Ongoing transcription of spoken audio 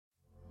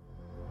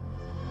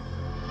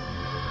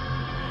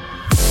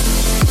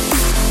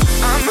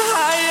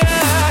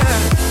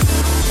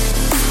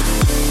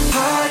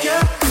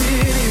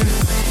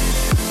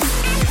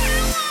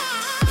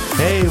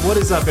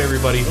is up,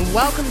 everybody?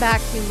 Welcome back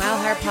to Mile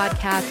Higher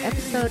Podcast,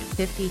 episode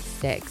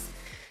 56.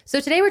 So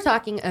today we're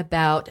talking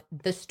about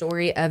the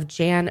story of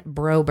Jan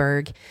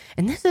Broberg,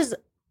 and this is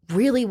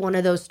really one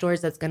of those stories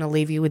that's going to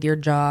leave you with your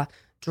jaw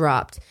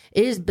dropped.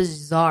 It is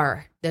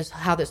bizarre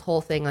how this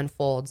whole thing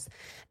unfolds.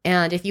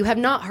 And if you have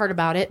not heard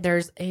about it,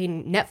 there's a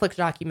Netflix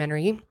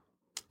documentary.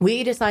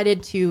 We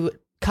decided to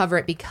cover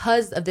it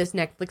because of this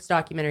Netflix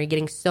documentary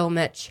getting so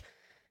much,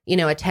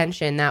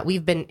 attention that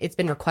it's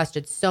been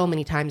requested so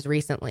many times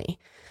recently.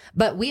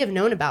 But we have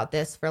known about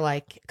this for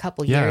like a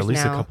couple years now. Yeah, at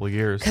least a couple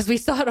years. Because we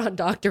saw it on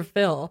Dr.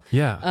 Phil.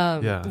 Yeah.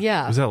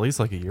 Yeah. It was at least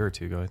like a year or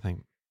two ago, I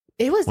think.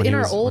 It was in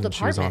our old when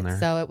she was on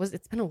apartment. there. So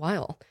it's been a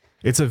while.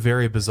 It's a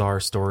very bizarre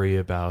story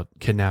about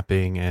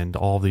kidnapping and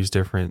all these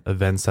different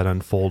events that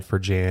unfold for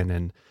Jan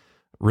and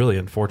really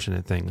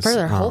unfortunate things. For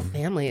their whole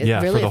family.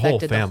 It really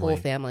affected the whole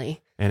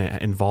family. And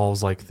it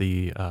involves like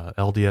the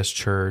LDS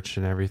church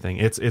and everything.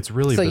 It's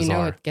really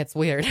bizarre. So it gets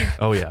weird.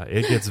 Oh yeah,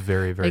 it gets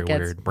very, very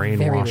weird.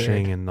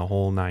 Brainwashing and the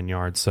whole 9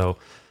 yards. So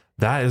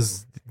that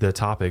is the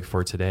topic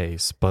for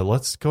today's. But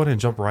let's go ahead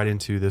and jump right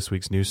into this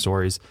week's news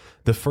stories.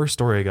 The first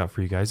story I got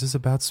for you guys is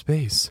about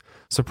space.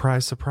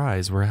 Surprise,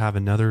 surprise. We have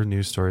another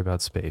news story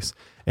about space.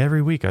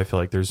 Every week I feel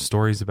like there's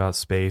stories about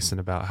space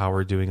and about how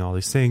we're doing all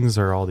these things,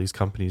 or all these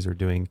companies are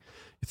doing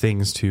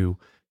things to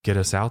get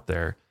us out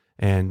there.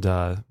 And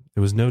it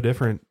was no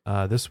different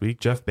this week.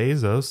 Jeff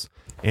Bezos,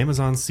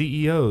 Amazon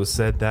CEO,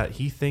 said that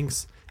he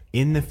thinks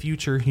in the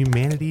future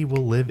humanity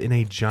will live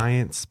in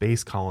giant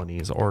space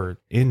colonies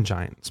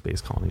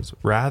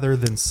rather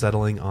than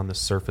settling on the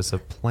surface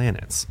of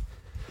planets.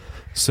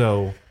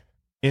 So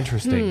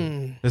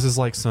interesting. This is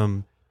like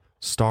some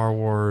Star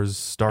Wars,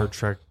 Star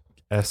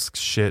Trek-esque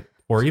shit,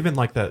 or even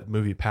like that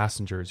movie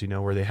Passengers,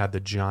 where they had the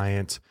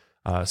giant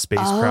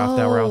spacecraft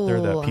that were out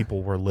there that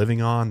people were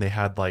living on. They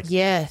had like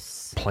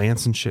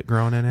plants and shit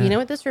growing in it. You know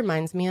what this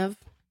reminds me of?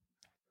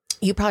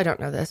 You probably don't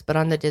know this, but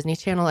on the Disney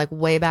Channel, like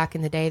way back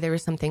in the day, there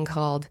was something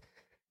called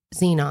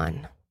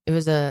Xenon. It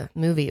was a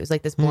movie. It was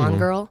like this blonde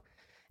girl,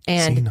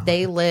 and Xenon.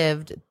 they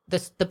lived.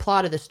 The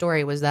plot of the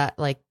story was that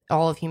like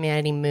all of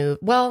humanity moved.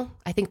 Well,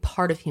 I think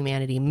part of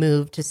humanity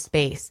moved to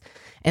space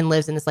and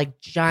lives in this like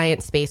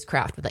giant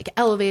spacecraft with like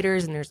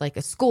elevators, and there's like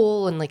a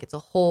school, and like it's a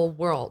whole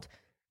world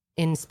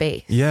in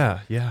space. Yeah,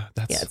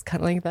 it's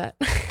kind of like that.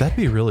 That'd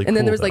be really cool. And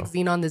then there was like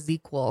Xenon the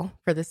Zequel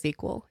for the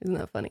sequel. Isn't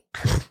that funny?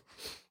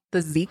 The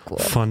Zequel.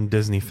 Fun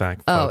Disney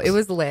fact. Oh, folks. it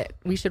was lit.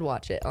 We should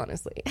watch it,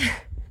 honestly.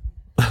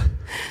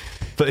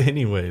 But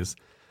anyways,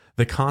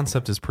 the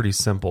concept is pretty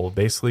simple.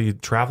 Basically,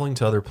 traveling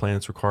to other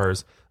planets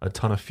requires a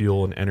ton of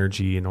fuel and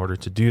energy in order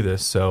to do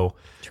this. So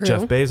True.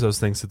 Jeff Bezos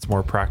thinks it's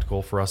more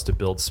practical for us to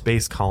build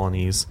space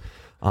colonies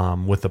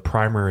with the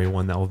primary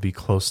one that will be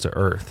close to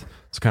Earth.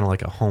 It's kind of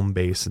like a home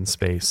base in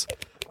space.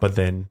 But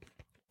then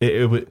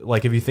it would,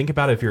 like, if you think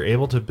about it, if you're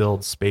able to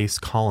build space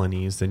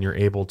colonies, then you're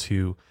able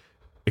to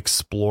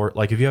explore,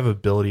 like if you have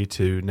ability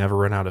to never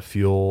run out of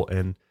fuel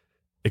and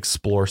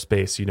explore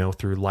space,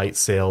 through light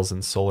sails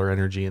and solar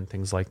energy and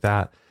things like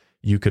that,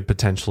 you could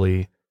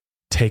potentially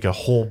take a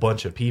whole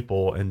bunch of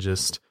people and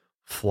just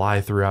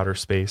fly through outer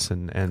space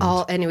and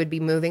it would be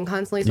moving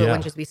constantly, so it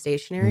wouldn't just be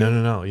stationary.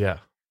 No, yeah,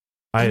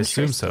 I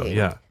assume so.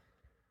 Yeah,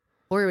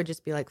 or it would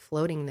just be like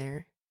floating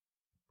there.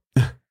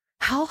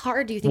 How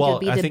hard do you think it would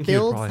be to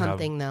build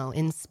something though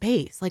in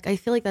space? Like I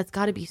feel like that's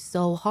got to be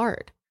so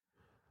hard.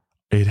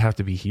 It'd have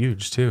to be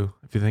huge too.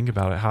 If you think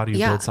about it, how do you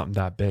build something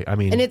that big? I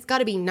mean, and it's got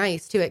to be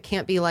nice too. It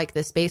can't be like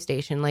the space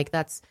station. Like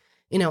that's,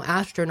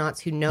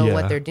 astronauts who know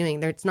what they're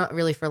doing. It's not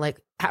really for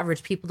like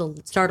average people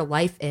to start a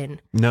life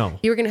in. No. If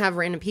you were going to have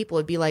random people,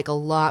 it'd be like a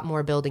lot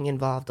more building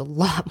involved, a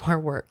lot more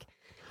work.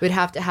 It would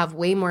have to have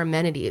way more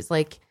amenities,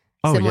 like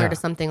similar to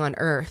something on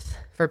Earth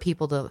for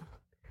people to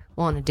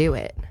want to do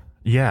it.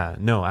 Yeah,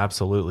 no,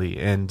 absolutely.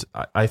 And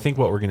I think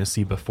what we're going to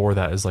see before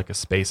that is like a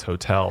space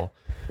hotel,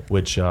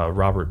 which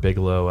Robert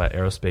Bigelow at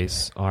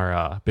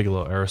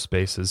Bigelow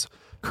Aerospace is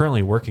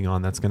currently working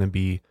on. That's going to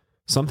be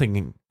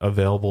something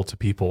available to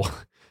people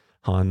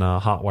on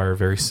Hotwire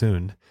very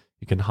soon.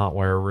 You can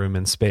hotwire a room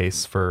in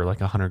space for like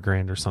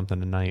 $100,000 or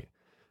something a night.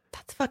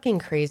 That's fucking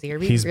crazy. Are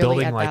we He's really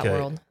building at like that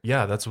world?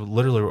 Yeah, that's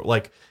literally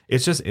like,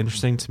 it's just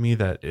interesting to me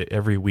that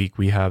every week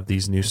we have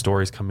these new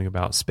stories coming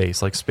about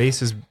space. Like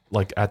space is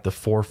like at the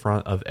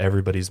forefront of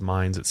everybody's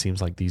minds, it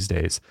seems like these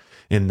days,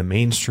 in the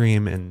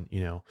mainstream, and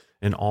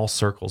in all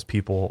circles,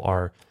 people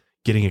are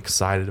getting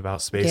excited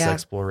about space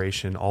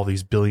exploration. All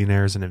these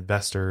billionaires and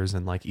investors,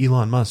 and like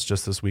Elon Musk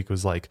just this week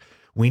was like,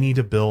 we need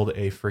to build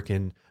a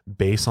freaking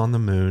base on the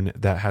moon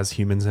that has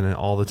humans in it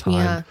all the time.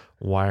 Yeah.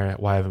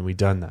 Why haven't we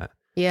done that?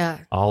 Yeah.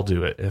 I'll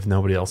do it if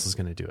nobody else is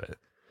going to do it.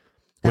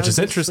 Which is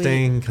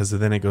interesting because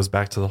then it goes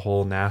back to the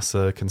whole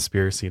NASA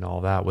conspiracy and all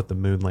that with the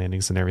moon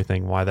landings and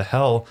everything. Why the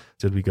hell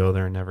did we go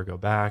there and never go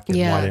back? And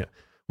why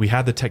we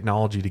had the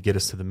technology to get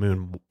us to the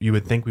moon? You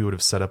would think we would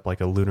have set up like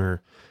a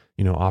lunar,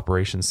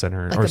 operations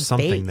center like or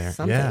something there.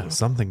 Something. Yeah,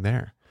 something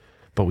there.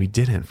 But we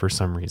didn't for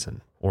some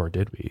reason, or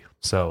did we?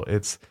 So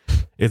it's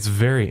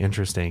very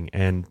interesting.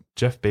 And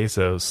Jeff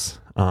Bezos,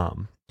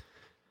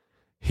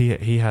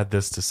 He had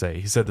this to say.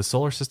 He said the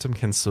solar system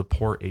can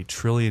support 1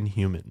 trillion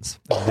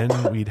humans. And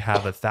then we'd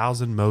have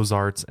 1,000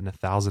 Mozarts and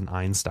 1,000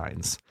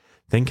 Einsteins.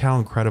 Think how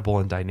incredible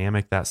and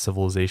dynamic that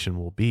civilization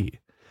will be.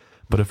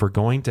 But if we're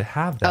going to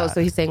have that... Oh,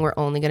 so he's saying we're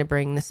only going to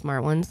bring the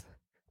smart ones?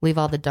 Leave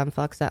all the dumb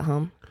fucks at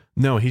home?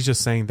 No, he's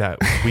just saying that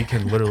we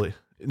can literally...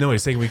 No,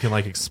 he's saying we can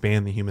like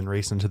expand the human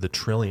race into the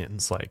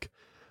trillions. Like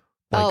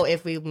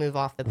if we move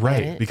off the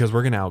planet. Right, because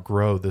we're going to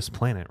outgrow this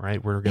planet,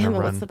 right? We're going to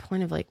run... what's the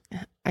point of like,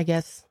 I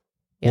guess...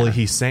 Yeah. Well,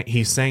 he's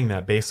saying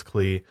that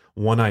basically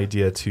one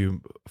idea to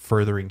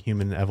furthering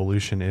human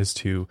evolution is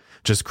to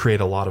just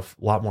create a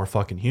lot more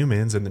fucking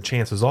humans, and the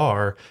chances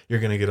are you're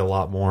going to get a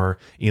lot more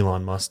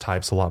Elon Musk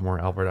types, a lot more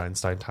Albert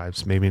Einstein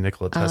types, maybe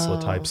Nikola Tesla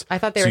types. I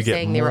thought they were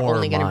saying they were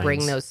only going to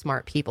bring those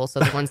smart people, so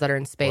the ones that are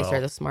in space are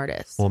the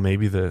smartest. Well,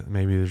 maybe they're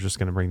just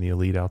going to bring the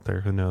elite out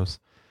there. Who knows?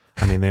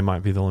 I mean, they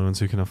might be the only ones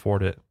who can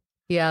afford it.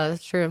 Yeah,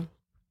 that's true.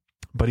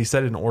 But he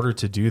said in order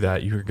to do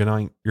that, you're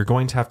going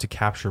to have to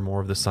capture more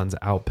of the sun's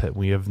output.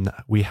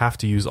 We have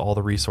to use all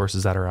the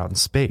resources that are out in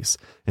space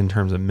in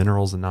terms of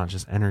minerals and not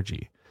just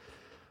energy.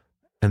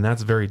 And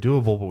that's very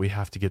doable, but we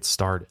have to get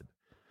started.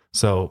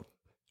 So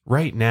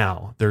right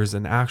now, there's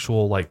an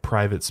actual like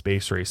private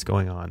space race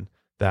going on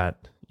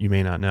that you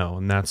may not know.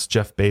 And that's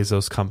Jeff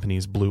Bezos'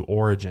 company's Blue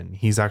Origin.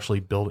 He's actually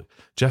built...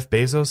 Jeff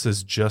Bezos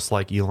is just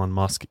like Elon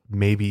Musk,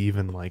 maybe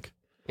even like...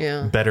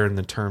 Yeah. Better in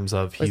the terms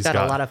of he's got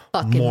a lot of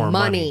fucking more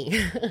money.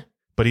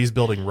 But he's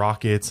building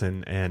rockets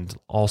and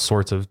all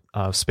sorts of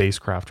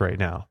spacecraft right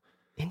now.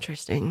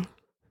 Interesting.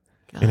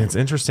 God. And it's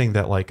interesting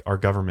that like our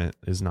government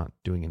is not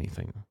doing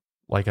anything.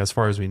 Like as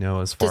far as we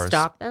know, to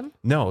stop them?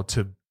 No,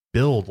 to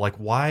build. Like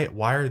why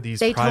are these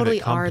they private totally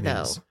companies?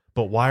 Are though.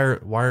 But why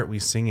aren't we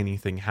seeing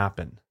anything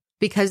happen?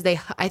 Because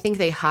I think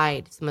they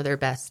hide some of their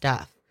best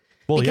stuff.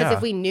 Well, because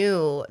if we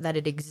knew that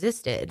it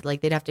existed,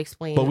 like they'd have to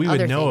explain. But we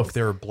would know things. If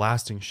they were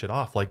blasting shit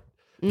off, like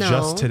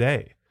just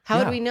today. How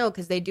would we know?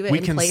 Because they do it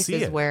in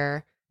places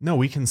where. No,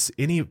 we can.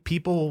 Any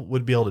people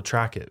would be able to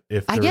track it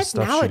if I guess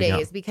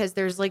nowadays because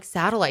there's like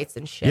satellites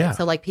and shit. Yeah.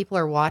 So like people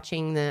are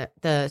watching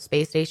the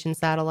space station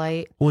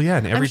satellite. Well, yeah,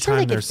 and every I'm sure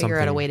time they could figure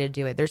out a way to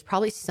do it. There's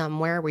probably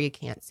somewhere where you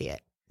can't see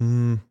it.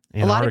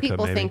 A lot of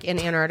people think in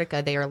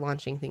Antarctica they are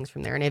launching things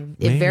from there, and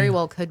it very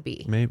well could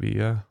be. Maybe,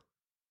 yeah.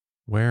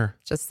 Where?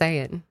 Just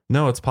saying.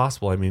 No, it's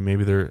possible. I mean,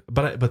 maybe they're,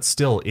 but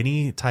still,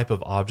 any type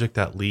of object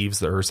that leaves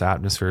the Earth's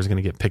atmosphere is going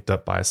to get picked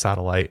up by a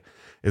satellite,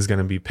 is going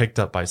to be picked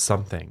up by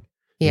something.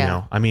 Yeah. You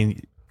know, I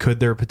mean, could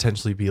there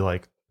potentially be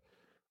like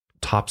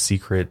top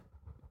secret,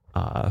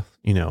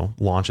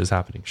 launches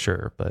happening?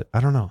 Sure, but I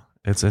don't know.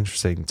 It's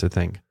interesting to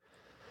think.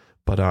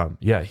 But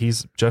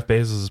Jeff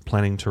Bezos is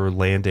planning to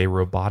land a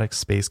robotic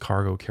space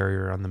cargo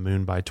carrier on the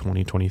moon by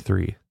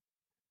 2023.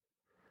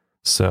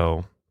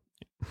 So,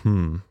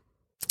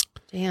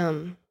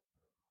 Damn.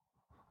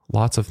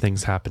 Lots of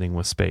things happening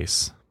with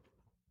space.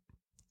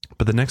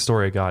 But the next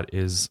story I got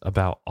is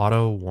about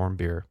Otto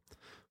Warmbier,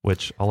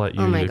 which I'll let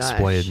you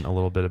explain a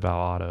little bit about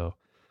Otto.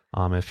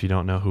 If you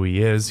don't know who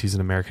he is, he's an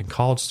American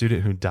college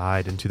student who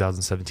died in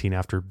 2017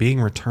 after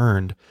being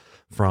returned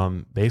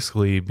from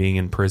basically being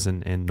in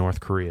prison in North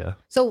Korea.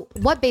 So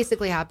what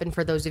basically happened,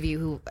 for those of you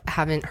who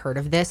haven't heard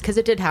of this, because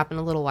it did happen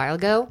a little while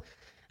ago.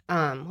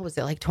 What was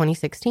it, like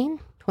 2016?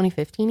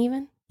 2015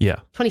 even? Yeah.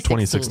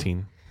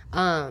 2016.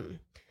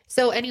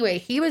 So anyway,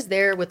 he was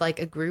there with like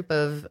a group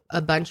of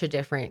a bunch of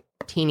different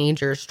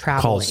teenagers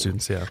traveling. College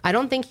students, yeah. I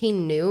don't think he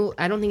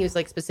was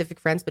like specific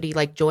friends, but he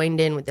like joined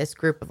in with this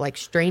group of like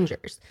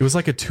strangers. It was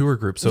like a tour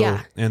group. So,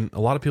 and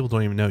a lot of people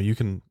don't even know you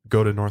can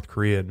go to North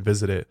Korea and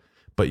visit it,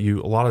 but a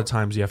lot of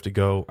times you have to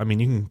go. I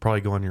mean, you can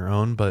probably go on your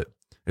own, but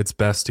it's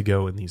best to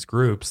go in these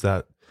groups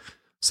that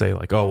say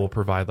like, oh, we'll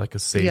provide like a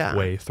safe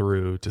way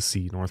through to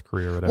see North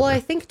Korea or whatever. Well, I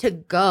think to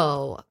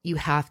go, you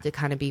have to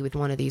kind of be with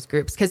one of these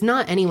groups because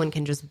not anyone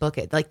can just book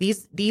it. Like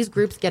these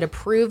groups get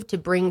approved to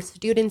bring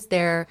students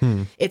there.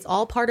 It's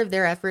all part of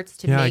their efforts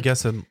to make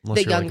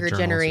the younger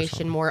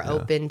generation more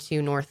open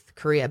to North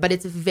Korea. But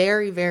it's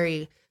very,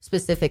 very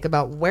specific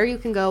about where you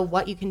can go,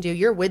 what you can do.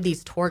 You're with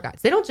these tour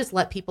guides. They don't just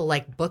let people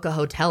like book a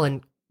hotel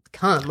and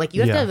come. Like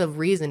you have to have a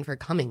reason for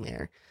coming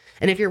there.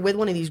 And if you're with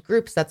one of these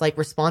groups that's like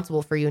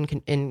responsible for you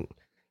in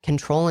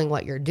controlling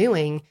what you're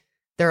doing,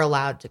 they're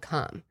allowed to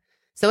come.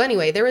 So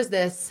anyway, there was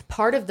this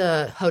part of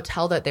the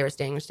hotel that they were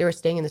staying. They were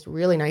staying in this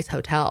really nice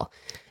hotel.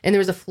 And there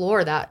was a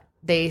floor that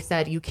they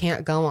said you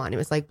can't go on. It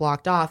was like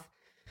blocked off.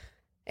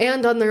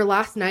 And on their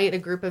last night, a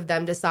group of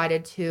them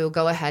decided to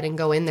go ahead and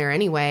go in there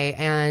anyway.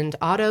 And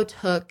Otto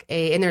took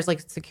and there's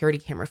like security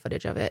camera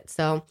footage of it.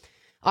 So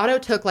Otto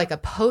took like a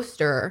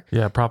poster.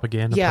 Yeah,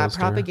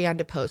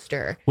 propaganda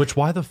poster. Which,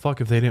 why the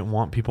fuck, if they didn't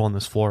want people on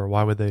this floor,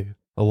 why would they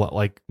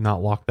like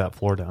not lock that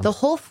floor down? The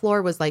whole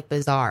floor was like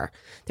bizarre.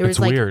 There was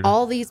like weird.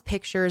 All these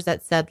pictures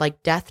that said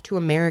like death to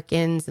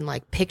Americans and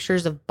like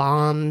pictures of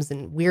bombs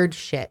and weird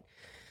shit.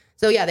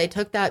 So yeah, they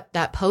took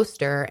that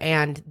poster,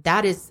 and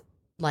that is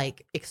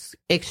like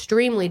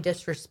extremely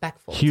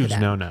disrespectful. Huge to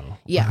them. no.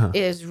 Yeah,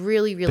 it is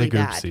really, really big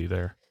bad. Oopsie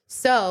there.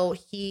 So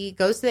he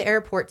goes to the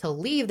airport to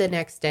leave the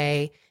next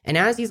day. And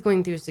as he's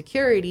going through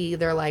security,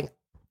 they're like,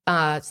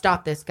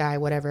 stop this guy,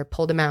 whatever,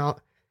 pulled him out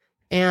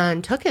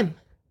and took him.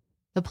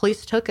 The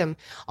police took him.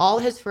 All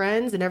his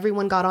friends and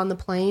everyone got on the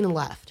plane and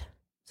left.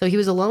 So he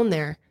was alone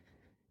there.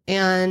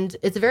 And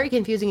it's very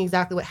confusing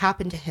exactly what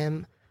happened to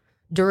him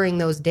during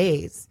those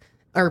days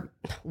or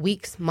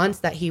weeks, months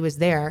that he was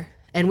there.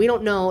 And we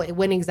don't know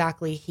when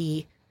exactly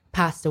he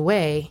passed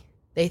away.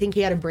 They think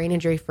he had a brain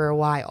injury for a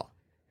while.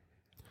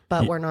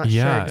 But we're not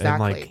sure exactly. And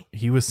like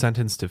he was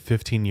sentenced to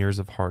 15 years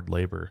of hard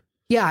labor.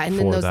 Yeah, and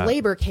then those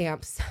labor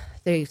camps,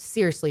 they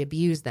seriously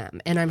abused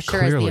them. And I'm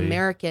sure as the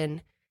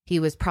American, he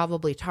was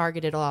probably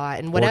targeted a lot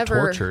and whatever.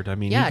 Or tortured. I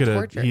mean,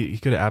 he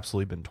could have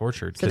absolutely been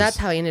tortured. So that's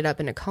how he ended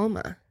up in a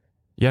coma.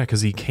 Yeah,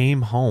 because he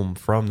came home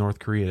from North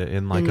Korea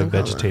in like a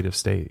vegetative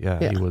state. Yeah,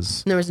 he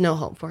was. There was no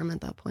hope for him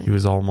at that point. He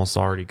was almost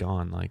already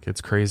gone. Like,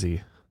 it's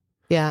crazy.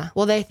 Yeah.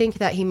 Well, they think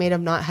that he may have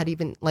not had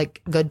even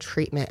like good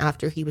treatment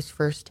after he was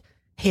first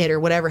hit or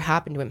whatever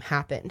happened to him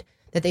happened.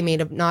 That they may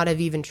have not have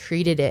even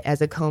treated it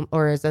as a coma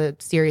or as a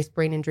serious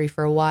brain injury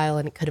for a while,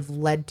 and it could have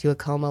led to a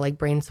coma, like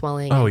brain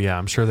swelling. Oh yeah,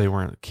 I'm sure they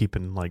weren't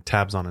keeping like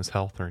tabs on his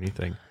health or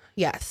anything.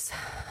 Yes.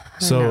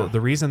 So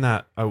the reason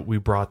that we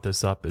brought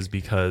this up is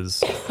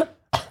because,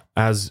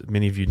 as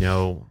many of you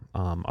know,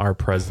 our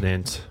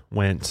president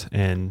went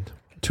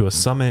to a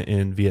summit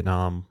in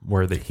Vietnam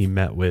where he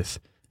met with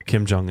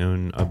Kim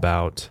Jong-un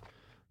about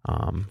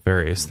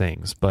various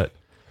things. But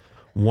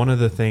one of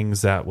the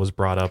things that was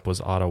brought up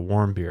was Otto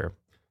Warmbier.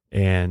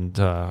 And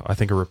I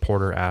think a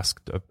reporter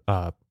asked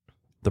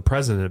the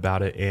president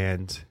about it,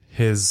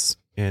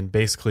 and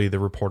basically the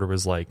reporter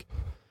was like,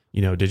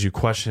 did you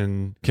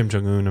question Kim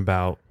Jong-un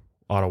about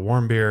Otto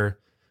Warmbier?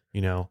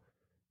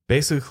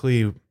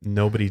 Basically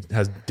nobody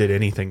did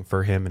anything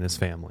for him and his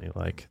family,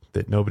 like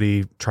that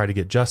nobody tried to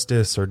get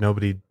justice or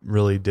nobody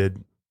really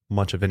did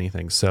much of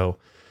anything. So,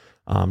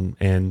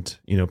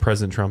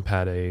 President Trump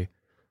had a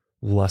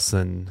less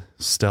than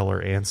stellar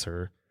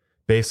answer,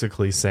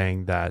 basically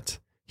saying that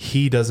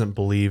he doesn't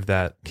believe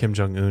that Kim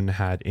Jong-un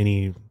had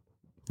any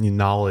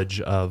knowledge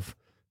of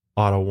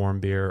Otto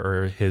Warmbier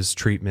or his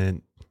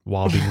treatment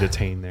while being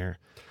detained there,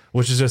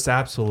 which is just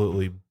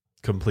absolutely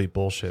complete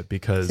bullshit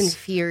because it's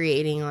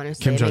infuriating,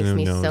 honestly. Kim Jong-un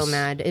makes me so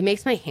mad. It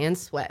makes my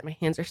hands sweat. My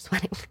hands are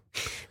sweating.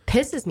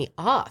 Pisses me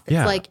off.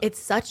 It's like it's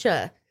such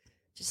a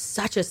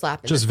slap in the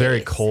face. Just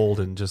very cold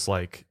and just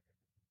like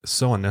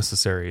so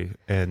unnecessary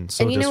and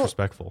so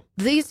disrespectful.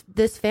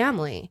 This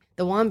family,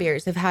 the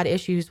Warmbiers, have had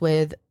issues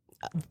with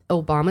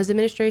Obama's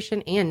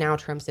administration and now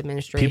Trump's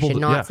administration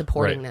not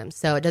supporting them.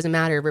 So it doesn't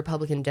matter,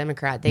 Republican,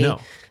 Democrat. They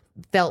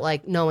felt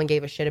like no one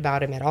gave a shit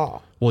about him at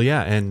all. Well,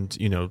 yeah, and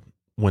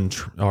when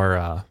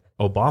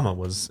Obama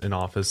was in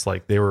office,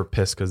 like they were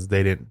pissed because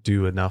they didn't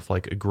do enough,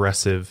 like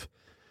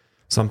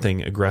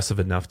something aggressive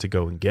enough to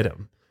go and get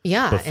him.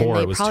 Yeah, before and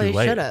they it was probably too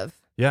late. Should have.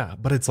 Yeah,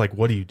 but it's like,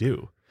 what do you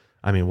do?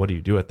 I mean, what do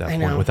you do at that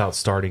point without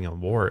starting a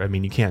war? I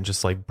mean, you can't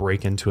just like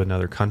break into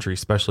another country,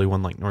 especially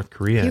one like North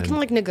Korea. You can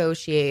like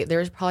negotiate.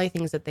 There's probably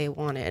things that they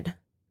wanted.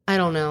 I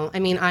don't know. I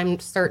mean, I'm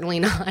certainly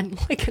not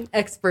like an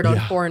expert on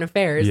foreign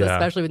affairs,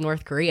 especially with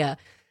North Korea.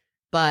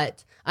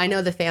 But I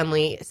know the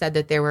family said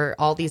that there were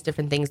all these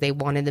different things they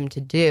wanted them to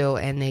do,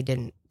 and they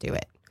didn't do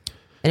it.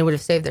 And it would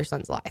have saved their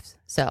sons' lives.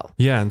 So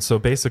yeah, and so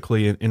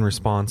basically, in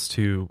response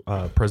to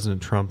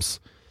President Trump's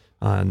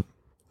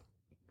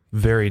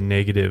very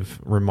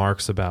negative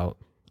remarks about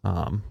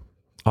Otto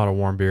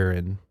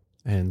Warmbier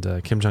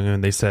and Kim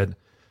Jong-un, they said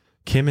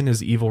Kim and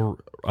his evil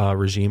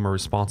regime are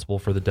responsible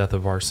for the death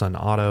of our son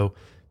Otto.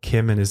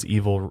 Kim and his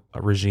evil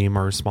regime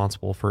are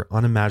responsible for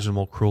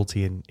unimaginable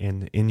cruelty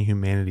and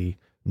inhumanity.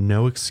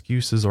 No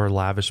excuses or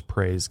lavish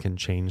praise can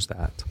change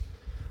that.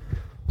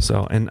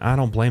 So, and I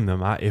don't blame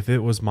them. If it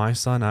was my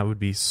son, I would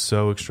be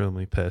so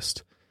extremely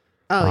pissed.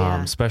 Oh,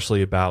 yeah.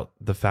 Especially about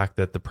the fact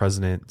that the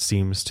president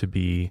seems to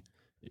be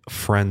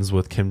friends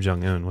with Kim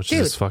Jong-un, which is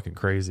just fucking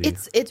crazy.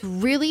 It's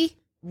really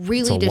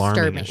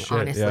disturbing,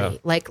 honestly. Yeah.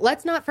 Like,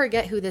 let's not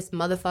forget who this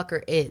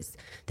motherfucker is.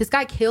 This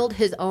guy killed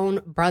his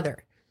own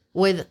brother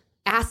with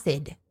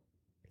acid.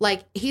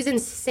 Like, he's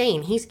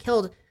insane. He's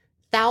killed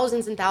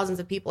thousands and thousands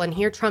of people, and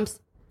here Trump's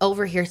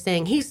over here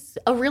saying he's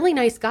a really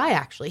nice guy,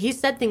 actually. He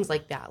said things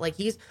like that. Like,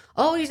 he's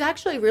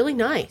actually really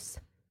nice.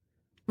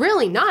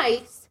 Really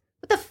nice?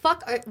 What the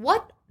fuck?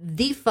 What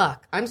the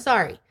fuck? I'm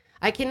sorry.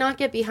 I cannot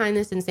get behind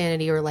this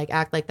insanity or like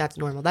act like that's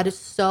normal. That is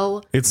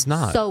so It's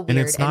not. So weird and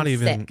it's not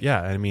even sick.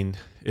 Yeah, I mean,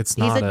 it's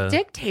He's not a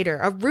dictator,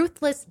 a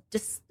ruthless,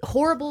 just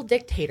horrible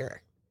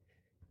dictator.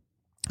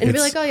 And to be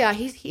like, oh yeah,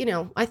 he's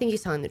I think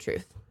he's telling the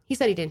truth. He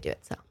said he didn't do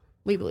it, so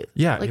we believe.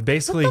 Yeah, like,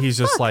 basically he's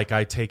just like,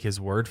 I take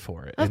his word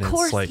for it. Of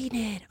course like, he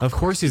did. Of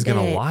course he's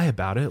going to lie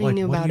about it. Like,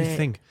 what do you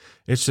think?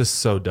 It's just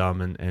so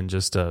dumb and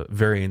just a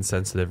very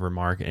insensitive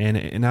remark.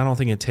 And I don't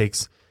think it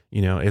takes,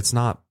 it's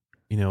not,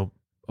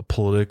 a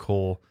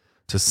political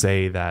to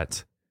say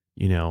that,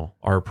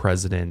 our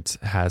president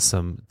has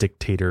some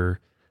dictator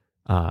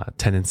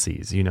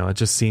tendencies. It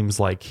just seems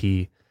like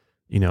he,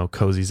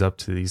 cozies up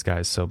to these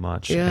guys so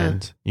much. Yeah.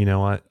 And you know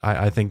what?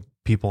 I think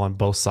people on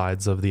both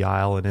sides of the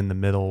aisle and in the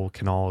middle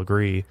can all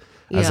agree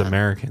as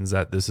Americans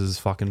that this is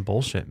fucking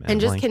bullshit, man.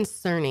 And just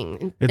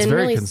concerning. It's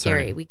very really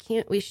concerning.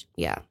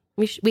 Scary.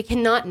 We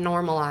cannot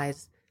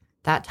normalize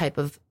that type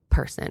of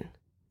person,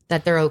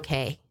 that they're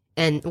okay.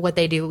 And what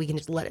they do, we can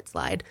just let it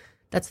slide.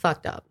 That's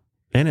fucked up.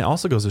 And it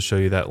also goes to show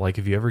you that, like,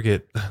 if you ever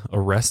get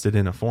arrested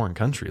in a foreign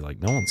country,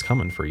 like, no one's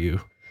coming for you,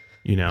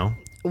 you know?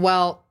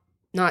 Well,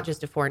 not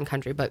just a foreign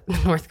country, but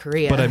North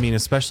Korea. But I mean,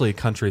 especially a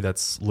country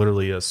that's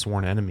literally a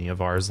sworn enemy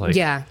of ours. Like,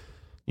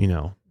 you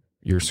know,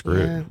 you're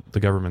screwed. Yeah. The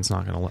government's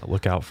not going to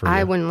look out for you.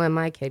 I wouldn't let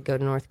my kid go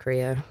to North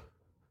Korea.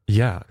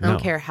 Yeah. I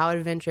don't care how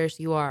adventurous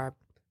you are.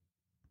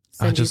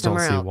 I just don't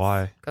see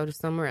why. Go to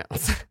somewhere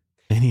else.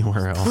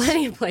 Anywhere else.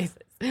 Plenty of places.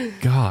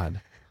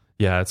 God.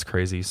 Yeah, it's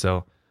crazy.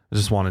 So I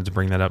just wanted to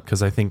bring that up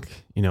because I think,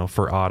 you know,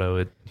 for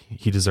Otto,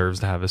 he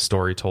deserves to have his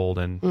story told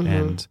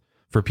and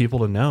for people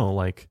to know,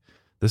 like,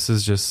 this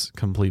is just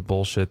complete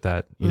bullshit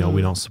that, you know,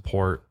 we don't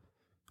support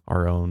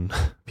our own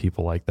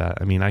people like that.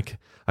 I mean, I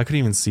couldn't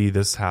even see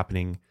this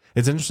happening.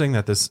 It's interesting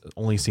that this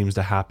only seems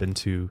to happen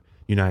to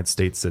United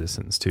States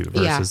citizens too,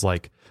 versus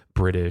like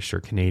British or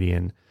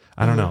Canadian.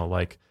 I don't know.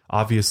 Like,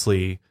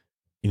 obviously,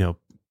 you know,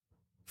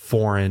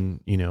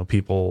 foreign, you know,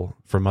 people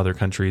from other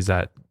countries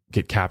that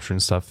get captured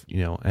and stuff,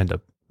 you know, end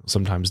up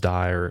sometimes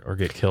die or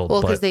get killed.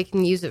 Well, because they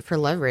can use it for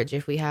leverage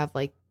if we have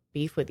like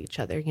beef with each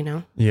other, you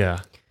know? Yeah.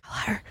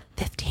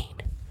 15.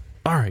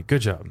 All right,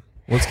 good job.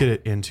 Let's get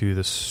it into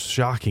the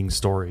shocking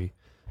story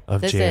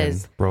of Jan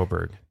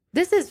Broberg.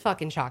 This is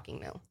fucking shocking,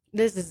 though.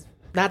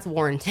 That's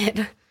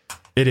warranted.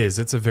 It is.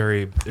 It's a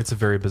very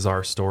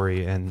bizarre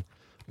story, and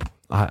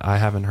I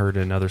haven't heard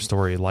another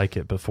story like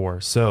it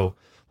before. So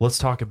let's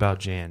talk about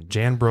Jan.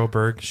 Jan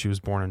Broberg. She was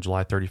born on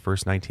July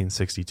 31st,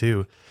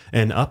 1962,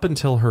 and up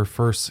until her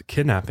first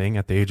kidnapping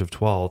at the age of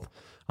 12,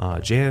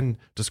 Jan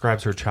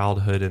describes her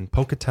childhood in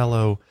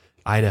Pocatello,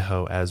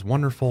 Idaho, as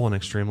wonderful and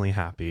extremely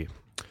happy.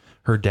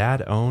 Her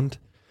dad owned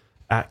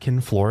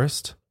Atkin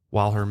Florist,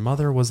 while her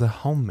mother was a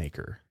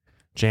homemaker.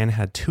 Jan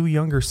had two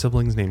younger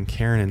siblings named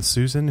Karen and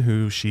Susan,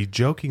 who she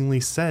jokingly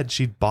said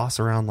she'd boss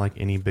around like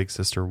any big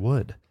sister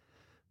would.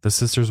 The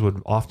sisters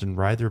would often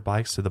ride their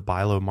bikes to the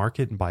Bilo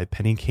market and buy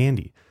penny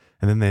candy,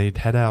 and then they'd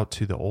head out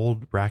to the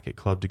old racket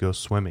club to go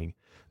swimming.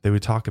 They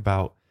would talk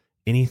about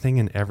anything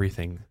and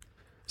everything.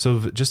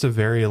 So just a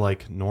very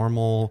like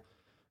normal,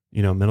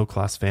 you know,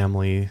 middle-class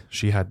family.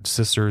 She had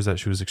sisters that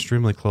she was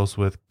extremely close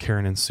with,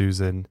 Karen and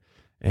Susan.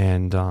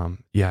 And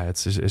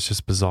it's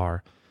just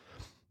bizarre.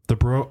 The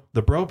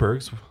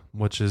Brobergs,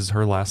 which is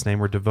her last name,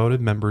 were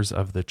devoted members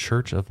of the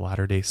Church of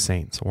Latter-day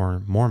Saints,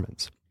 or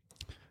Mormons.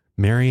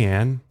 Mary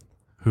Ann,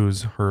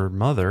 whose her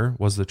mother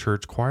was the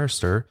church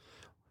choirster.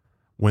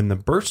 When the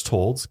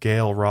Berchtolds,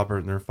 Gail, Robert,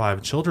 and their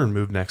 5 children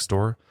moved next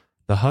door,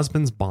 the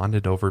husbands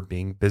bonded over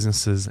being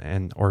business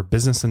and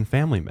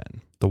family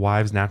men. The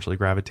wives naturally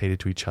gravitated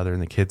to each other,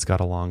 and the kids got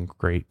along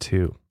great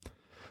too.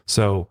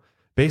 So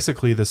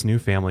basically, this new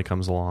family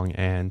comes along,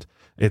 and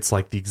it's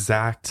like the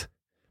exact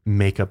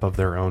makeup of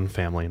their own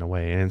family in a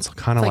way, and it's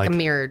kind of like a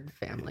mirrored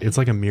family. It's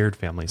like a mirrored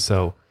family.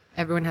 So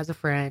everyone has a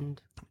friend.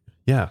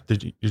 Yeah.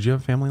 Did you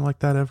have a family like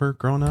that ever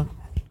growing up?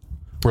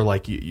 Where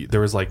like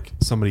there was like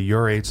somebody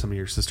your age, somebody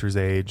your sister's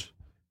age.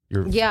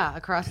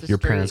 Across the street. Your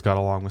parents got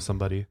along with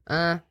somebody.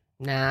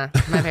 Nah,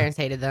 my parents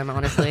hated them,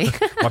 honestly.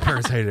 My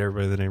parents hated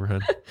everybody in the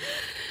neighborhood.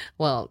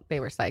 Well, they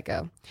were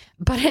psycho.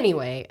 But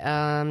anyway,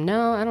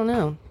 no, I don't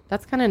know.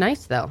 That's kind of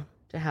nice, though,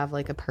 to have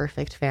like a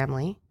perfect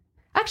family.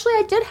 Actually,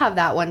 I did have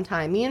that one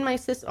time. Me and my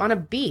sister on a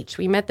beach.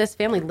 We met this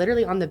family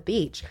literally on the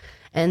beach.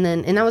 And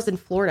I was in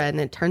Florida,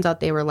 and it turns out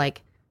they were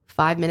like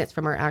 5 minutes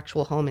from our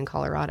actual home in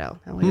Colorado.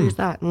 How weird is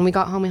that? When we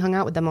got home, we hung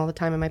out with them all the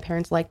time, and my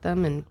parents liked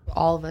them, and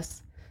all of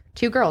us.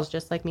 2 girls,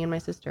 just like me and my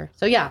sister.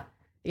 So yeah,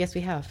 I guess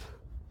we have.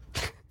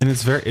 And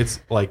it's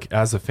like,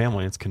 as a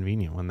family, it's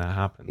convenient when that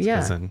happens.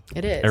 Yeah,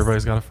 it is.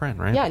 Everybody's got a friend,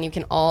 right? Yeah, and you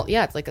can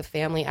it's like a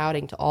family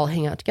outing to all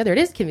hang out together. It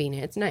is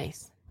convenient. It's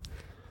nice.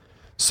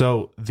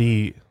 So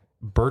the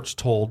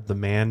Berchtold, the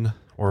man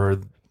or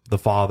the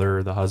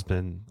father, the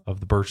husband of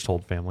the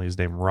Berchtold family, is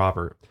named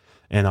Robert.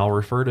 And I'll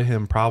refer to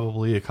him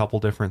probably a couple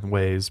different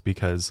ways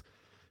because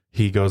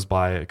he goes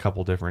by a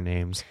couple different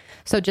names.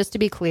 So just to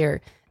be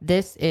clear,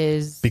 this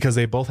is... Because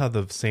they both have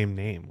the same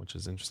name, which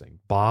is interesting.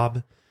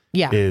 Bob...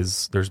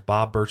 there's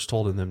Bob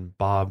Berchtold and then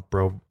Bob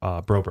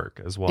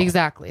Broberg as well.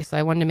 Exactly. So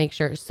I wanted to make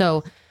sure.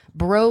 So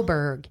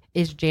Broberg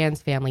is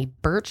Jan's family.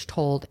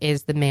 Berchtold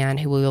is the man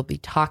who we'll be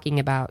talking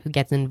about, who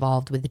gets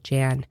involved with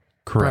Jan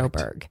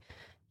Broberg.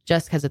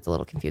 Just because it's a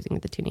little confusing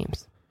with the 2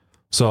 names.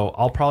 So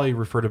I'll probably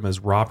refer to him as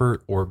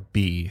Robert or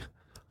B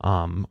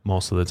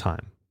most of the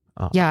time.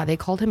 They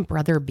called him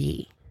Brother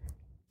B.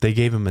 They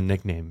gave him a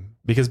nickname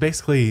because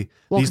basically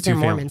these 2 they're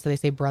Mormons, so they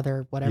say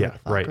brother whatever. Yeah,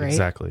 right?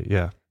 Exactly.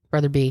 Yeah.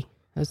 Brother B.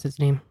 That's his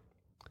name.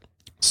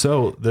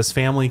 So this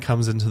family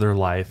comes into their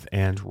life,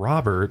 and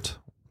Robert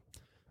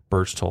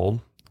Berchtold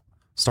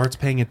starts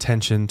paying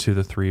attention to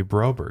the 3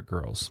 Broberg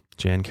girls,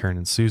 Jan, Karen,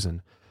 and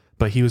Susan.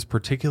 But he was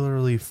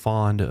particularly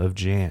fond of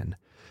Jan,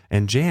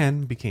 and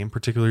Jan became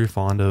particularly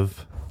fond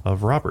of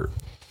Robert.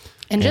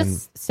 And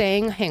just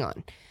saying, hang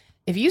on.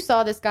 If you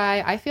saw this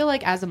guy, I feel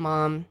like as a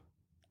mom,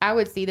 I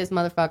would see this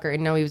motherfucker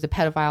and know he was a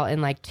pedophile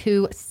in like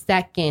 2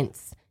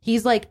 seconds.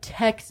 He's like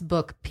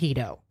textbook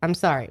pedo. I'm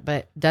sorry,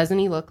 but doesn't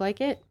he look like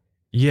it?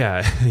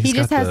 Yeah. He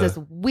just has this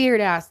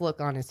weird ass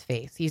look on his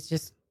face.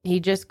 He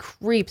just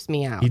creeps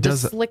me out. He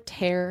does the slicked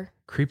hair.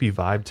 Creepy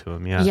vibe to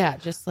him, yeah. Yeah,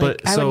 just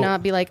like, I would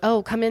not be like,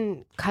 oh, come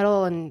in,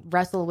 cuddle and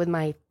wrestle with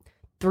my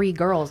 3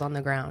 girls on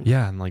the ground.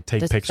 Yeah, and like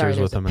take pictures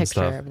with them and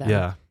stuff.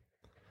 Yeah.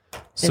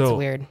 So, it's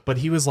weird. But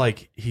he's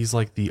like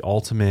the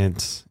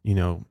ultimate,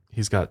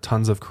 he's got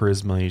tons of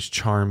charisma. He's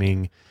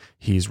charming.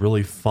 He's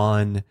really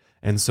fun.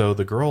 And so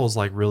the girls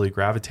like really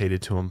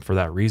gravitated to him for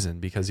that reason,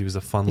 because he was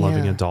a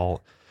fun-loving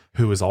adult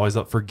who was always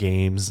up for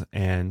games.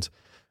 And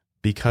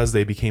because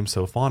they became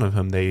so fond of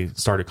him, they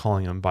started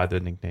calling him by the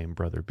nickname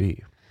Brother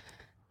B.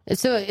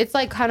 So it's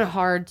like kind of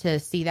hard to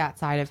see that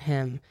side of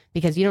him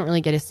because you don't really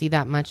get to see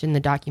that much in the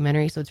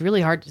documentary. So it's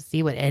really hard to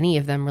see what any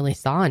of them really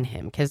saw in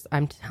him, because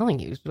I'm telling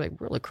you, it's like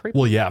really creepy.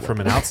 Well, yeah, from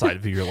an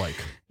outside view, you're like,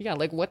 yeah,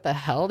 like what the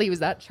hell? He was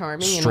that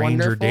charming and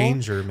Stranger wonderful.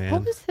 Danger, man.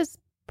 What was his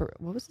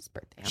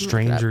birthday?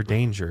 Stranger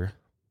Danger.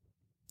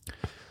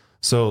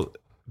 So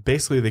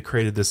basically, they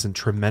created this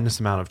tremendous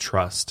amount of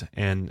trust,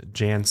 and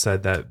Jan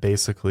said that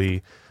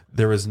basically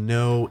there was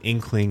no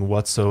inkling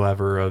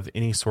whatsoever of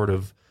any sort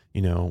of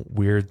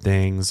weird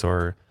things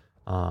or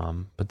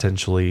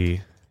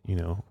potentially,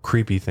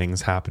 creepy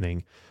things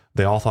happening.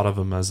 They all thought of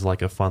him as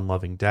like a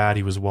fun-loving dad.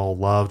 He was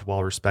well-loved,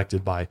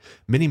 well-respected by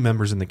many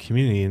members in the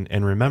community.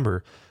 And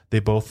remember, they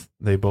both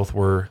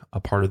were a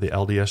part of the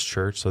LDS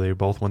church, so they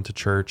both went to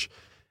church.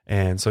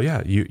 And so,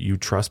 yeah, you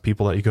trust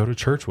people that you go to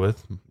church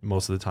with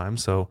most of the time,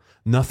 so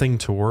nothing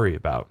to worry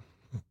about.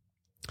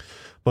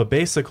 But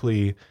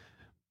basically,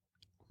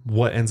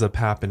 what ends up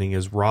happening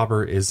is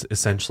Robert is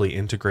essentially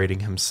integrating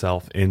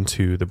himself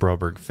into the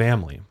Broberg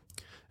family.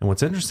 And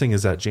what's interesting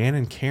is that Jan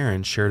and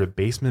Karen shared a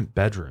basement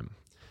bedroom.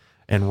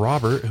 And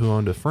Robert, who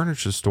owned a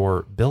furniture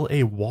store, built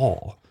a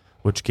wall,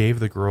 which gave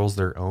the girls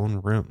their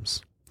own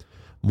rooms.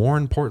 More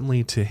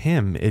importantly to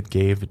him, it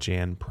gave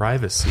Jan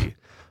privacy.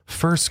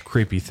 First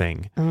creepy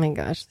thing. Oh my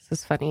gosh, this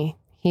is funny.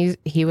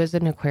 He was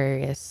an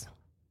Aquarius.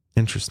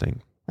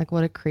 Interesting. Like,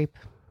 what a creep.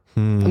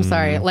 I'm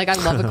sorry. Like, I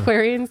love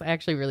Aquarians. I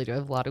actually really do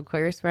have a lot of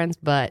Aquarius friends,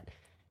 but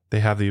they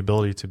have the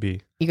ability to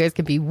be. You guys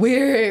can be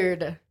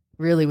weird.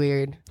 Really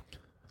weird.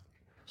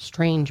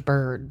 Strange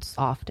birds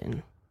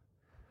often.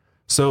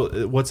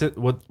 So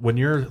when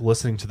you're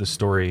listening to the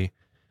story,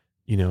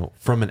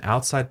 from an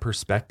outside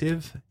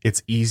perspective,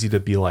 it's easy to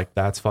be like,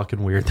 that's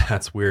fucking weird.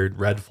 That's weird.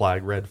 Red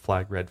flag, red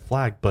flag, red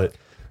flag. But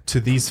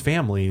to these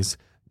families,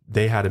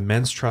 they had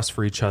immense trust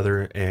for each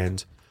other,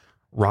 and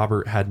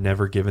Robert had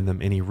never given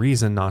them any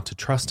reason not to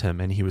trust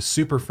him, and he was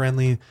super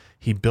friendly.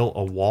 He built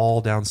a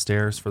wall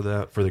downstairs for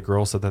the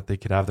girls so that they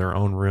could have their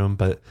own room.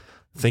 But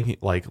thinking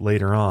like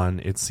later on,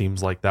 it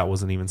seems like that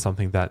wasn't even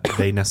something that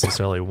they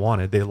necessarily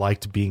wanted. They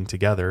liked being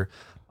together.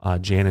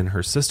 Jan and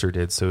her sister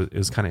did. So it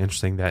was kind of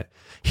interesting that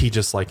he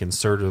just like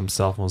inserted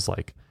himself and was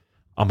like,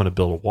 I'm going to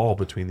build a wall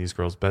between these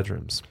girls'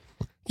 bedrooms.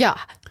 Yeah.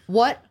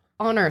 What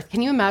on earth?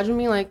 Can you imagine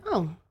me like,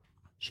 oh,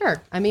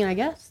 sure. I mean, I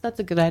guess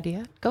that's a good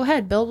idea. Go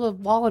ahead, build a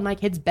wall in my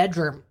kid's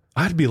bedroom.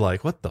 I'd be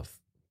like, what the?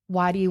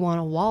 Why do you want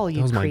a wall,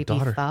 you creepy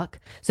fuck?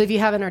 So if you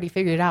haven't already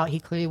figured it out, he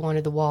clearly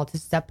wanted the wall to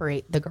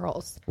separate the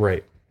girls.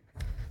 Right.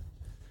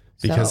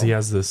 Because he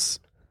has this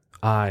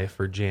eye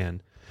for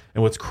Jan.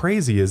 And what's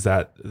crazy is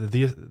that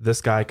this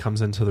guy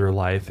comes into their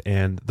life,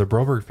 and the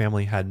Broberg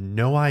family had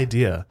no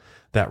idea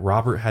that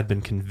Robert had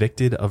been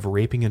convicted of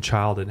raping a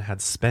child and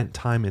had spent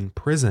time in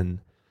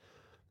prison,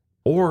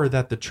 or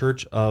that the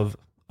Church of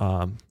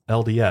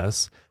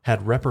LDS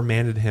had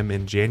reprimanded him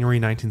in January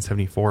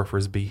 1974 for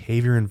his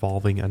behavior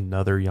involving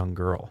another young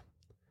girl.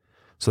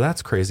 So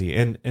that's crazy.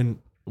 And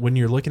when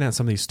you're looking at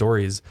some of these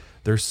stories,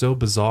 they're so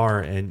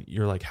bizarre, and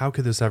you're like, how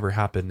could this ever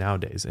happen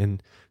nowadays?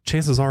 And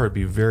chances are it'd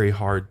be very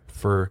hard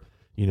for,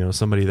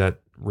 somebody that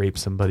raped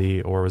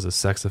somebody or was a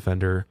sex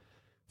offender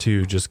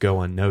to just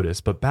go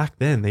unnoticed. But back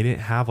then, they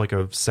didn't have like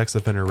a sex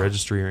offender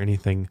registry or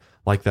anything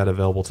like that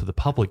available to the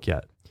public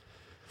yet.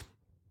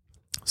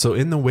 So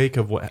in the wake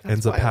of what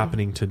ends up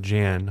happening to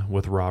Jan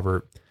with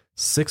Robert,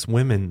 6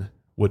 women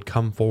would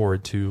come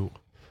forward to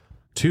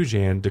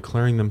Jan,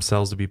 declaring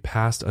themselves to be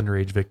past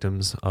underage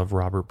victims of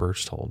Robert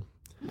Berchtold.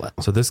 Wow.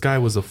 So this guy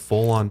was a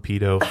full-on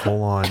pedo,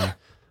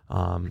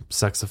 full-on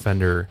sex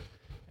offender,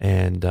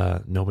 and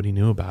nobody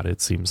knew about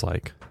it seems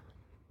like.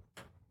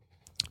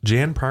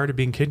 Jan, prior to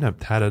being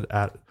kidnapped, had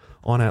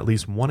on at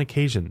least one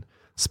occasion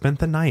spent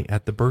the night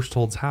at the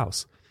Berchtolds'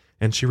 house,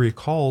 and she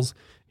recalls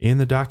in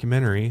the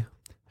documentary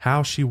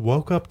how she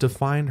woke up to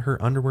find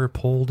her underwear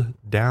pulled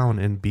down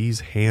and B's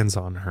hands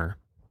on her.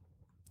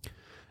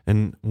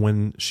 And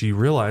when she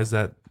realized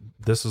that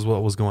this is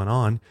what was going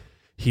on,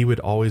 he would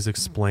always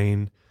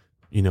explain,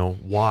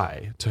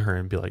 why to her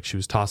and be like, she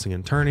was tossing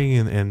and turning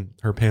and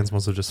her pants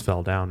must have just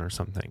fell down or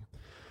something.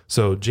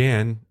 So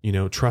Jan,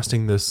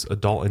 trusting this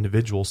adult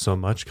individual so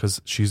much,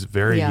 because she's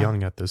very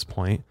young at this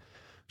point.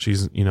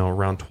 She's,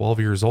 around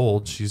 12 years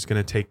old. She's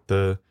going to take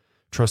the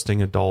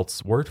trusting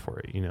adults' word for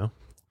it, you know.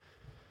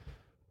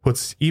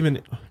 What's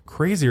even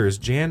crazier is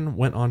Jan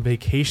went on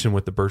vacation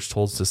with the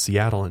Berchtolds to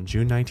Seattle in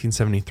June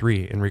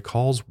 1973 and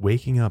recalls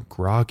waking up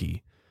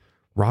groggy.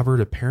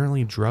 Robert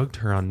apparently drugged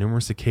her on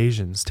numerous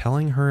occasions,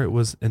 telling her it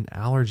was an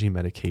allergy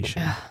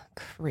medication. Ugh,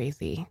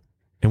 crazy.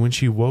 And when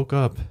she woke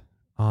up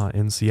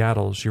in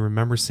Seattle, she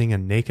remembers seeing a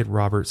naked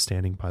Robert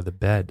standing by the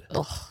bed.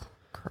 Ugh,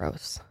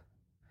 gross.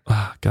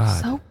 Ah,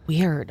 God. So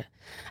weird.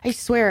 I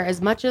swear,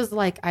 as much as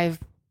like I've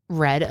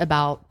read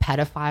about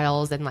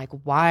pedophiles and like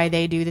why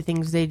they do the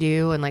things they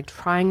do and like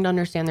trying to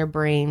understand their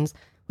brains,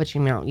 which,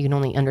 you know, you can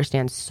only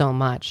understand so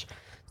much.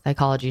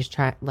 Psychology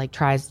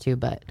tries to,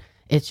 but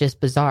it's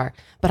just bizarre.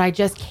 But I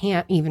just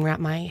can't even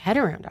wrap my head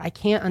around it. I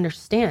can't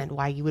understand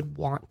why you would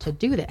want to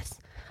do this.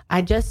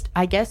 I guess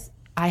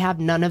I have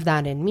none of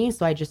that in me,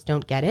 so I just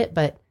don't get it.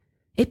 But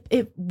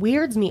it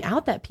weirds me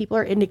out that people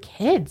are into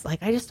kids.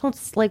 Like, I just don't,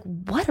 like,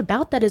 what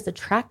about that is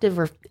attractive,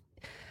 or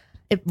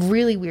it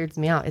really weirds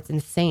me out. It's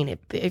insane.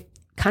 It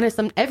kind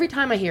of, every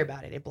time I hear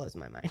about it, it blows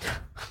my mind.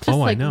 Just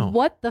I know.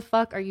 What the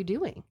fuck are you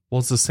doing? Well,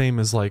 it's the same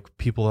as like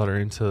people that are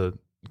into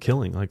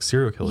killing, like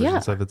serial killers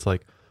and stuff. It's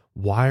like,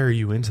 why are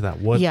you into that?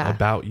 What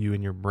about you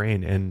and your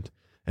brain?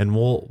 And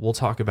we'll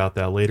talk about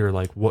that later.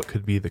 Like, what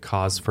could be the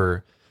cause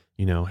for,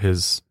 you know,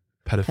 his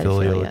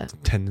pedophilia.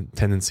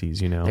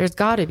 Tendencies, you know? There's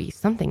got to be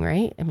something,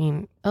 right? I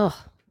mean,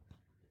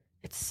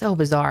 it's so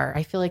bizarre.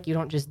 I feel like you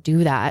don't just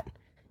do that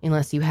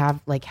unless you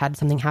have like had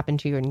something happen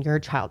to you in your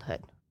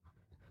childhood.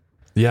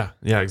 Yeah,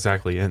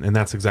 exactly. And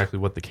that's exactly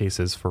what the case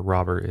is for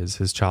Robert. Is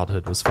his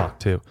childhood was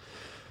fucked too,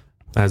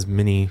 as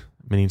many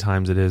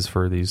times it is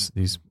for these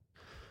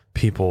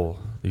people,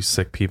 these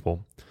sick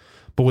people.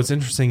 But what's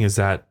interesting is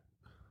that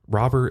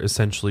Robert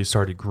essentially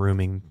started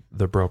grooming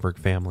the Broberg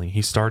family.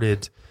 He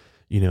started,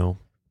 you know,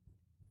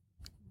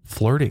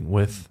 flirting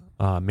with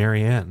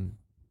Marianne,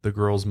 the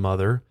girl's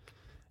mother,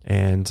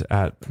 and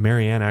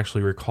Marianne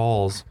actually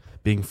recalls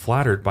being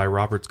flattered by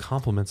Robert's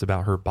compliments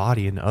about her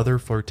body and other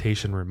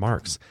flirtation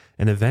remarks.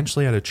 And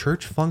eventually at a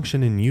church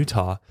function in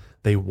Utah,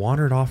 they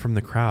wandered off from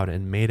the crowd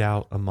and made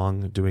out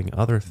among doing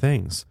other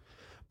things.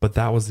 But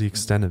that was the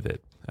extent of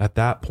it. At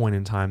that point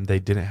in time, they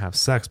didn't have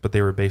sex, but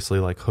they were basically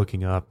like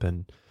hooking up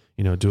and,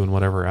 you know, doing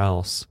whatever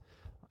else.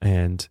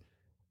 And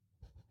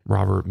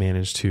Robert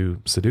managed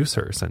to seduce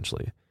her,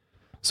 essentially.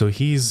 So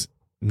he's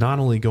not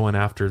only going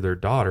after their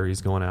daughter,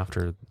 he's going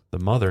after the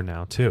mother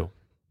now too.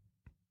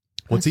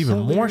 What's even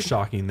more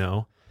shocking,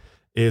 though,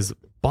 is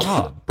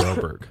Bob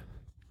Broberg.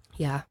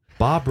 Yeah.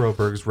 Bob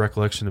Broberg's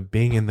recollection of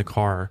being in the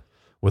car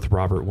with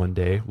Robert one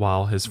day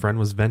while his friend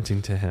was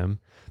venting to him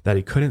that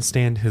he couldn't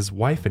stand his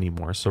wife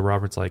anymore. So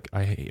Robert's like,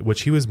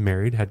 which he was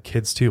married, had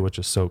kids too, which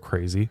is so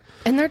crazy.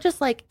 And they're just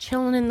like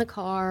chilling in the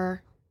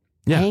car,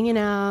 hanging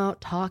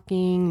out,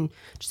 talking,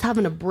 just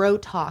having a bro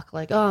talk.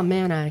 Like, oh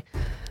man, I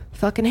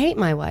fucking hate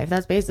my wife.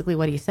 That's basically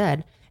what he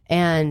said.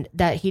 And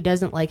that he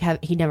doesn't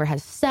he never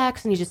has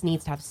sex, and he just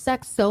needs to have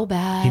sex so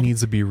bad. He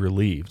needs to be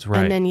relieved,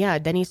 right? And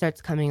then he starts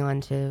coming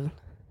on to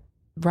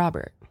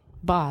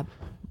Bob.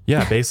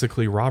 Yeah,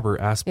 basically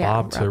Robert asked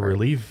Bob to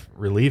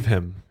relieve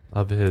him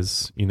of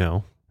his, you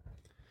know,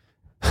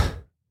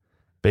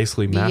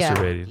 basically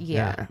masturbating.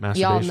 Yeah.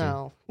 Masturbation. Y'all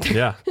know.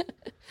 Yeah.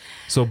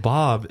 So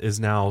Bob is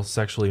now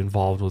sexually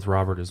involved with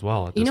Robert as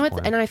well at this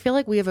point. And I feel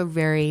like we have a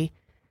very,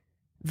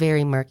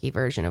 very murky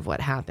version of what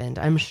happened.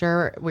 I'm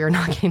sure we're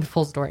not getting the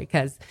full story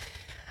because,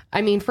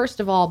 I mean, first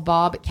of all,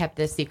 Bob kept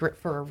this secret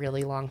for a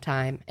really long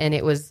time. And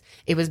it was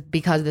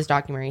because of this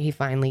documentary, he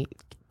finally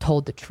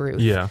told the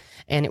truth. Yeah.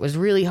 And it was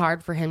really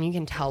hard for him. You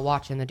can tell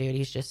watching the dude.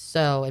 He's just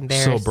so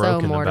embarrassed,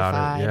 so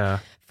mortified. About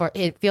it.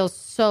 It feels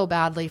so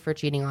badly for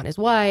cheating on his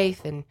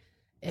wife. And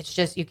it's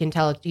just, you can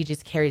tell he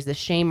just carries the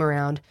shame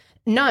around,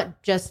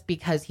 not just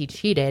because he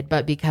cheated,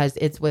 but because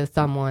it's with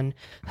someone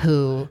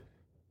who,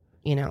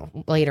 you know,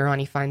 later on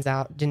he finds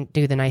out didn't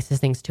do the nicest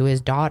things to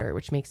his daughter,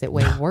 which makes it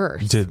way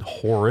worse. Did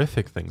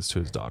horrific things to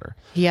his daughter.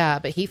 Yeah,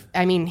 but he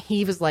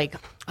was like,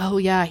 oh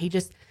yeah, he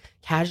just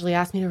casually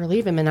asked me to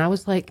relieve him. And I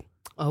was like,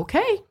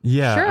 okay.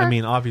 Yeah, sure. I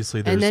mean,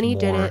 obviously there's more. And then he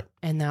did it,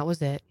 and that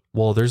was it.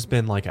 Well, there's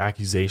been like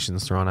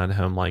accusations thrown at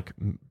him, like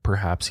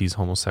perhaps he's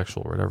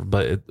homosexual or whatever.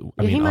 But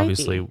I mean,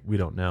 obviously we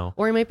don't know.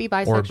 Or he might be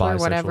bisexual or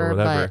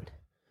whatever.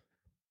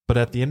 But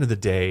at the end of the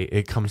day,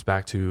 it comes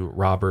back to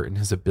Robert and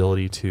his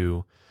ability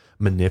to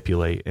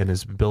manipulate and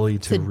his ability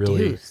to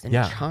seduce and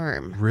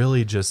charm.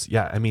 Really just,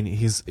 I mean,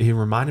 he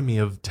reminded me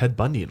of Ted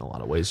Bundy in a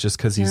lot of ways, just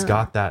because he's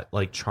got that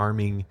like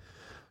charming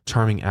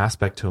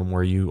aspect to him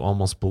where you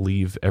almost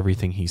believe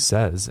everything he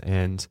says.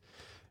 And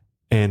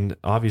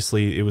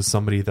obviously it was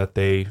somebody that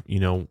they, you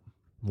know,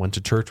 went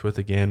to church with,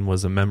 again,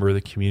 was a member of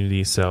the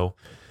community. So,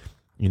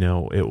 you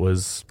know, it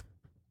was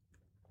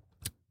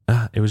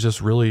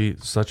just really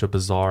such a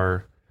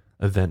bizarre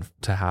event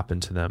to happen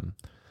to them.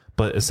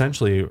 But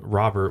essentially,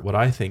 Robert, what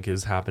I think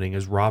is happening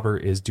is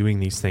Robert is doing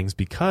these things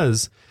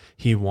because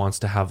he wants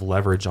to have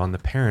leverage on the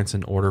parents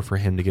in order for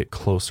him to get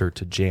closer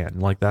to Jan.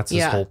 Like, that's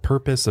his whole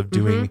purpose of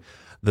doing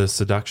the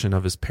seduction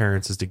of his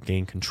parents is to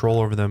gain control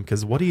over them.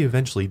 Because what he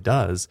eventually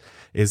does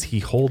is he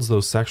holds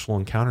those sexual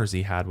encounters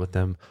he had with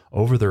them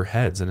over their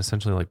heads and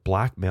essentially like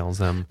blackmails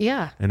them.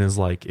 Yeah. And is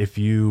like, if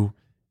you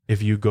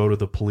go to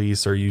the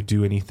police or you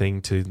do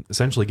anything to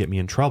essentially get me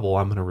in trouble,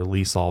 I'm going to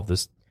release all of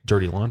this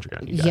dirty laundry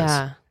on you guys.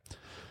 Yeah.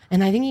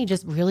 And I think he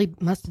just really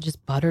must have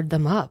just buttered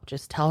them up,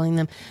 just telling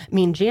them. I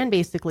mean, Jan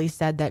basically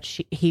said that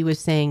he was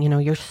saying,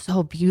 you're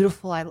so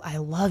beautiful. I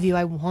love you.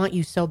 I want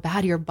you so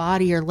bad. Your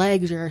body, your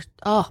legs,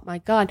 oh my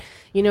God.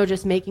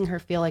 Just making her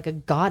feel like a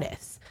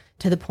goddess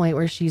to the point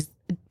where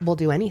will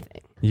do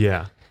anything.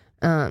 Yeah.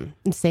 And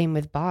same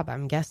with Bob,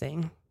 I'm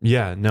guessing.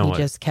 Yeah, no. He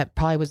just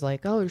probably was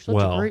like, oh, you're such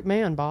a great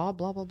man, Bob,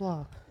 blah, blah,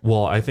 blah.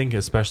 Well, I think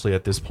especially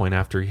at this point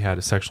after he had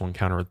a sexual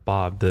encounter with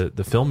Bob, the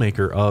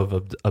filmmaker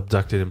of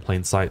Abducted in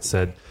Plain Sight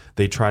said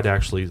they tried to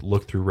actually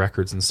look through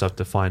records and stuff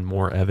to find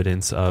more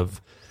evidence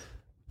of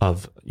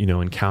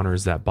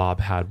encounters that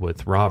Bob had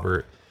with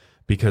Robert,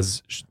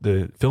 because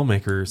the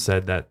filmmaker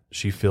said that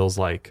she feels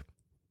like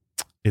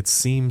it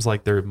seems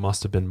like there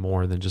must have been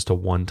more than just a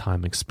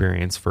one-time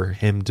experience for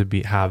him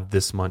to have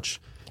this much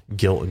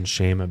guilt and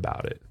shame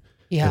about it.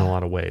 Yeah. In a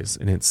lot of ways.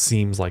 And it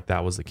seems like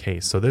that was the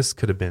case. So this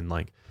could have been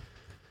like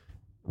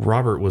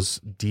Robert was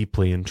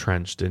deeply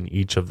entrenched in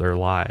each of their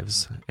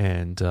lives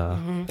and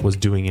was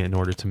doing it in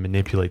order to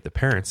manipulate the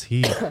parents.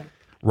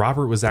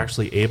 Robert was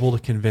actually able to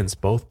convince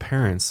both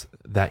parents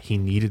that he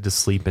needed to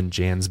sleep in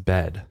Jan's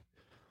bed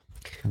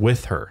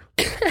with her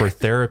for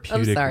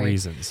therapeutic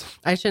reasons.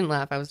 I shouldn't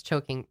laugh. I was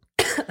choking.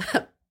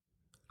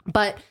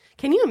 But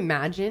can you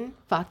imagine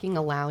fucking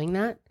allowing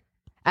that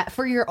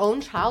for your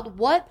own child?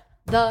 What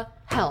the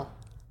hell?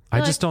 I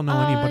just don't know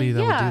anybody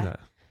that would do that.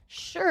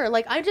 Sure.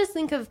 Like, I just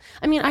think of,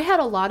 I had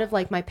a lot of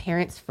like my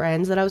parents'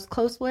 friends that I was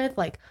close with,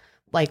 like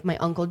my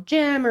Uncle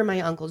Jim or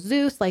my Uncle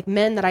Zeus, like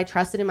men that I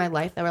trusted in my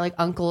life that were like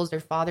uncles or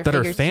father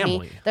figures to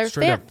me. They're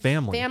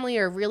family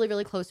or really,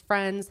 really close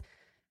friends.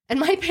 And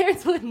my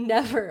parents would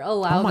never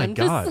allow them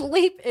to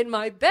sleep in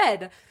my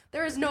bed.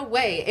 There is no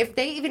way. If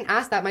they even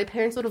asked that, my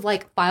parents would have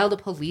like filed a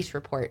police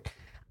report.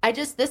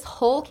 This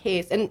whole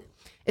case, and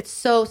it's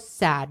so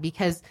sad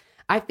because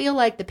I feel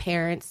like the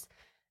parents,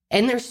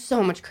 and there's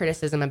so much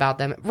criticism about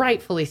them,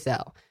 rightfully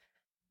so.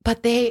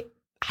 But I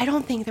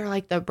don't think they're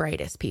like the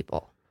brightest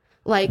people.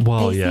 Like,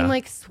 they seem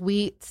like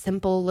sweet,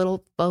 simple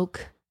little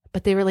folk,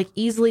 but they were like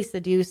easily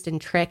seduced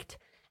and tricked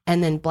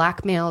and then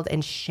blackmailed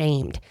and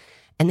shamed.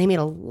 And they made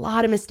a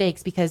lot of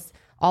mistakes because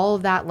all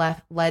of that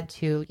led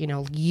to,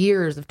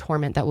 years of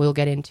torment that we'll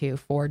get into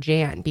for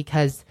Jan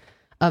because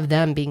of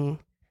them being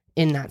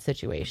in that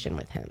situation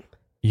with him.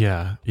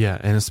 Yeah. Yeah.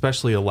 And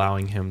especially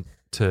allowing him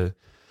to,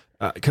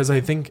 because I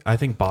think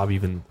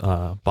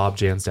Bob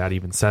Jan's dad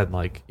even said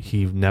like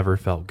he never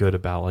felt good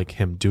about like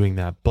him doing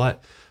that,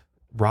 but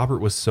Robert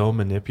was so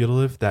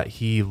manipulative that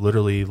he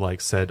literally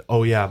like said,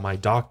 oh yeah, my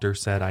doctor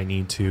said I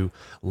need to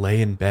lay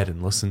in bed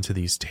and listen to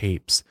these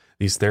tapes,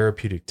 these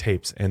therapeutic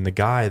tapes, and the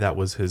guy that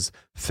was his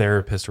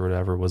therapist or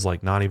whatever was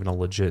like not even a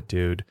legit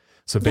dude.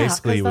 So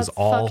basically it was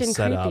all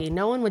set creepy. up.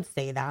 No one would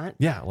say that.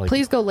 Yeah, like,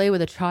 please go lay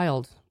with a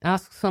child.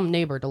 Ask some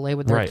neighbor to lay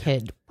with their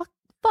kid.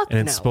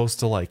 And it's supposed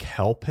to like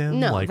help him,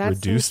 like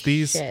reduce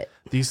these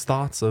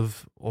thoughts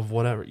of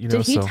whatever,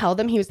 Did he tell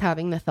them he was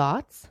having the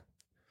thoughts?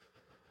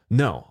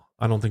 No,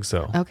 I don't think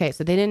so. Okay,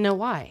 so they didn't know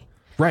why.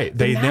 Right,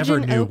 they never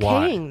knew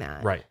why.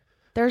 That. Right.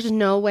 There's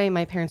no way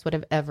my parents would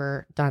have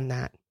ever done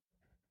that.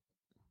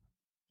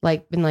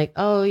 Like, been like,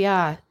 oh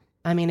yeah,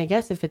 I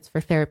guess if it's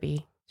for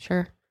therapy,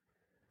 sure.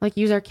 Like,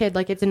 use our kid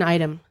like it's an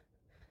item.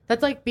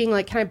 That's like being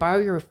like, can I borrow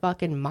your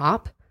fucking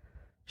mop?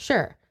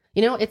 Sure.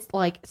 It's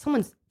like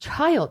someone's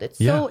child. It's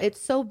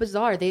so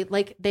bizarre.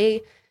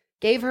 They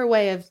gave her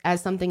away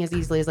as something as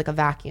easily as like a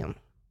vacuum.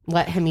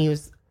 Let him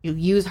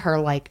use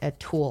her like a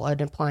tool,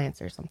 an appliance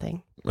or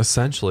something.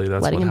 Essentially,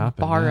 that's letting what him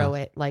happened. Borrow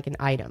it like an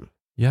item.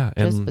 Yeah,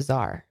 just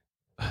bizarre.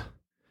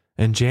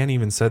 And Jan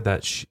even said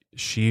that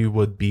she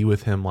would be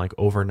with him like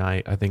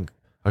overnight. I think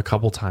a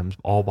couple times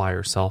all by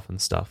herself and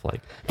stuff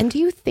like. And do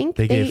you think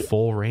they gave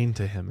full reign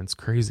to him? It's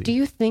crazy. Do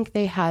you think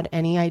they had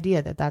any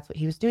idea that that's what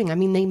he was doing?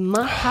 They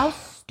must. How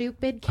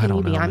stupid can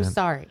you be? I'm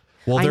sorry.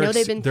 Well, I know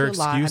they've been through a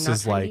lot. I'm not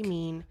trying to be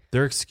mean.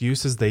 Their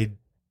excuse is they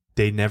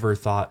never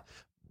thought,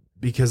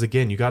 because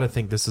again, you got to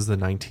think this is the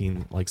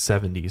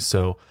 1970s,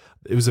 so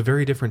it was a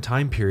very different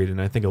time period,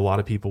 and I think a lot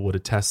of people would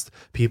attest.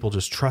 People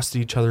just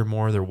trusted each other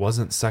more. There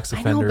wasn't sex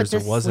offenders. I know, but there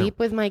wasn't sleep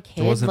with my kids.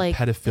 There wasn't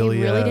pedophilia.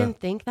 They really didn't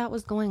think that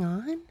was going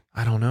on.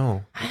 I don't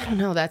know.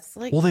 That's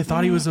like, well, they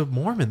thought he was a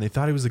Mormon. They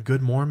thought he was a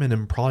good Mormon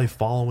and probably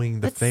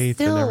following the faith.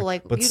 Still, and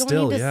like, but you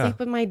don't need to sleep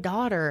with my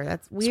daughter.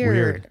 That's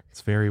weird.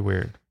 It's very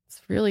weird.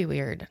 It's really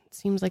weird. It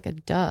seems like a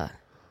duh.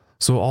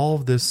 So all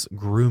of this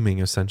grooming,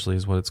 essentially,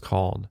 is what it's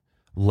called,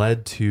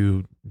 led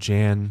to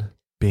Jan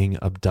being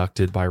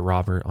abducted by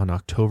Robert on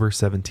October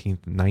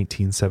 17th,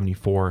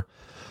 1974.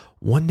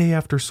 One day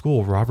after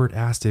school, Robert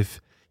asked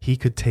if he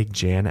could take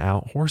Jan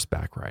out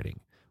horseback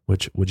riding.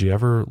 Which, would you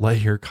ever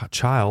let your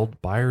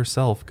child by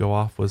herself go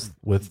off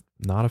with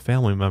not a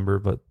family member,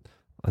 but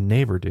a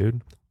neighbor,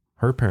 dude?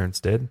 Her parents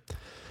did.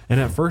 And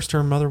at first,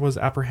 her mother was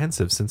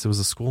apprehensive since it was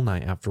a school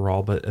night after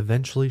all, but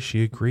eventually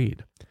she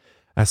agreed.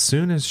 As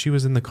soon as she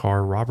was in the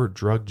car, Robert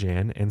drugged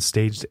Jan and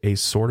staged a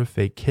sort of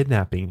fake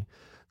kidnapping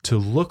to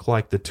look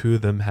like the two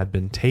of them had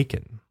been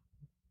taken.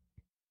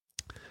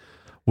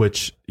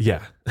 Which,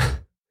 yeah,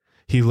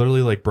 he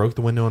literally like broke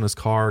the window in his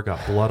car,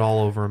 got blood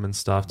all over him and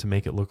stuff to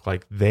make it look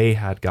like they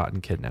had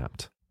gotten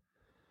kidnapped.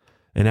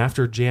 And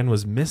after Jan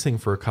was missing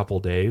for a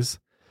couple days,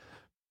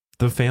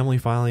 the family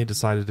finally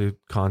decided to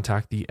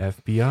contact the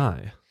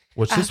FBI,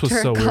 which this was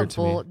so weird to me. After a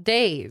couple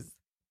days.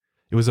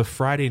 It was a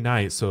Friday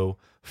night, so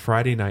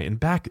Friday night, and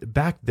back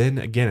then,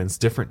 again, it's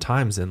different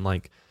times, and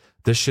like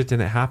this shit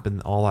didn't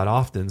happen all that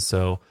often,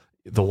 so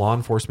the law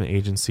enforcement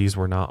agencies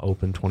were not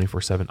open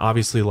 24/7.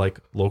 Obviously, like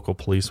local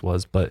police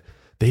was, but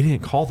they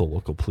didn't call the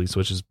local police,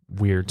 which is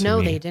weird to me.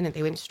 No, they didn't.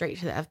 They went straight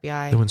to the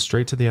FBI. They went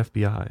straight to the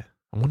FBI.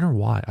 I wonder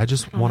why. I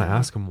just want to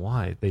ask them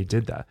why they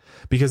did that,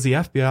 because the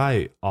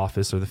FBI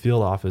office or the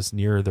field office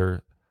near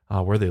their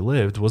where they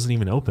lived wasn't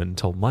even open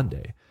until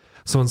Monday.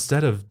 So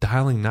instead of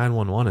dialing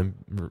 911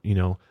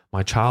 and,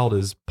 my child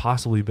has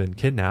possibly been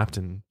kidnapped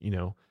and,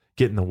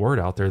 getting the word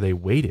out there, they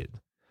waited.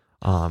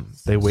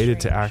 They waited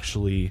to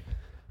actually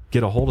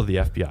get a hold of the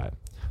FBI.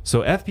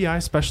 So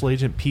FBI Special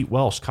Agent Pete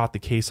Welsh caught the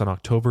case on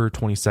October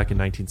 22nd,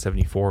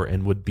 1974,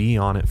 and would be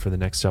on it for the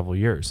next several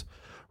years.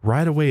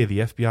 Right away, the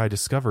FBI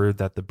discovered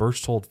that the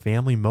Berchtold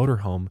family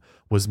motorhome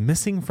was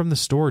missing from the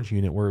storage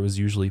unit where it was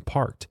usually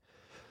parked.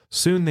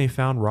 Soon they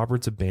found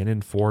Robert's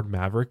abandoned Ford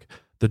Maverick,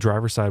 the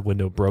driver's side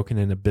window broken,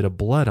 and a bit of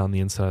blood on the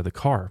inside of the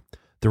car.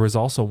 There was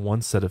also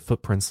one set of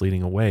footprints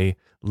leading away,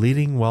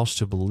 leading Welsh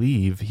to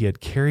believe he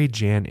had carried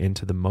Jan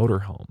into the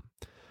motorhome.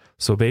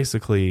 So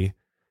basically,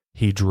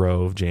 he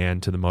drove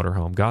Jan to the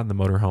motorhome, got in the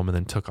motorhome, and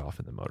then took off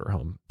in the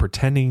motorhome,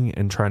 pretending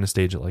and trying to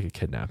stage it like a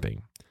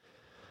kidnapping.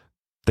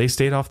 They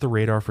stayed off the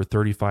radar for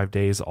 35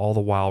 days, all the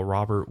while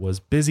Robert was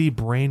busy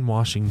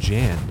brainwashing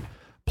Jan,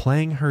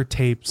 playing her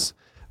tapes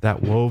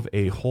that wove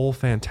a whole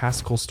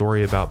fantastical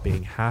story about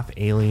being half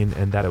alien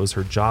and that it was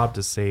her job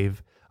to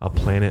save a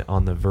planet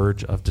on the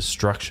verge of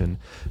destruction.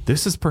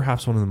 This is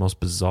perhaps one of the most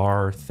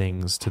bizarre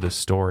things to this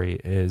story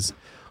is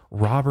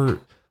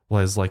Robert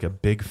was like a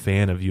big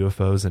fan of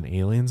UFOs and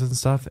aliens and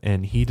stuff,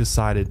 and he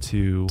decided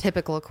to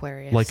typical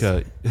Aquarius, like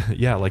a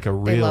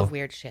real, they love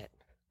weird shit,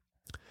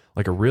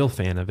 like a real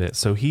fan of it.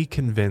 So he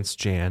convinced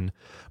Jan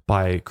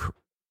by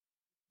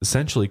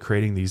essentially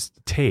creating these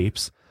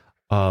tapes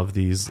of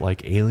these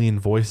like alien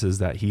voices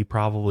that he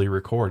probably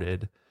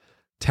recorded,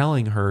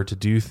 telling her to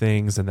do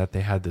things and that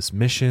they had this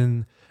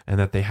mission and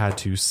that they had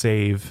to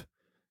save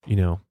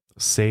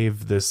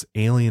this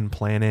alien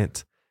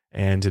planet.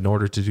 And in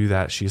order to do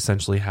that, she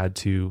essentially had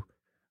to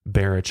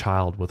bear a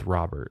child with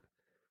Robert.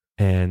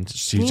 And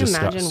she just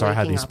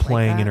had these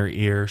playing in her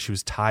ear. She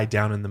was tied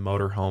down in the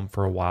motorhome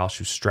for a while.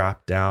 She was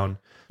strapped down.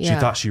 Yeah. She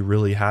thought she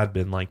really had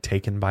been like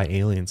taken by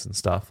aliens and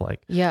stuff.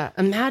 Like, yeah,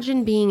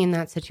 imagine being in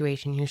that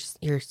situation.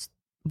 You're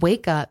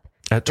wake up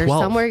at 12. You're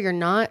somewhere you're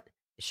not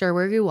sure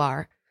where you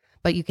are,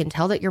 but you can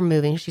tell that you're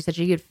moving. She said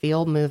she could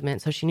feel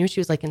movement, so she knew she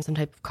was like in some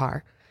type of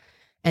car.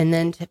 And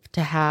then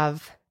to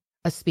have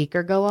a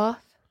speaker go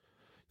off.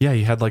 Yeah,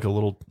 he had like a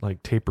little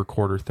like tape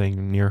recorder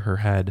thing near her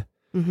head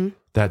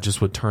that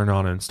just would turn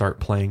on and start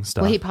playing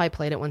stuff. Well, he probably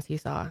played it once he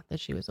saw that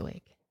she was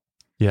awake.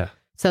 Yeah.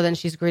 So then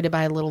she's greeted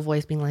by a little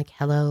voice being like,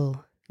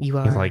 "Hello, you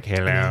are." He's like,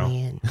 "Hello."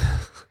 Alien.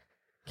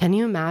 Can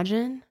you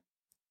imagine?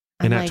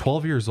 And at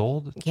 12 years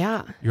old,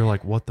 yeah, you're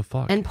like, what the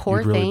fuck? And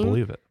poor you really thing,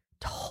 believe it.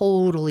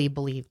 Totally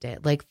believed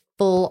it. Like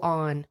full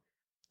on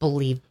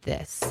believed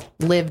this,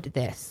 lived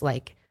this,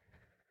 like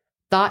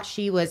thought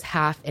she was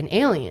half an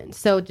alien.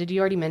 So did you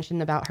already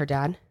mention about her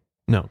dad?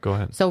 No, go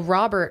ahead. So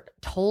Robert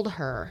told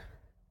her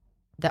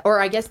that, or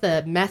I guess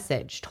the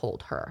message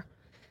told her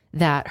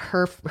that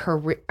her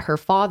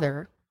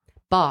father,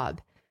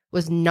 Bob,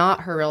 was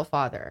not her real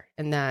father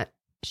and that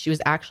she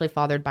was actually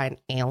fathered by an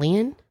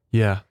alien.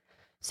 Yeah.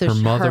 So her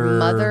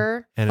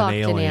mother fucked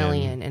an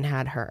alien and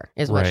had her,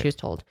 is what she was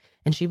told.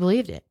 And she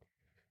believed it.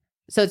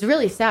 So it's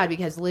really sad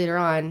because later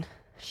on,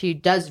 she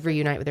does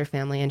reunite with her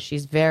family and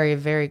she's very,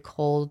 very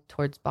cold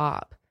towards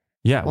Bob.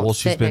 Yeah, well,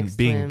 she's been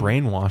being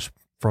brainwashed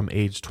from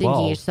age 12.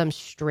 Thinking he's some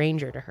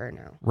stranger to her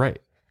now. Right.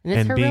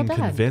 And being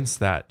convinced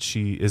that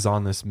she is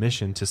on this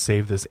mission to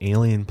save this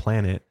alien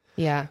planet.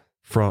 Yeah.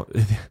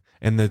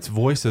 And its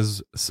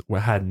voices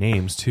had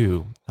names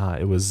too.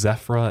 It was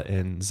Zephra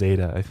and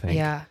Zeta, I think.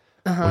 Yeah.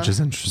 Which is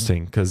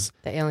interesting because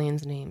the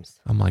aliens' names.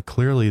 I'm like,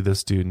 clearly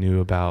this dude knew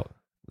about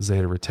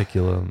Zeta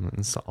Reticulum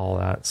and all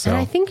that. So and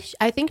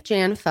I think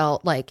Jan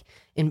felt like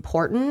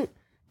important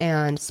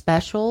and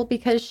special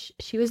because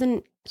she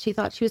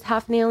thought she was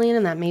half an alien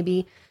and that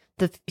maybe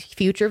the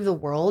future of the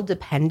world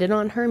depended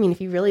on her. I mean,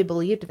 if you really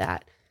believed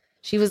that,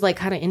 she was like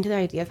kind of into the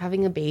idea of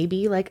having a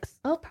baby. Like,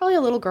 probably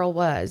a little girl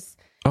was.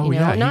 Oh,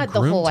 yeah. Not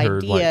the whole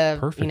idea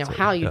of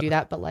how you do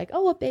that, but like,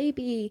 a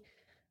baby.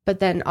 But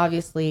then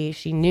obviously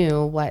she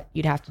knew what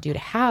you'd have to do to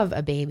have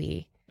a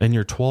baby. And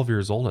you're 12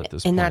 years old at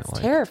this point. And that's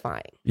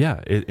terrifying.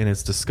 Yeah. And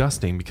it's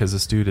disgusting because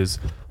this dude is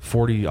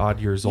 40 odd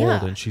years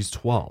old and she's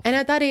 12. And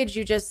at that age,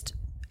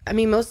 I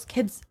mean, most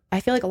kids,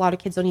 I feel like a lot of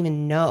kids don't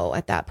even know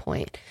at that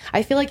point.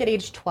 I feel like at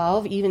age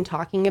 12, even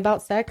talking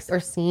about sex or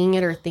seeing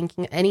it or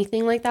thinking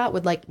anything like that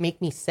would like make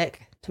me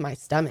sick to my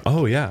stomach.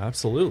 Oh yeah,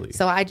 absolutely.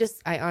 So I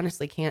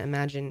honestly can't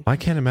imagine. I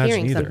can't imagine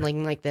hearing either.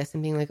 something like this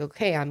and being like,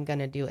 okay, I'm going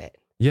to do it.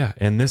 Yeah.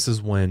 And this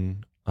is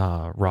when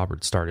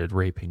Robert started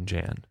raping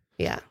Jan.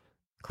 Yeah.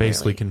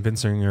 Basically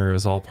convincing her it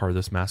was all part of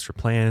this master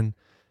plan.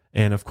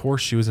 And of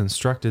course, she was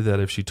instructed that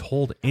if she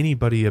told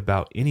anybody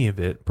about any of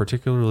it,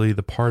 particularly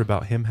the part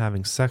about him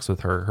having sex with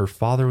her, her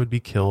father would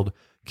be killed,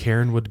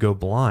 Karen would go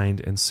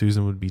blind, and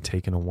Susan would be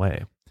taken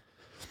away.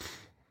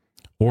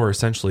 Or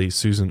essentially,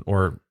 Susan,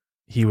 or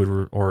he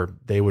would, or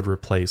they would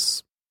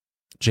replace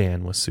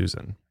Jan with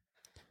Susan.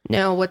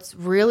 Now, what's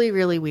really,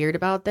 really weird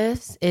about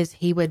this is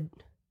he would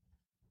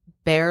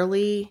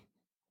barely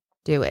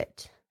do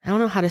it. I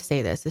don't know how to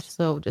say this. It's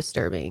so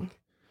disturbing.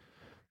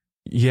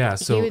 Yeah.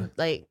 So he would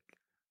like.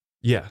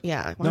 Yeah.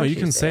 Yeah. No, you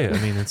can say it. I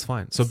mean, it's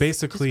fine. So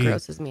basically, it just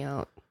grosses me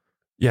out.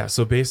 Yeah.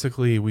 So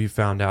basically, we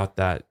found out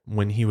that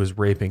when he was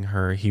raping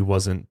her, he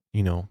wasn't,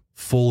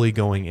 fully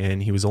going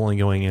in. He was only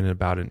going in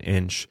about an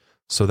inch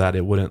so that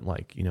it wouldn't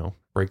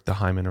break the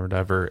hymen or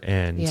whatever.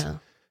 And yeah,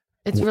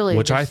 it's really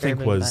which I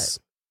think was,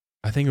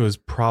 I think it was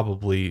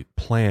probably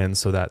planned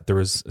so that there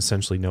was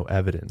essentially no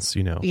evidence,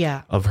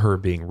 of her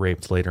being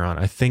raped later on.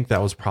 I think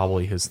that was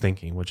probably his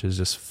thinking, which is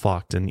just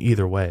fucked. And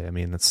either way, I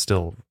mean, that's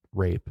still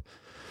rape.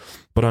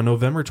 But on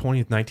November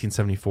 20th,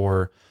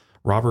 1974,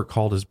 Robert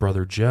called his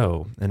brother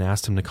Joe and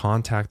asked him to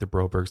contact the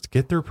Brobergs to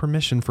get their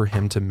permission for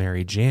him to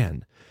marry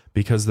Jan,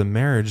 because the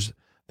marriage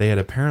they had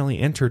apparently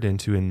entered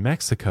into in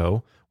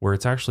Mexico, where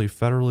it's actually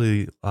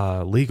federally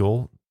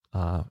legal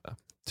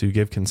to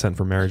give consent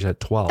for marriage at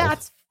 12.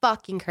 That's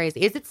fucking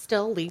crazy. Is it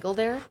still legal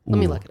there? Let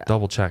me look it up.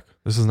 Double check.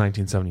 This is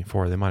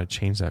 1974. They might have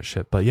changed that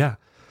shit. But yeah.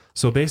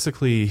 So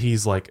basically,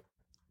 he's like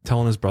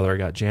telling his brother, I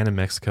got Jan in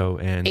Mexico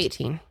and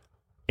 18.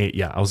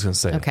 Yeah, I was going to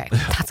say. Okay,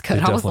 that's good.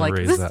 I was like,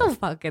 is this still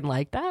fucking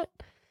like that?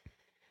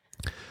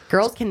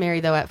 Girls can marry,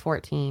 though, at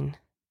 14.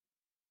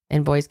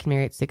 And boys can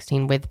marry at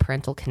 16 with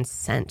parental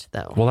consent,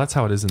 though. Well, that's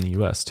how it is in the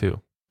U.S., too.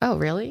 Oh,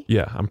 really?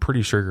 Yeah, I'm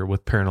pretty sure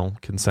with parental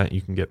consent,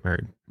 you can get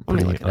married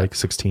pretty like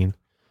 16.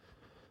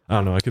 I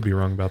don't know. I could be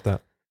wrong about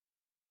that.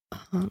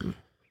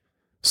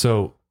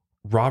 So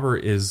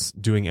Robert is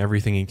doing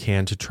everything he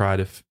can to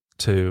try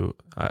to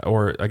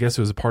or I guess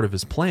it was a part of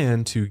his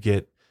plan to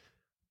get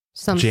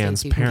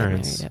Jan's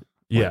parents. At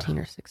 14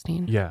 or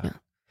 16. Yeah.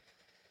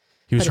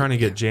 He was trying to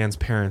get Jan's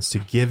parents to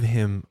give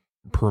him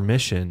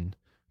permission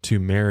to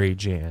marry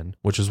Jan,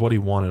 which is what he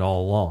wanted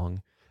all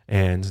along.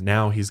 And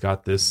now he's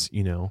got this,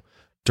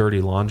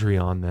 dirty laundry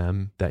on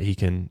them that he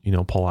can,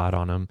 pull out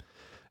on him.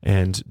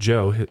 And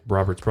Joe,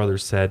 Robert's brother,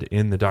 said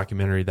in the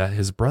documentary that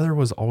his brother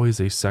was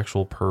always a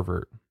sexual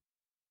pervert.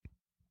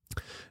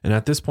 And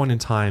at this point in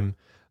time,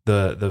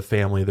 the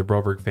family, the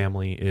Broberg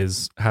family,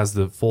 has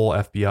the full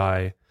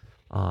FBI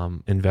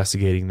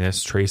investigating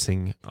this,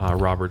 tracing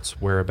Robert's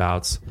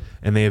whereabouts,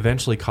 and they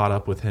eventually caught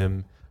up with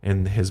him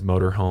in his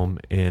motorhome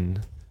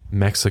in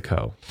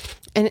Mexico.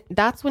 And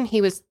that's when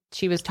she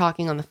was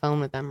talking on the phone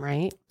with them,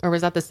 right? Or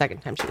was that the second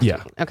time she was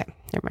talking? Okay,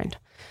 never mind.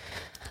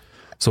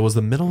 So it was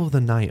the middle of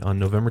the night on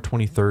November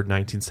 23rd,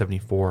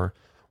 1974,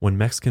 when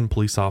Mexican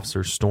police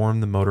officers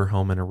stormed the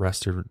motorhome and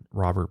arrested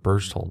Robert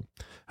Berchtold.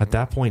 At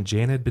that point,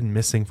 Jan had been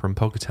missing from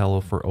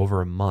Pocatello for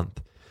over a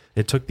month.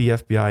 It took the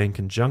FBI in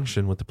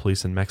conjunction with the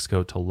police in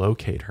Mexico to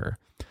locate her.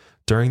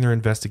 During their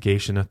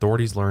investigation,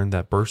 authorities learned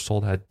that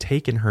Berchtold had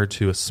taken her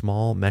to a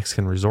small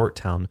Mexican resort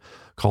town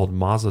called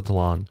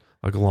Mazatlan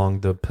along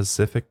the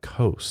Pacific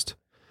coast.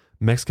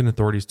 Mexican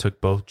authorities took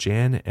both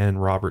Jan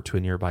and Robert to a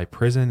nearby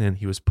prison, and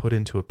he was put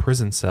into a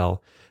prison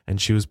cell,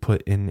 and she was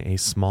put in a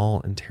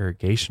small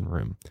interrogation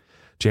room.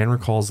 Jan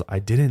recalls, I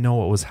didn't know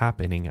what was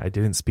happening. I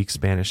didn't speak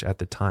Spanish at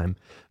the time.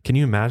 Can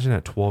you imagine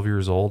at 12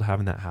 years old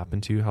having that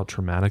happen to you? How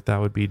traumatic that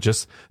would be.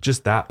 Just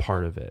that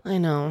part of it. I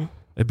know.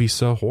 It'd be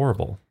so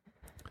horrible.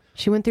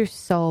 She went through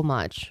so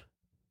much.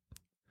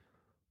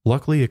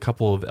 Luckily, a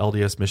couple of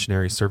LDS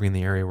missionaries serving in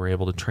the area were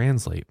able to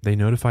translate. They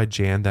notified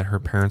Jan that her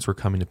parents were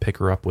coming to pick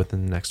her up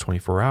within the next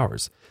 24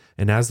 hours.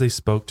 And as they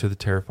spoke to the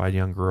terrified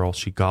young girl,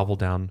 she gobbled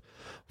down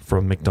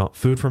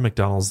food from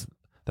McDonald's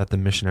that the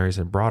missionaries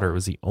had brought her. It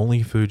was the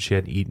only food she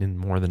had eaten in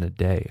more than a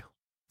day.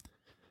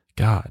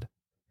 God.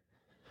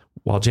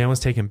 While Jan was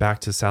taken back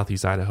to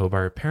Southeast Idaho by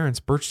her parents,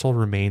 Berchtold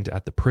remained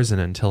at the prison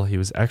until he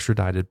was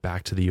extradited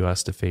back to the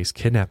U.S. to face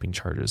kidnapping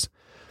charges.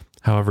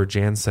 However,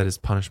 Jan said his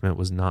punishment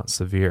was not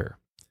severe.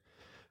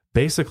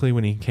 Basically,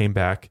 when he came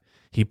back,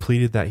 he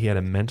pleaded that he had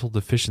a mental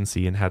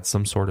deficiency and had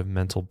some sort of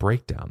mental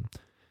breakdown.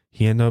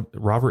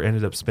 Robert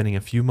ended up spending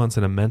a few months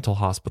in a mental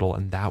hospital,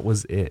 and that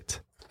was it.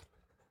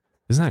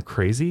 Isn't that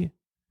crazy?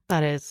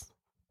 That is.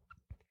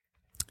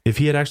 If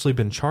he had actually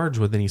been charged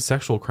with any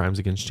sexual crimes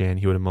against Jan,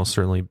 he would have most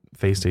certainly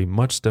faced a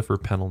much stiffer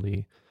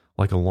penalty,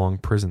 like a long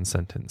prison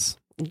sentence.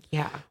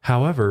 Yeah.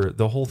 However,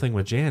 the whole thing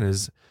with Jan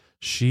is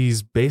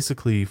she's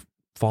basically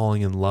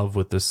falling in love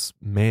with this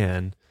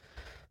man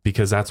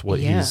because that's what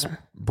he's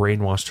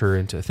brainwashed her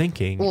into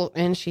thinking. Well,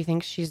 and she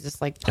thinks she's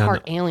this like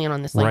part alien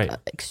on this like right.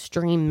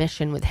 extreme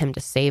mission with him to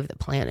save the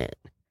planet.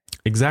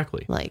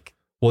 Exactly. Like,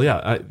 well,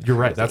 yeah, you're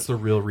right. That's the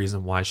real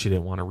reason why she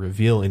didn't want to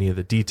reveal any of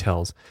the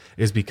details,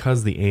 is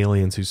because the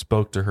aliens who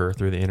spoke to her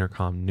through the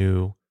intercom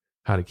knew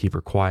how to keep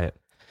her quiet.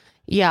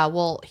 Yeah,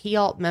 well,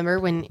 remember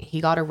when he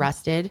got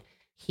arrested,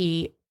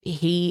 he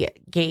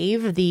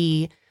gave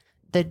the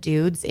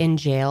dudes in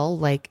jail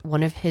like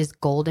one of his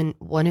gold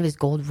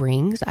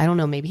rings. I don't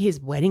know, maybe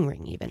his wedding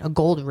ring, even a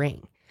gold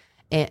ring,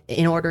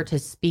 in order to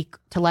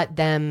let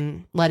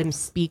him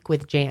speak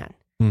with Jan.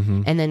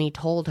 Mm-hmm. And then he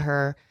told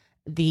her,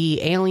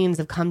 the aliens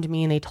have come to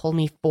me and they told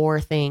me 4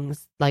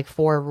 things, like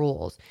 4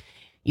 rules.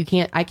 I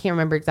can't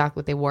remember exactly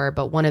what they were,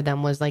 but one of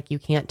them was like, you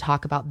can't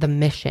talk about the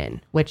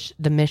mission, which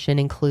the mission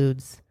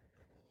includes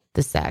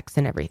the sex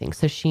and everything.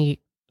 So she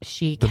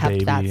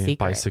kept that secret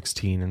by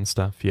 16 and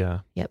stuff. Yeah.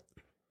 Yep.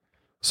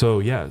 So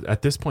yeah,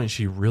 at this point,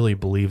 she really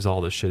believes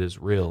all this shit is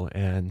real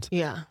and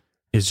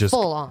is just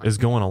is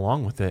going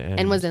along with it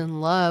and was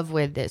in love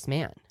with this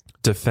man.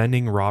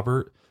 Defending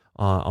Robert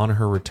on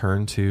her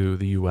return to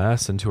the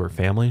U.S. and to her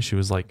family. She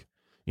was like,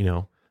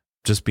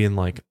 just being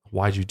like,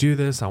 why'd you do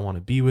this? I want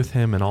to be with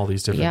him and all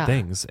these different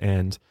things.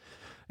 And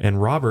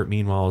Robert,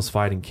 meanwhile, is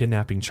fighting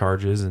kidnapping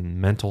charges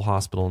and mental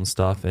hospital and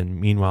stuff.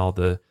 And meanwhile,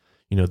 the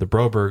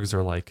Brobergs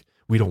are like,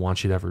 we don't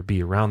want you to ever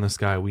be around this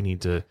guy. We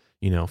need to,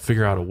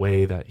 figure out a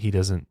way that he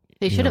doesn't.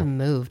 They should have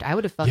moved. I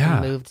would have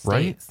fucking moved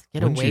states.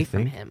 Right? Get away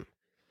from him.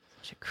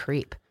 Such a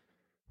creep.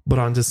 But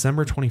on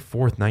December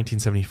 24th,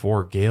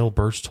 1974, Gail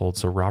Berchtold,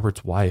 so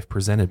Robert's wife,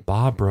 presented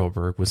Bob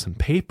Broberg with some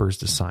papers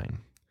to sign.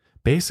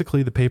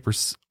 Basically, the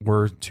papers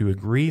were to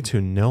agree to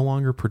no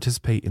longer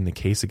participate in the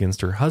case against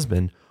her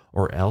husband,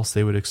 or else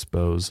they would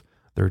expose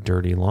their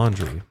dirty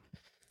laundry.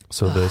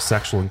 So the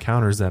sexual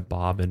encounters that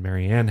Bob and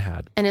Marianne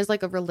had. And as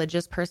like a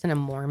religious person, a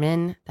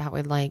Mormon, that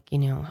would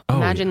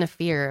imagine the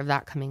fear of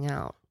that coming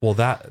out. Well,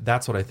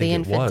 that's what I think the it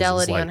was. The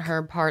infidelity on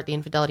her part, the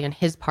infidelity on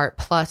his part,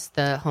 plus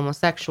the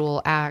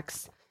homosexual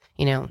acts,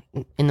 in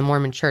the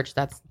Mormon church,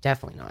 that's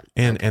definitely not.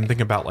 And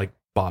think about like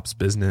Bob's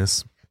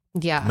business.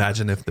 Yeah.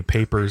 Imagine if the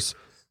papers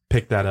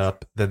picked that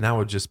up, then that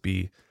would just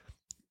be,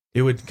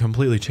 it would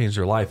completely change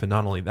their life. And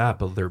not only that,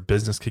 but their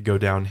business could go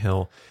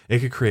downhill. It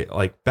could create,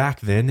 like back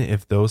then,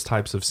 if those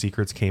types of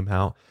secrets came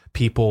out,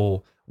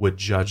 people would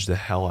judge the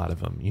hell out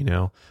of them,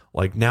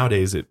 like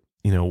nowadays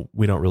we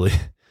don't really,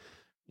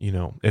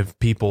 if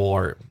people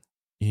are,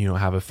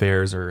 have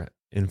affairs or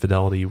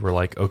infidelity, we're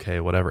like, okay,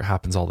 whatever,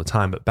 happens all the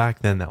time. But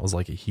back then that was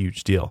like a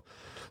huge deal.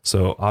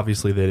 So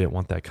obviously they didn't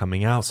want that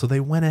coming out. So they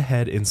went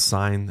ahead and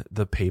signed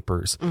the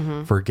papers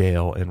for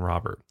Gail and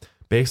Robert,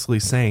 basically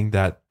saying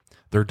that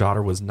their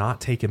daughter was not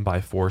taken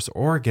by force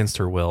or against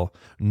her will,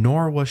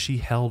 nor was she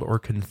held or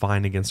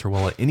confined against her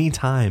will at any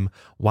time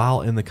while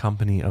in the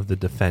company of the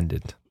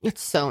defendant.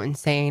 It's so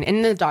insane.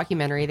 In the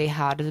documentary, they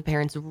had the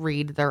parents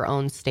read their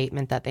own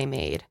statement that they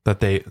made.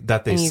 That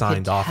they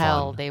signed off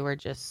on. They were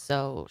just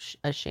so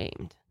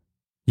ashamed.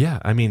 Yeah,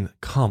 I mean,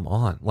 come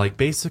on. Like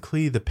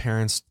basically the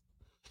parents,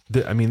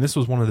 this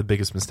was one of the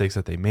biggest mistakes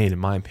that they made, in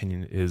my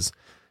opinion, is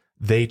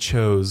they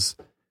chose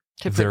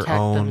their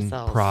own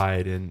themselves.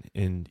 Pride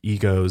and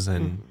egos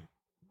and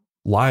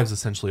lives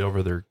essentially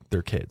over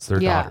their kids, their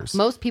daughters.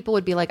 Most people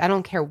would be like, I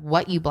don't care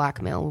what you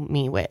blackmail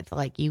me with.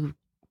 Like, you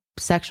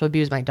sexually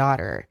abused my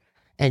daughter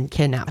and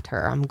kidnapped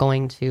her. I'm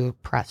going to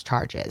press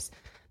charges.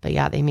 But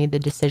yeah, they made the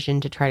decision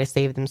to try to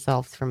save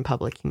themselves from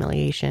public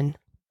humiliation.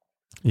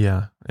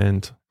 Yeah.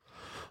 And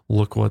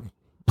look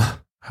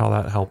how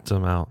that helped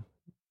them out.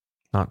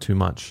 Not too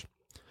much.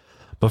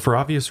 But for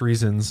obvious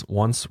reasons,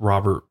 once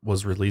Robert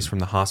was released from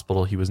the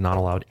hospital, he was not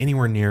allowed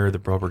anywhere near the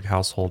Broberg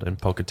household in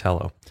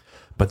Pocatello.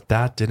 But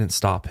that didn't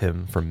stop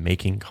him from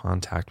making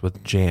contact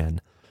with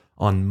Jan.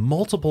 On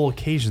multiple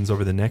occasions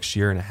over the next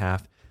year and a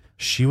half,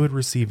 she would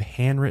receive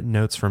handwritten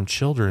notes from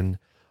children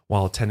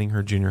while attending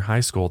her junior high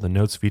school. The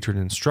notes featured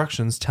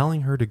instructions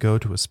telling her to go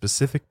to a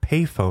specific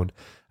payphone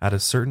at a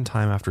certain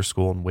time after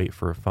school and wait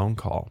for a phone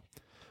call,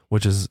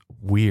 which is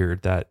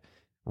weird that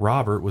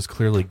Robert was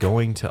clearly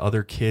going to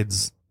other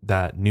kids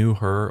that knew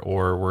her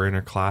or were in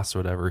her class or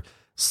whatever,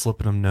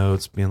 slipping them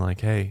notes, being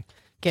like, hey,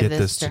 get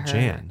this to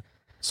Jan.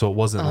 So it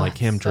wasn't like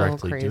him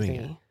directly doing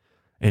it.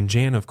 And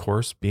Jan, of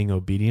course, being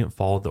obedient,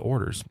 followed the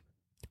orders.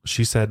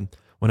 She said,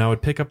 when I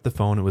would pick up the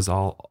phone, it was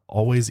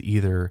always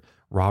either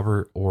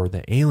Robert or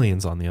the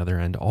aliens on the other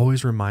end,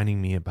 always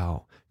reminding me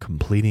about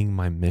completing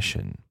my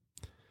mission.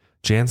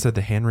 Jan said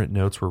the handwritten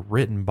notes were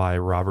written by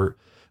Robert,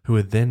 who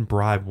had then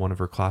bribed one of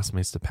her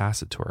classmates to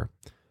pass it to her.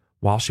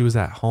 While she was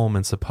at home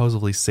and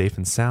supposedly safe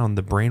and sound,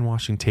 the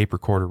brainwashing tape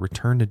recorder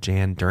returned to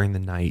Jan during the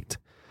night.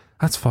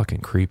 That's fucking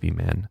creepy,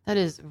 man. That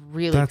is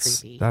really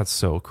creepy. That's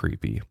so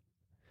creepy.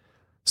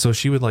 So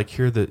she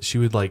would she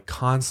would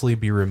constantly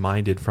be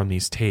reminded from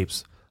these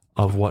tapes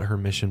of what her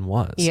mission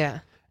was. Yeah.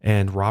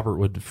 And Robert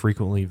would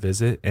frequently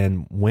visit.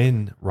 And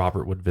when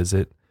Robert would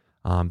visit,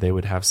 they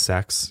would have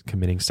sex,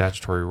 committing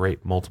statutory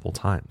rape multiple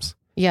times.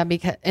 Yeah,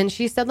 and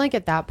she said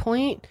at that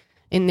point,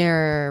 in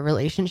their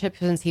relationship,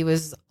 since he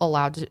was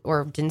allowed to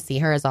or didn't see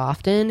her as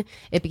often,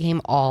 it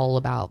became all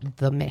about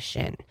the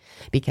mission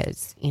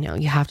because, you know,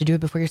 you have to do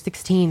it before you're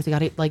 16. So you got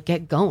to like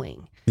get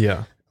going.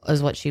 Yeah.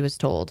 Is what she was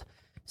told.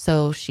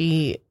 So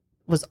she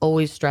was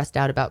always stressed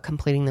out about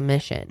completing the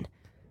mission.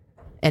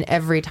 And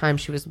every time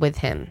she was with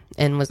him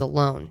and was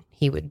alone,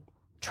 he would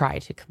try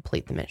to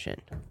complete the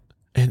mission.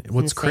 And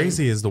what's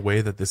crazy is the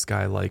way that this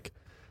guy like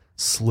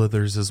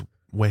slithers his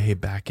way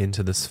back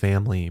into this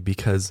family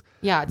because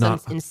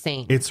it's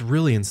insane. It's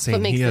really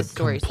insane. He had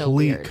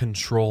complete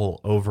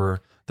control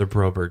over the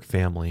Broberg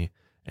family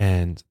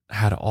and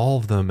had all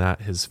of them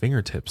at his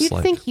fingertips.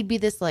 You'd think he'd be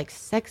this like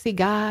sexy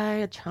guy,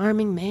 a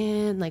charming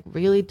man, like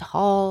really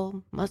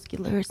tall,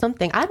 muscular or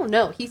something. I don't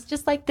know. He's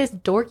just like this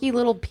dorky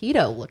little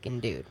pedo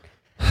looking dude.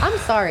 I'm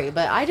sorry,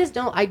 but I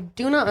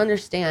do not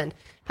understand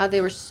how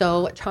they were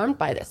so charmed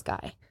by this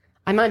guy.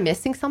 Am I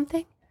missing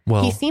something?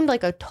 Well, he seemed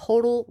like a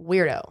total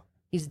weirdo.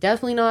 He's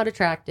definitely not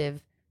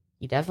attractive.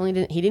 He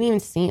didn't even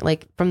seem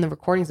like from the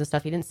recordings and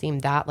stuff, he didn't seem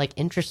that like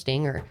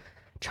interesting or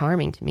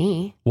charming to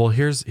me. Well,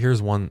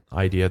 here's one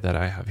idea that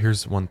I have.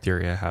 Here's one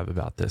theory I have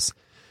about this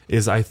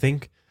is I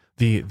think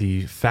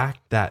the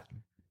fact that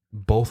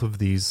both of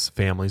these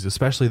families,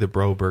 especially the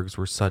Brobergs,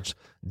 were such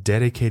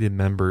dedicated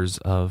members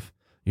of,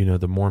 you know,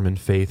 the Mormon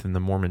faith and the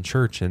Mormon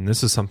church. And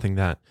this is something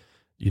that,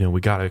 you know,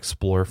 we got to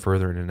explore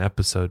further in an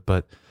episode,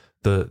 but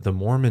the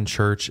Mormon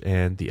church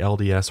and the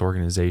LDS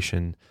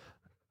organization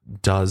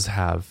does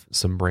have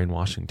some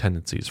brainwashing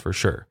tendencies for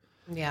sure.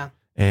 Yeah.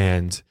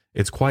 And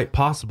it's quite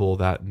possible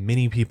that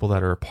many people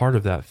that are a part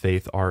of that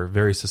faith are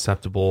very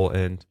susceptible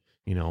and,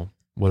 you know,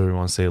 what do we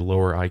want to say,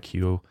 lower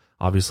IQ,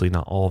 obviously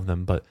not all of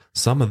them, but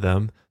some of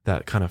them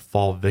that kind of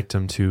fall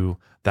victim to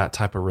that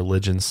type of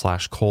religion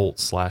 /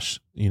 cult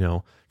 / you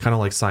know, kind of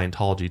like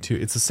Scientology too.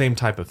 It's the same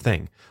type of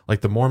thing.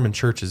 Like the Mormon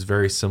church is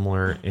very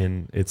similar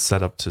in its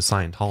setup to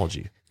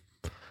Scientology.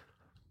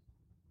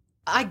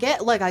 I get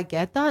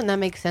that, and that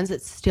makes sense.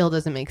 It still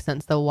doesn't make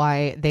sense though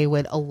why they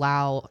would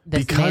allow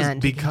this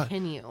man to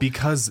continue.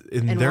 Because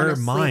in their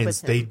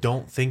minds, they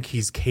don't think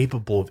he's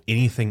capable of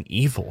anything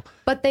evil.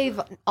 But they've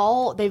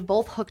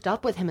both hooked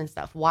up with him and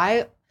stuff.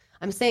 Why?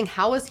 I'm saying,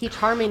 how is he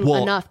charming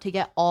enough to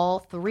get all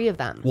three of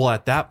them? Well,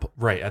 at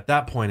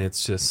that point,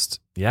 it's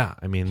just, yeah.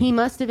 I mean, he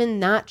must have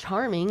been that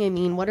charming. I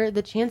mean, what are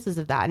the chances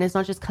of that? And it's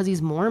not just because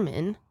he's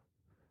Mormon.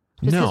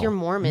 Just because you're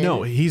Mormon.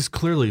 No, he's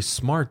clearly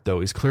smart though.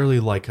 He's clearly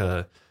like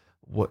a.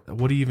 What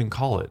do you even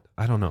call it?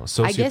 I don't know.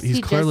 He's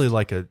clearly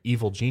like an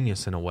evil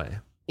genius in a way.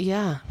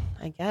 Yeah,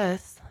 I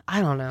guess.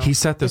 I don't know. He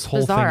set this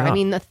whole thing up. I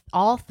mean,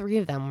 all three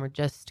of them were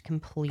just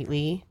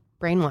completely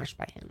brainwashed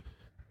by him.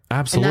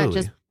 Absolutely. And that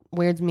just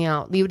weirds me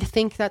out. You would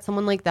think that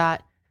someone like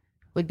that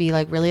would be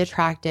like really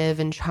attractive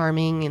and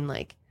charming and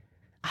like,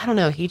 I don't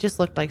know. He just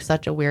looked like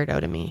such a weirdo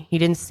to me. He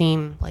didn't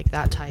seem like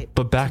that type.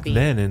 But back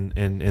then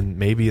and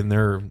maybe in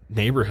their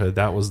neighborhood,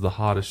 that was the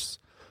hottest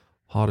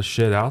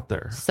shit out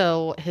there.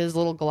 So his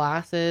little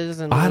glasses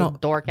and little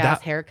dork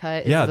ass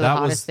haircut is the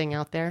hottest thing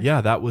out there.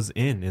 Yeah, that was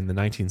in the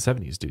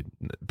 1970s, dude.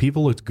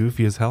 People looked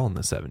goofy as hell in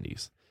the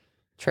 70s.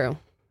 True.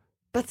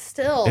 But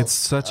still, it's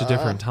such a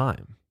different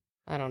time.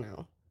 I don't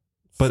know.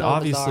 But so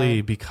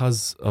obviously,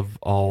 because of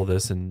all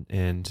this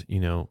and you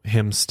know,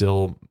 him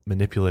still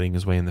manipulating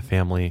his way in the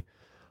family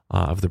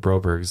of the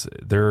Brobergs,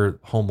 their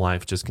home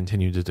life just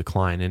continued to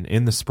decline. And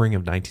in the spring of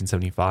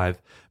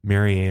 1975,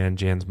 Mary Ann,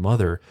 Jan's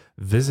mother,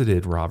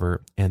 visited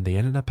Robert, and they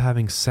ended up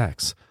having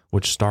sex,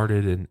 which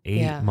started an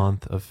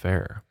 8-month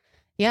affair.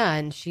 Yeah,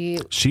 and she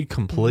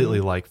completely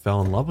like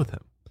fell in love with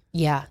him.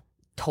 Yeah,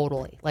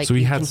 totally. Like, so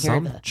he had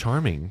some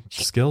charming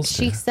skills.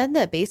 She said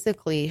that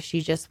basically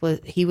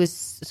he was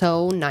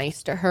so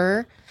nice to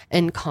her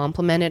and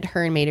complimented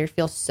her and made her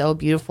feel so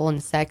beautiful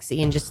and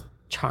sexy and just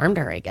charmed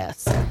her, I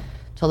guess.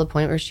 Till the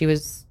point where she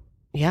was,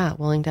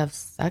 willing to have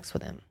sex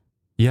with him.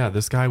 Yeah,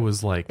 this guy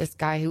was like this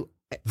guy who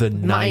the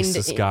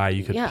nicest guy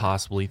you could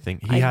possibly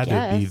think. He had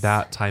to be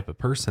that type of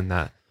person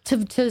that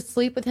to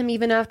sleep with him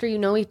even after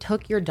he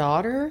took your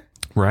daughter,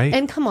 right?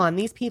 And come on,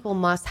 these people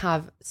must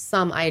have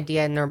some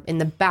idea in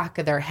the back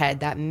of their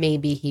head that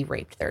maybe he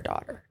raped their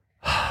daughter.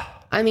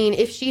 I mean,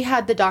 if she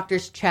had the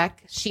doctor's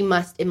check,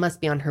 it must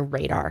be on her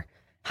radar.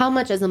 How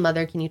much as a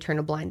mother can you turn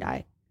a blind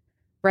eye,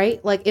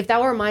 right? Like if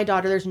that were my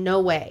daughter, there's no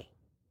way.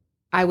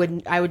 I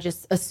would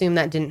just assume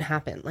that didn't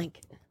happen.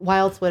 Like, why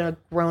else would a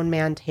grown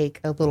man take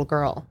a little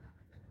girl?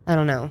 I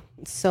don't know.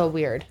 It's so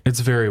weird. It's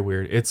very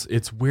weird.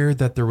 It's weird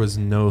that there was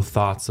no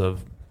thoughts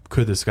of,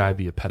 could this guy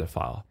be a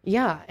pedophile?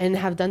 Yeah, and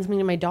have done something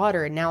to my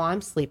daughter, and now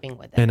I'm sleeping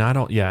with him. And I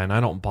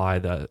don't buy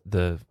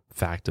the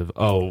fact of,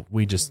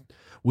 we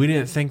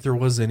didn't think there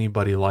was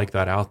anybody like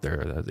that out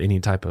there,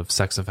 any type of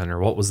sex offender.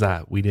 What was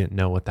that? We didn't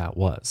know what that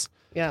was.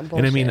 Yeah, bullshit.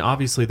 And I mean,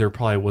 obviously there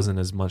probably wasn't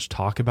as much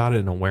talk about it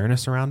and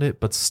awareness around it,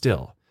 but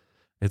still.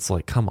 It's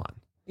like, come on.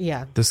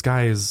 Yeah. This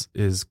guy is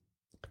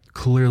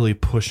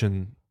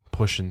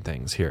pushing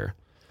things here.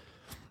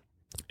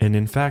 And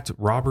in fact,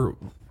 Robert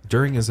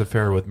during his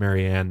affair with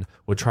Marianne,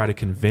 would try to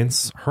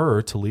convince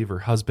her to leave her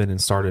husband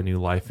and start a new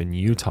life in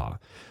Utah.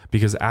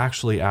 Because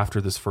actually,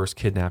 after this first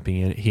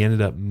kidnapping, he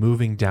ended up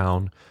moving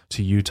down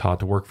to Utah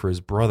to work for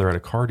his brother at a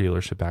car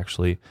dealership,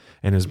 actually.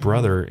 And his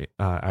brother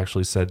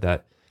actually said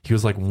that he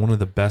was like one of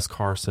the best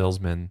car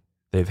salesmen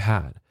they've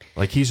had.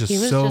 Like, he's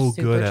just so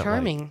good at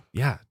charming.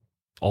 Like,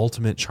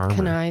 ultimate charmer.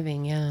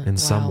 Conniving, in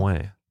some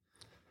way.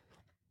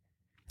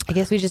 I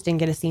guess we just didn't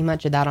get to see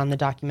much of that on the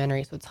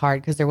documentary, so it's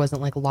hard because there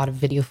wasn't like a lot of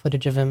video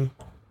footage of him.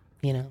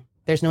 You know,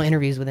 there's no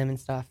interviews with him and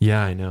stuff.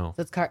 Yeah, I know.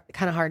 So it's kind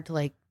of hard to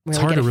like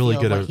really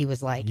get what he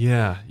was like.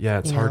 Yeah,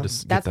 it's hard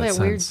to. That's why it's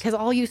weird because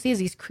all you see is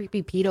these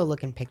creepy pedo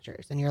looking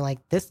pictures, and you're like,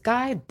 this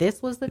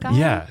was the guy.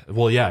 Yeah,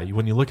 well, yeah.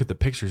 When you look at the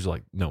pictures, you're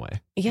like, no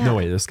way, no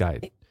way, this guy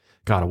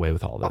got away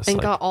with all this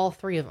and got all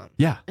three of them.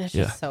 Yeah, it's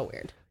just so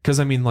weird. Because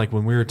I mean, like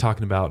when we were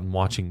talking about and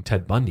watching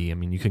Ted Bundy, I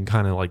mean, you can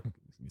kind of like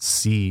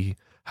see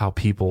how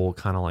people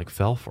kind of like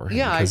fell for him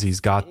because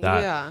he's got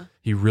that.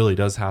 He really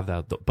does have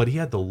that, but he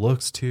had the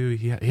looks too.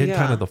 He had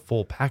kind of the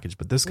full package,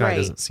 but this guy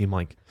doesn't seem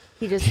like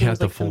he just seems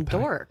like some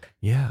dork.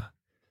 Yeah,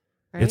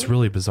 right? It's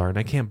really bizarre, and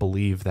I can't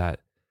believe that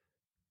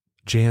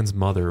Jan's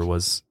mother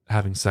was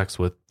having sex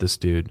with this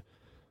dude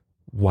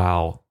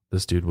while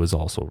this dude was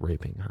also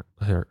raping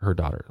her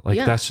daughter. Like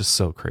that's just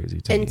so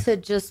crazy to me. And to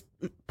just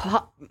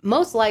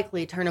most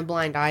likely turn a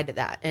blind eye to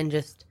that and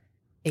just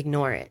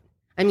ignore it.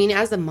 I mean,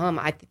 as a mom,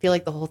 I feel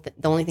like the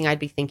only thing I'd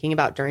be thinking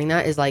about during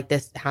that is like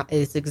this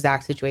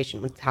exact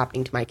situation was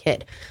happening to my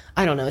kid.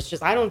 I don't know. It's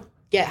just I don't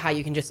get how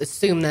you can just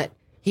assume that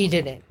he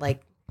didn't.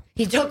 Like,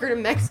 he took her to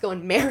Mexico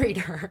and married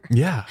her.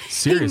 Yeah,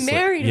 seriously. He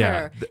married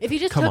her. If he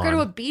just took her to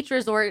a beach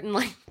resort and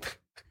like.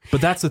 But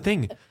that's the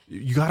thing.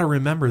 You got to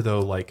remember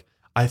though. Like,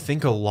 I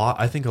think a lot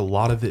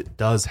of it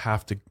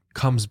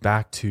comes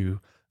back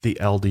to the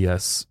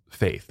LDS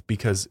faith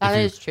because that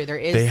is true. There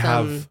is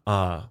have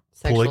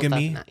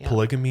polygamy.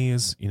 Polygamy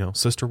is,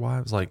 sister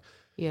wives. Like,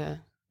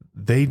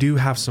 they do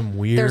have some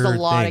weird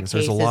things.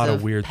 There's a lot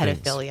of weird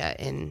pedophilia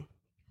in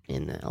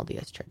the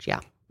LDS church.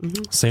 Yeah.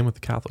 Mm-hmm. Same with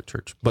the Catholic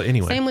Church. But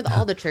anyway. Same with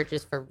all the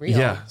churches for real.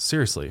 Yeah,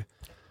 seriously.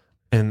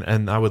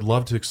 And I would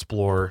love to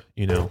explore,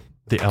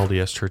 the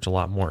LDS church a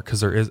lot more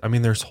because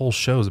there's whole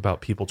shows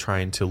about people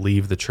trying to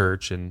leave the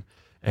church and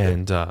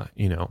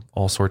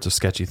all sorts of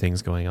sketchy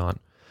things going on.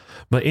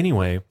 But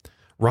anyway,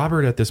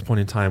 Robert at this point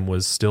in time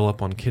was still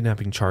up on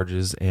kidnapping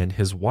charges, and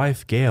his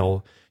wife,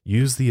 Gail,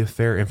 used the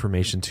affair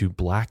information to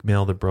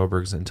blackmail the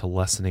Brobergs into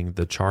lessening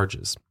the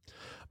charges.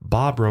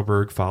 Bob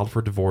Broberg filed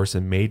for divorce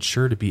and made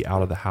sure to be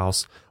out of the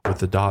house with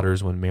the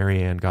daughters when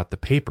Marianne got the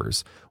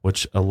papers,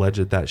 which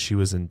alleged that she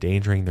was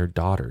endangering their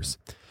daughters.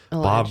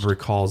 Bob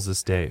recalls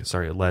this day,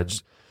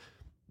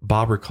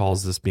 Bob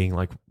recalls this being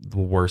like the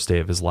worst day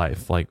of his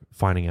life, like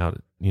finding out,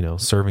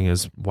 serving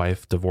his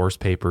wife divorce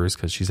papers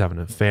because she's having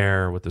an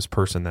affair with this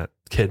person that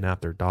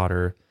kidnapped their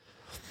daughter.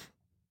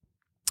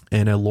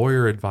 And a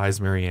lawyer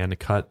advised Marianne to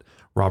cut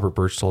Robert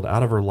Berchtold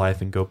out of her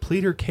life and go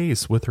plead her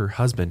case with her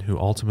husband, who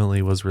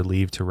ultimately was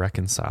relieved to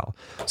reconcile.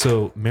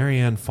 So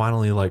Marianne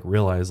finally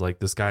realized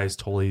this guy is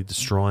totally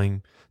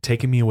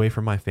taking me away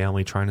from my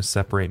family, trying to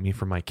separate me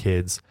from my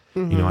kids.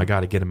 Mm-hmm. I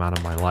got to get him out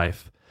of my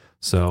life.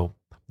 So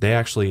they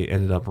actually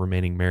ended up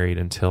remaining married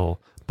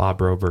until Bob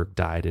Broberg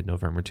died in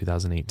November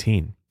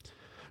 2018.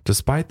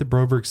 Despite the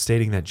Brobergs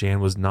stating that Jan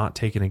was not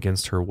taken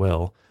against her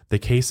will, the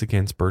case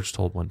against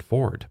Berchtold went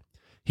forward.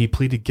 He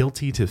pleaded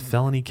guilty to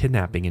felony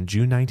kidnapping in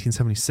June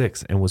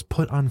 1976 and was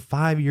put on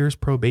 5 years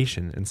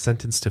probation and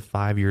sentenced to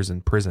 5 years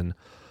in prison,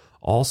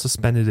 all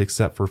suspended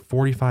except for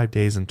 45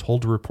 days and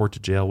told to report to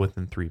jail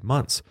within 3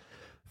 months.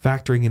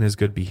 Factoring in his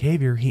good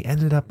behavior, he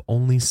ended up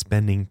only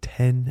spending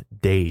 10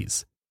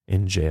 days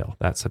in jail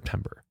that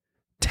September.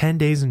 10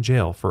 days in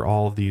jail for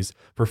all of these,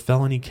 for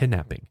felony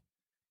kidnapping.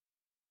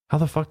 How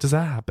the fuck does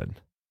that happen?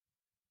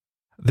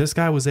 This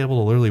guy was able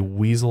to literally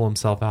weasel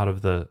himself out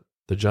of the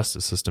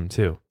justice system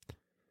too.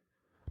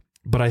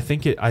 But I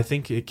think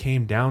it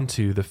came down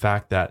to the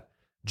fact that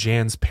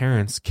Jan's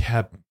parents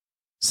kept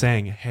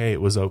saying, hey,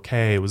 it was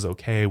okay.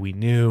 We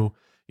knew,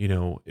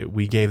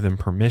 we gave them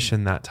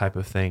permission, that type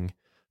of thing,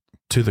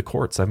 to the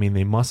courts. I mean,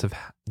 they must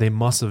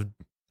have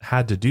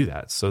had to do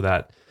that so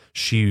that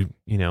he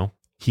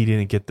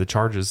didn't get the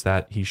charges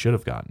that he should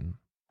have gotten.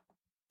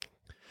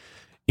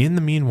 In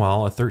the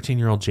meanwhile, a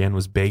 13-year-old Jan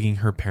was begging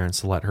her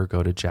parents to let her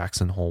go to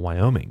Jackson Hole,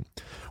 Wyoming,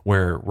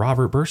 where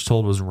Robert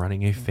Berchtold was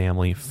running a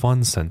family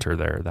fun center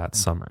there that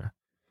summer.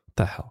 What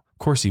the hell? Of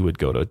course he would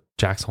go to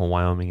Jackson Hole,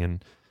 Wyoming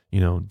and,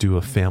 do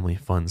a family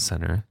fun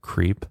center.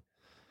 Creep.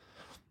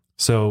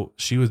 So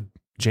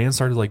Jan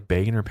started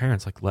begging her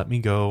parents, let me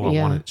go.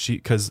 I want to,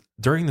 because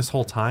during this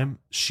whole time,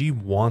 she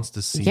wants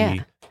to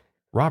see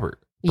Robert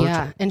Berchtold.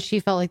 Yeah, and she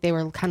felt like they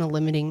were kind of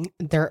limiting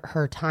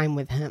her time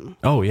with him.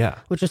 Oh, yeah.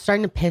 Which was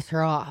starting to piss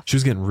her off. She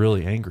was getting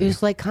really angry. It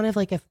was kind of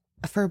like a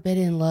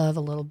forbidden love a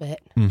little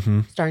bit.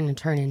 Mm-hmm. Starting to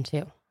turn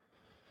into.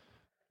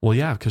 Well,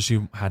 yeah, because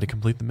she had to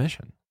complete the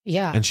mission.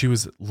 Yeah. And she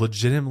was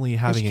legitimately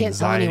having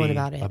anxiety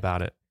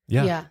about it.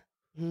 Yeah. Yeah.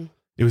 Mm-hmm.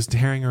 It was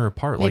tearing her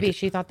apart. Maybe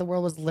she thought the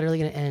world was literally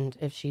going to end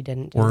if she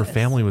didn't. Or her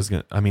family was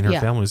going to, her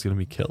family was going to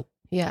be killed.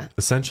 Yeah.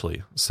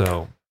 Essentially.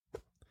 So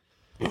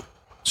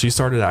she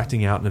started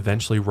acting out, and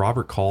eventually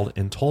Robert called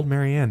and told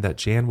Marianne that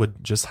Jan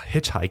would just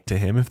hitchhike to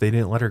him if they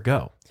didn't let her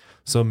go.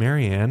 So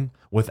Marianne,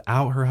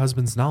 without her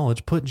husband's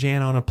knowledge, put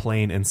Jan on a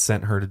plane and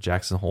sent her to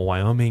Jackson Hole,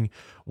 Wyoming,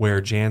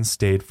 where Jan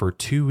stayed for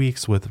 2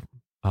 weeks with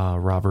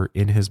Robert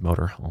in his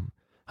motorhome.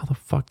 How the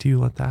fuck do you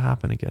let that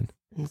happen again?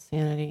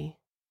 Insanity.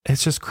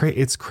 It's just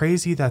it's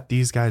crazy that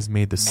these guys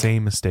made the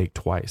same mistake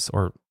twice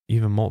or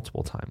even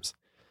multiple times.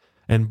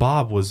 And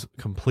Bob was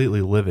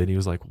completely livid. He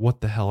was like,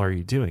 what the hell are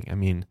you doing? I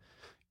mean,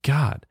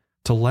 God,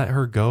 to let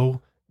her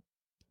go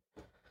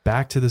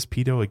back to this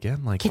pedo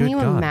again? Like, can you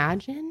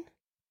imagine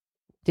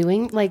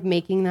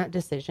making that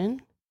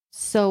decision?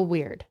 So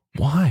weird.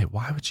 Why?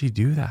 Why would she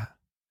do that?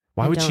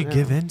 Why would she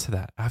give in to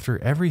that after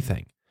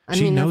everything?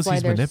 She knows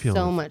he's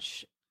manipulative. So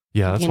much.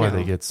 Yeah, that's why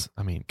they get,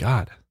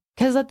 God.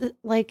 Because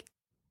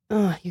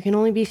you can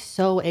only be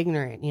so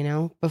ignorant,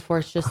 before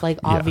it's just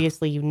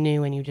obviously you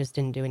knew and you just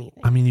didn't do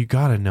anything. I mean, you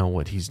got to know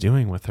what he's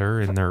doing with her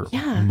in their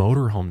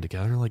motorhome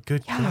together. Like,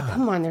 good God. Yeah,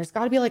 come on. There's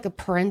got to be a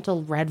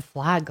parental red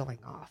flag going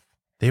off.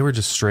 They were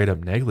just straight up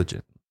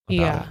negligent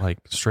about it. Like,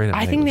 straight up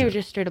I think they were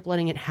just straight up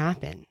letting it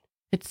happen.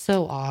 It's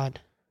so odd.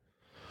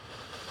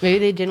 Maybe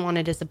they didn't want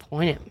to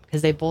disappoint him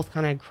because they both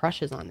kind of had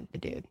crushes on the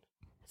dude.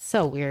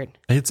 So weird.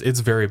 It's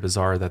very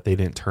bizarre that they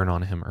didn't turn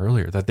on him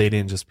earlier, that they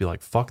didn't just be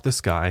like, fuck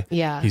this guy.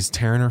 Yeah. He's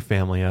tearing our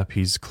family up.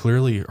 He's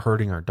clearly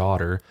hurting our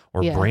daughter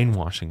or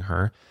brainwashing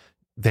her.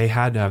 They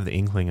had to have the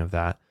inkling of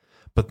that.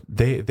 But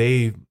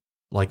they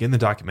like in the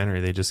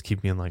documentary, they just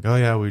keep being like, oh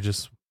yeah,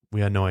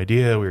 we had no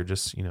idea. We were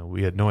just,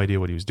 we had no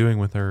idea what he was doing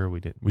with her. We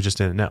just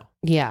didn't know.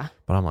 Yeah.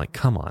 But I'm like,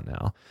 come on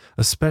now.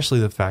 Especially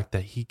the fact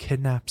that he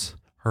kidnaps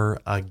her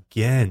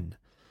again.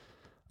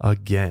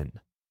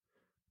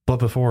 But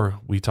before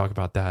we talk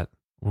about that,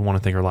 we want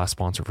to thank our last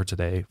sponsor for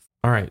today.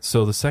 All right,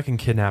 so the second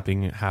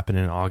kidnapping happened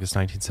in August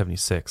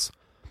 1976.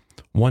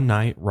 One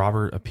night,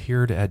 Robert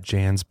appeared at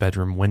Jan's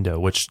bedroom window,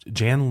 which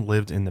Jan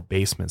lived in the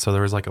basement. So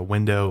there was a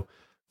window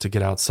to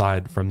get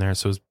outside from there.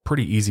 So it was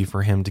pretty easy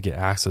for him to get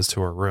access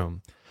to her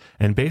room.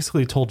 And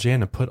basically told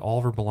Jan to put all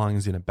of her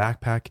belongings in a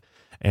backpack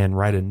and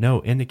write a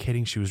note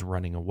indicating she was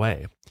running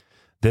away.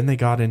 Then they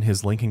got in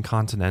his Lincoln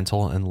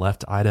Continental and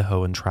left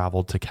Idaho and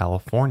traveled to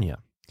California.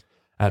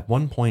 At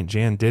one point,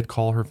 Jan did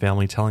call her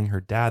family, telling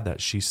her dad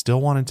that she still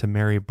wanted to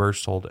marry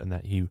Berchtold and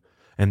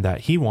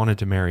that he wanted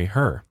to marry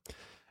her.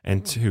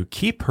 And to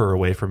keep her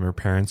away from her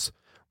parents,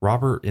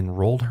 Robert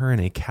enrolled her in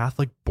a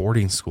Catholic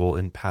boarding school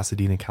in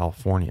Pasadena,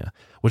 California,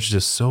 which is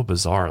just so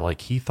bizarre.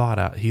 Like he thought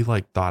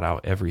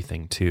out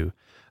everything too.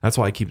 That's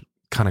why I keep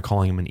kind of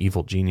calling him an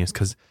evil genius,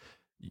 because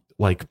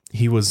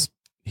he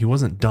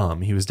wasn't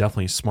dumb. He was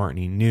definitely smart, and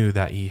he knew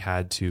that he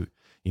had to,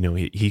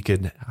 he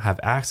could have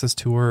access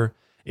to her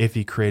if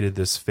he created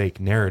this fake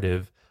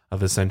narrative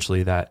of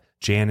essentially that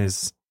Jan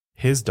is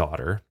his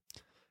daughter.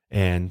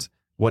 And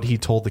what he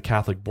told the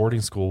Catholic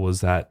boarding school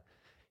was that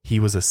he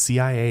was a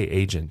CIA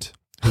agent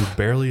who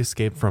barely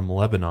escaped from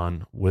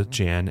Lebanon with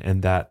Jan,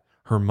 and that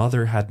her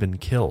mother had been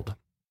killed.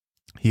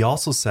 He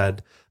also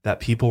said that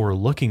people were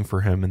looking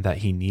for him and that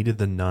he needed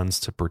the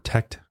nuns to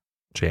protect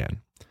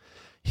Jan.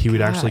 He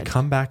would actually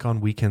come back on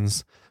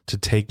weekends to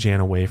take Jan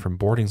away from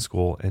boarding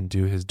school and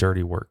do his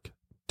dirty work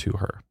to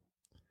her.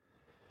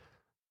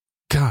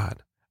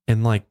 God.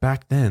 And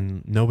back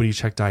then, nobody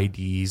checked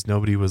IDs.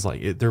 Nobody was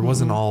there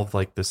wasn't all of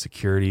the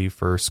security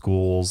for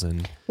schools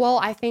and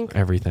I think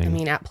everything. I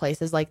mean, at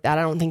places like that,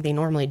 I don't think they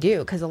normally do,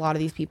 because a lot of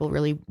these people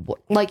really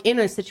in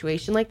a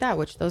situation like that,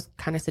 which those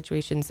kind of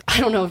situations, I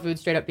don't know if it would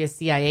straight up be a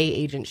CIA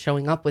agent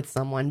showing up with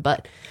someone,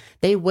 but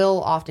they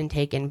will often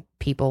take in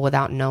people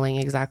without knowing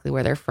exactly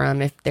where they're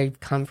from if they've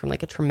come from a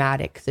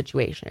traumatic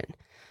situation.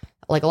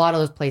 A lot of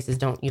those places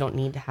you don't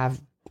need to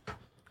have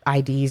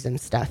IDs and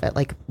stuff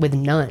with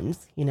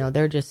nuns,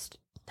 they're just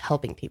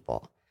helping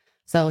people.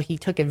 So he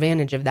took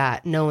advantage of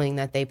that, knowing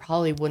that they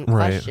probably wouldn't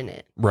question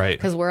it. Right.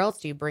 Because where else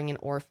do you bring an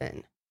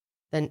orphan?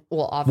 It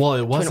wasn't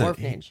to an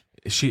orphanage.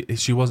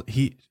 She was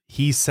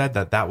he said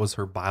that was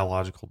her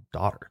biological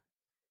daughter.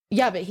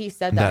 Yeah, but he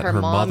said that her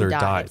mom mother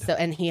died. So,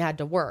 and he had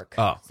to work.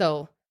 Oh.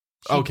 So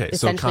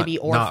essentially be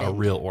orphaned. Not a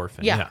real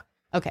orphan. Yeah.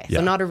 Okay.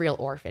 So not a real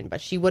orphan,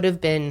 but she would have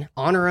been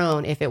on her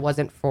own if it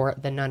wasn't for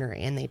the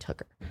nunnery, and they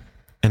took her.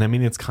 And I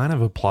mean, it's kind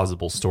of a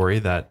plausible story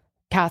that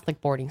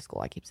Catholic boarding school.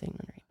 I keep saying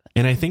nunnery. But.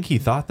 And I think he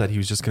thought that he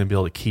was just going to be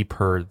able to keep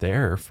her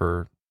there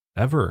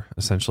forever.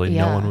 Essentially,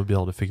 no one would be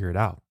able to figure it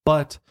out.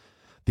 But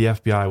the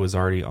FBI was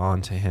already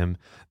on to him.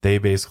 They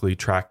basically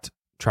tracked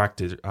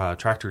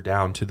her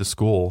down to the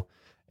school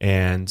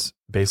and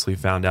basically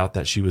found out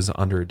that she was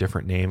under a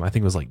different name. I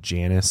think it was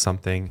Janice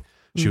something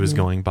she was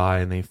going by,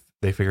 and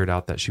they figured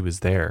out that she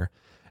was there.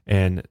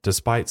 And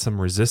despite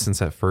some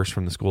resistance at first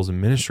from the school's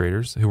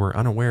administrators, who were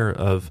unaware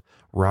of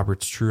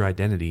Robert's true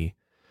identity,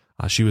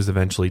 she was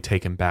eventually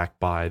taken back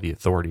by the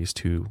authorities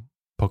to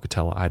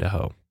Pocatello,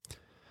 Idaho.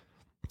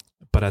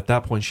 But at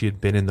that point, she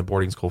had been in the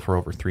boarding school for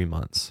over 3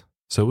 months.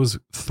 So it was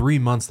 3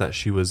 months that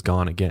she was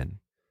gone again.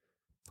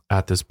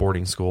 at this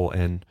boarding school,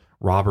 and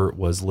Robert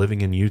was living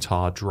in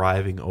Utah,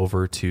 driving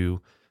over to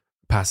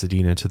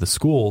Pasadena to the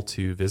school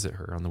to visit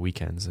her on the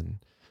weekends and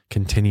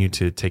continue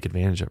to take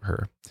advantage of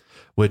her.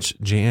 Which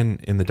Jan,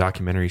 in the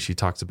documentary, she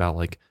talks about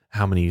like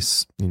how many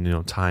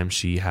times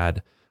she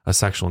had a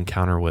sexual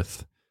encounter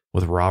with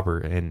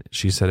Robert, and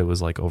she said it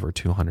was like over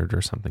 200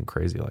 or something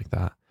crazy like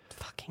that.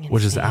 Fucking insane.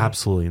 Which is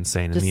absolutely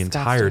insane. Disgusting. And the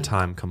entire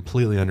time,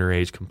 completely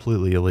underage,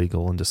 completely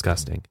illegal, and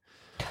disgusting.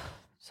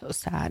 So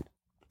sad.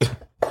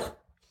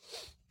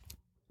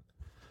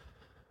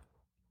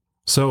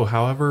 So,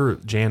 however,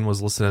 Jan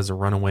was listed as a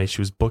runaway.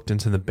 She was booked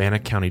into the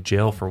Bannock County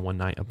Jail for one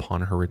night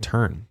upon her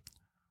return.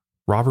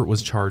 Robert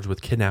was charged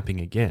with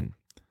kidnapping again.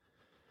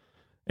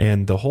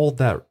 And the hold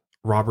that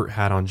Robert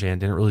had on Jan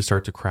didn't really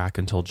start to crack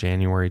until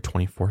January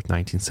 24th,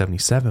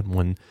 1977,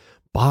 when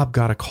Bob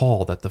got a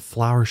call that the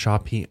flower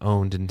shop he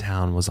owned in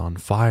town was on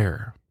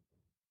fire.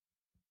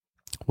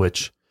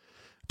 Which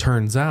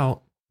turns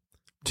out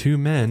 2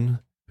 men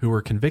who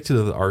were convicted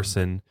of the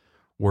arson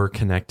were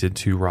connected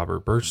to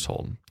Robert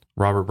Berchtold.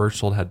 Robert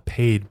Berchtold had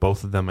paid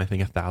both of them, I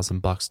think,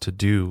 $1,000 to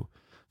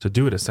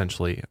do it,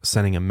 essentially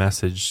sending a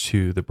message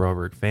to the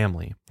Broberg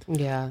family.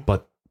 Yeah.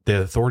 But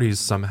the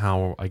authorities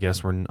somehow, I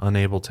guess, were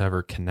unable to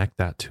ever connect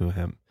that to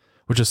him,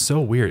 which is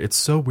so weird. It's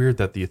so weird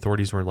that the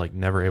authorities were like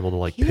never able to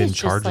like pin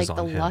charges on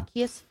him. He was just like the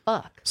luckiest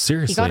fuck.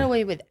 Seriously. He got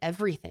away with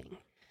everything.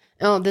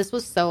 Oh, this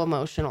was so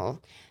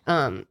emotional.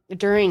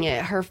 During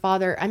it, her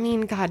father, I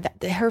mean, God,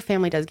 her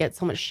family does get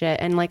so much shit.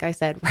 And like I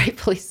said,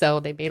 rightfully so,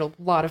 they made a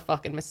lot of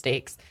fucking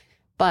mistakes.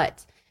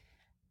 But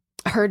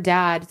her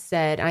dad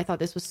said, and I thought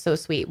this was so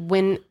sweet,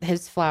 when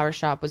his flower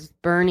shop was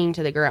burning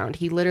to the ground,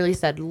 he literally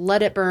said,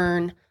 "Let it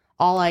burn.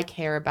 All I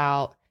care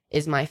about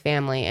is my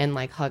family," and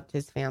like hugged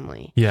his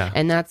family. Yeah.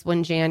 And that's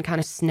when Jan kind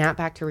of snapped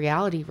back to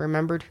reality,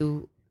 remembered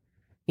who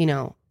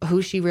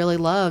she really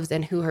loves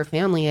and who her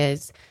family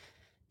is.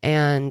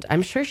 And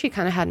I'm sure she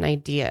kind of had an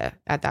idea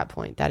at that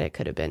point that it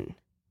could have been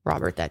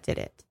Robert that did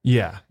it.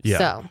 Yeah. Yeah.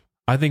 So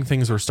I think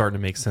things were starting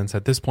to make sense.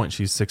 At this point,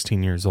 she's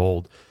 16 years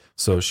old.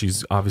 So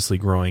she's obviously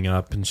growing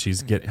up, and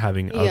she's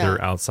having other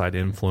outside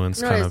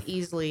influence. Not as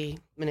easily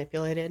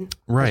manipulated.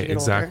 Right,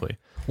 exactly.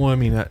 Older. Well, I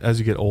mean, as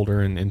you get older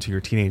and into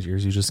your teenage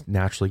years, you just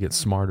naturally get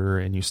smarter,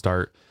 and you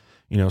start,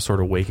 sort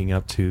of waking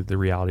up to the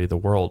reality of the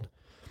world.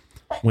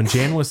 When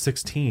Jan was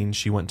 16,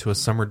 she went to a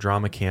summer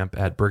drama camp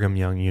at Brigham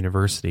Young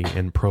University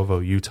in Provo,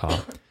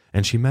 Utah,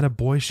 and she met a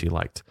boy she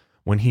liked.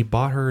 When he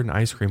bought her an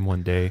ice cream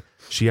one day,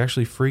 she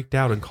actually freaked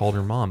out and called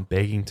her mom,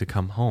 begging to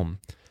come home.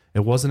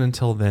 It wasn't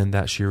until then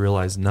that she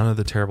realized none of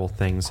the terrible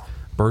things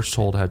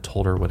Berchtold had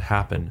told her would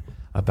happen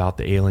about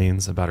the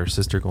aliens, about her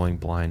sister going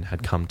blind,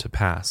 had come to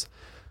pass.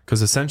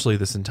 Because essentially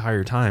this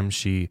entire time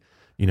she's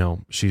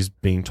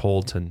being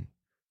told to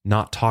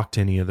not talk to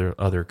any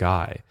other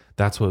guy.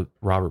 That's what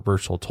Robert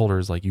Berchtold told her,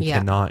 is like, you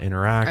cannot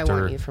interact. I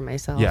want you for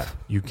myself. Yeah,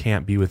 you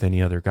can't be with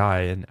any other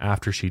guy. And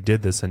after she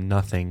did this and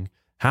nothing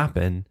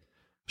happened,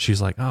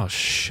 she's like, oh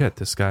shit,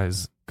 this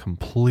guy's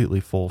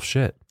completely full of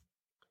shit.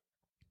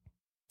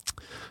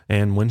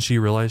 And when she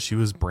realized she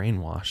was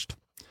brainwashed,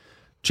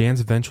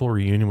 Jan's eventual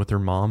reunion with her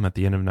mom at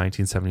the end of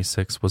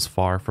 1976 was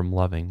far from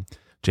loving.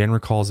 Jan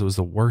recalls, "It was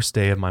the worst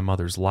day of my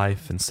mother's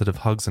life. Instead of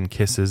hugs and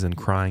kisses and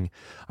crying,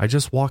 I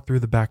just walked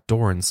through the back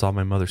door and saw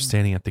my mother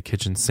standing at the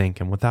kitchen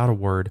sink, and without a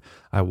word,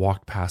 I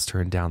walked past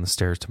her and down the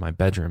stairs to my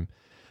bedroom.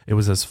 It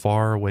was as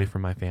far away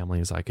from my family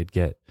as I could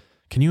get."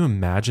 Can you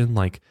imagine,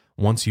 like,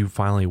 once you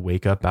finally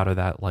wake up out of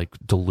that, like,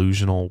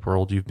 delusional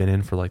world you've been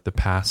in for, like, the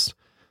past,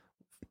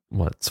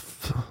 last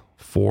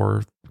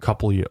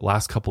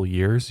couple of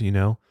years,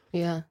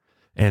 Yeah.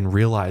 And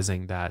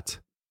realizing that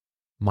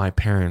my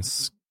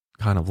parents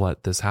kind of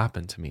let this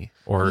happen to me,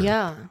 or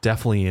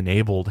definitely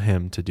enabled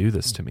him to do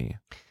this to me.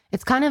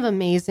 It's kind of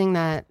amazing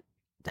that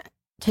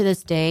to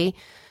this day,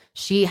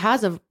 she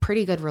has a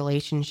pretty good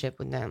relationship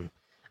with them.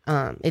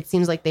 It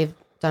seems like they've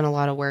done a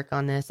lot of work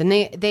on this, and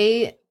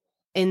they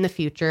in the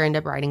future end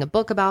up writing a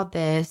book about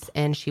this,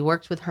 and she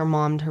worked with her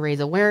mom to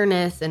raise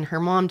awareness, and her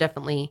mom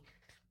definitely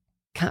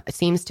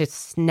seems to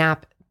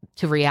snap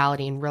to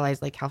reality and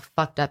realize like how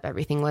fucked up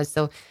everything was.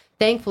 So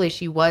thankfully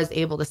she was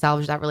able to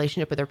salvage that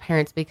relationship with her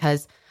parents,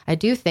 because I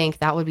do think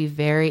that would be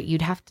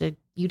you'd have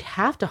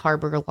to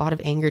harbor a lot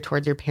of anger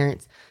towards your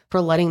parents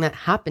for letting that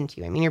happen to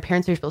you. I mean, your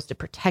parents are supposed to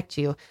protect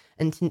you,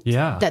 and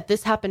that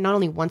this happened not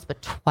only once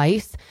but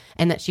twice,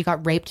 and that she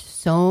got raped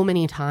so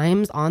many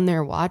times on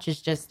their watch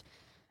is just,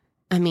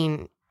 I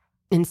mean,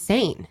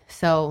 insane.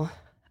 So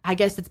I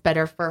guess it's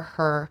better for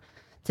her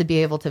to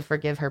be able to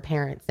forgive her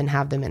parents and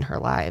have them in her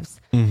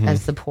lives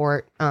as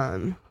support.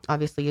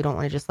 Obviously you don't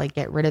want to just like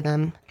get rid of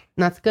them.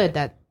 And that's good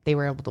that they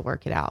were able to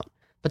work it out,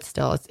 but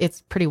still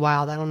it's pretty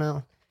wild. I don't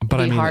know.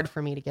 It'd be hard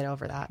for me to get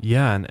over that.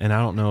 Yeah. And I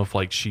don't know if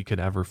like she could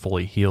ever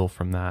fully heal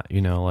from that,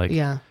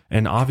 yeah.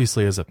 And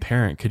obviously as a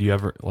parent, could you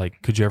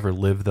ever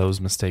live those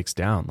mistakes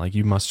down? Like,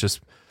 you must just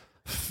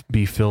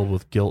be filled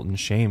with guilt and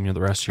shame, the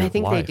rest of your life. I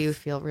think they do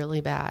feel really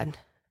bad.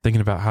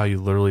 Thinking about how you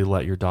literally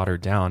let your daughter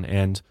down.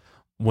 And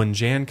when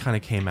Jan kind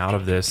of came out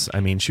of this, I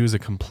mean, she was a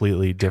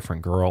completely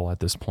different girl at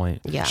this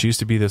point. Yeah. She used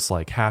to be this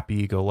like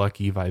happy go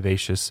lucky,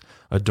 vivacious,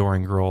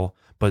 adoring girl,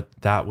 but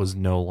that was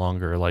no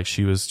longer. Like,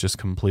 she was just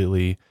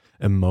completely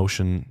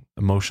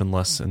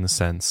emotionless in the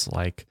sense,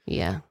 like,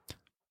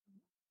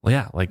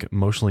 like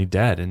emotionally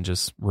dead and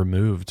just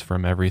removed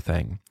from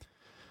everything.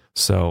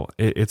 So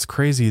it's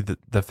crazy that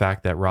the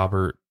fact that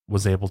Robert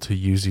was able to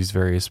use these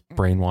various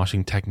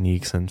brainwashing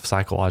techniques and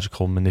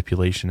psychological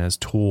manipulation as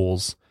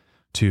tools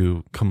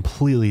to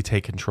completely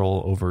take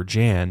control over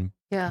Jan,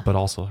 but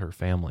also her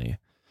family.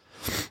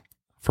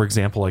 For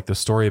example, like the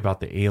story about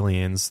the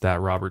aliens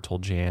that Robert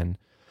told Jan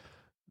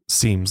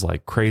seems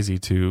like crazy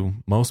to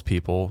most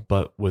people,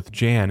 but with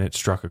Jan, it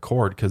struck a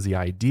chord because the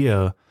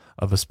idea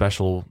of a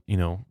special,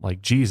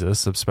 like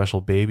Jesus, a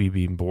special baby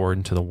being born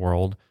into the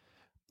world,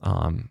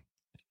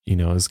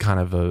 is kind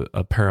of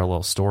a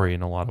parallel story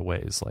in a lot of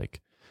ways.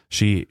 Like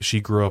she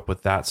grew up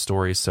with that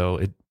story. So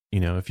it,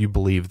 if you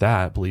believe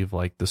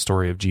like the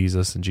story of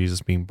Jesus and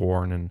Jesus being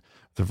born and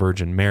the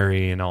Virgin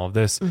Mary and all of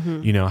this,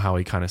 how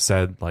he kind of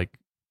said, like,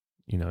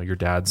 your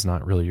dad's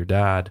not really your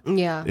dad.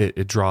 Yeah.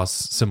 It draws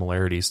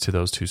similarities to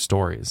those two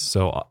stories.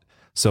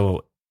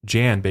 So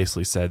Jan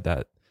basically said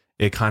that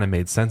it kind of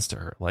made sense to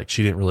her. Like,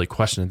 she didn't really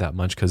question it that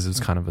much because it was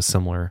kind of a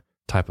similar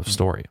type of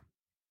story.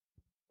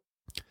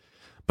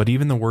 But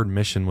even the word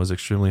mission was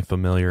extremely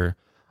familiar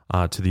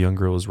to the young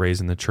girl who was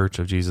raised in the Church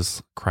of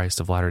Jesus Christ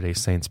of Latter-day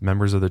Saints.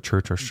 Members of the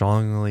church are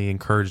strongly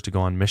encouraged to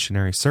go on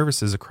missionary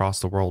services across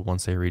the world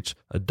once they reach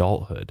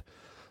adulthood.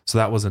 So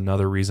that was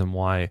another reason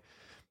why,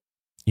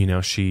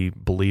 she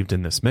believed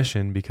in this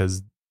mission,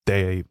 because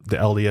the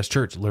LDS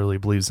Church literally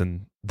believes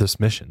in this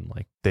mission.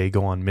 Like, they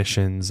go on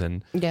missions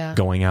and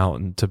going out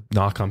and to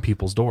knock on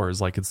people's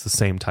doors. Like, it's the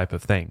same type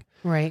of thing.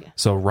 Right.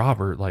 So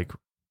Robert, like,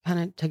 kind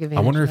of took advantage.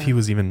 I wonder if he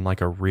was even like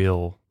a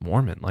real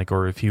Mormon, like,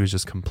 or if he was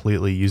just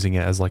completely using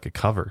it as like a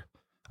cover.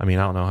 I mean,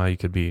 I don't know how you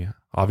could be.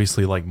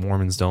 Obviously, like,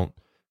 Mormons don't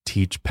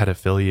teach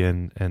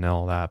pedophilia and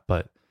all that,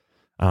 but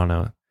I don't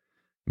know.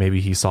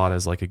 Maybe he saw it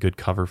as like a good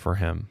cover for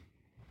him.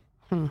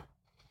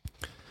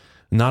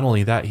 Not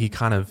only that, he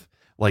kind of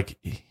like,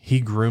 he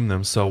groomed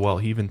them so well.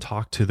 He even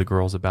talked to the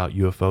girls about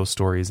UFO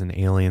stories and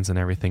aliens and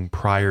everything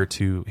prior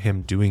to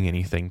him doing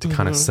anything to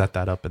kind of set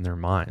that up in their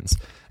minds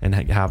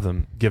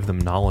and give them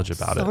knowledge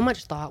about it. So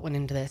much thought went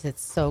into this.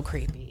 It's so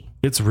creepy.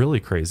 It's really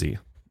crazy.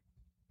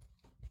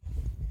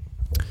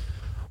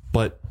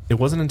 But it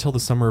wasn't until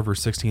the summer of her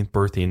 16th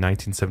birthday in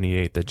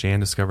 1978 that Jan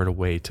discovered a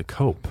way to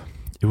cope.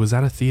 It was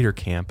at a theater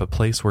camp, a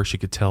place where she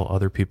could tell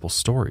other people's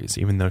stories,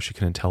 even though she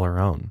couldn't tell her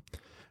own.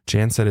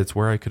 Jan said, "It's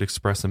where I could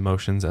express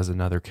emotions as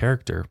another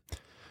character."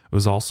 It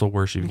was also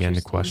where she began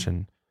to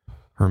question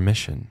her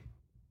mission.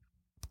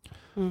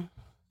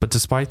 But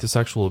despite the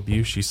sexual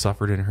abuse she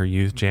suffered in her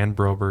youth, Jan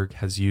Broberg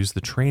has used the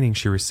training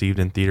she received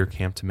in theater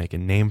camp to make a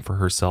name for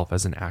herself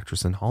as an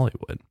actress in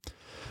Hollywood.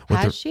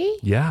 Has she?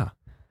 Yeah.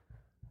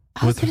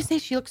 I was going to say,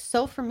 she looks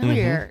so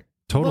familiar.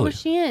 Totally. What was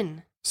she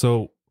in?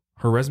 So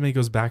her resume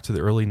goes back to the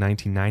early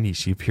 1990s.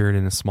 She appeared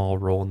in a small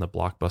role in the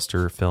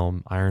blockbuster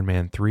film Iron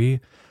Man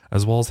 3,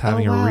 as well as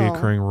having a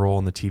reoccurring role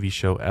in the TV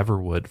show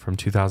Everwood from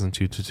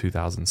 2002 to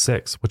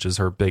 2006, which is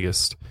her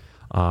biggest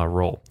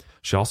role.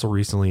 She also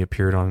recently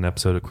appeared on an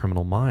episode of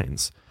Criminal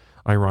Minds,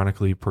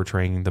 ironically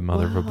portraying the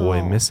mother of a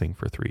boy missing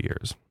for 3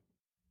 years.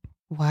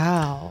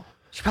 Wow.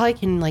 She probably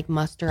can like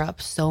muster up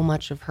so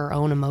much of her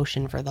own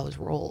emotion for those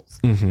roles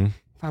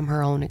from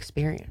her own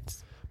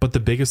experience. But the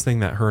biggest thing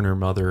that her and her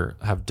mother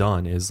have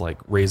done is like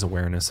raise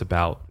awareness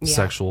about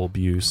sexual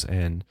abuse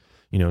and,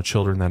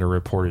 children that are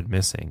reported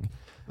missing.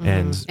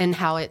 And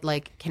how it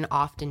like can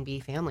often be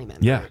family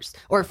members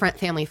or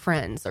family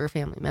friends or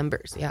family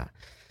members. Yeah.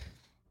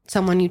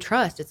 Someone you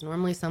trust. It's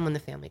normally someone the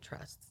family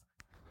trusts.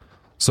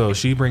 So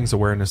she brings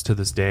awareness to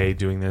this day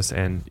doing this.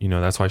 And,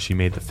 that's why she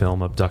made the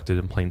film Abducted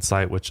in Plain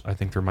Sight, which I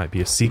think there might be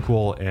a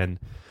sequel. And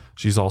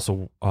she's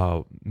also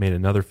made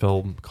another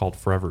film called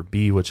Forever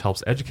B, which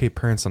helps educate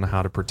parents on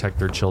how to protect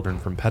their children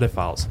from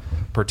pedophiles,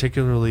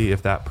 particularly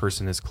if that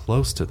person is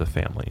close to the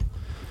family.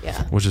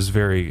 Yeah. Which is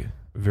very,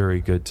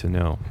 very good to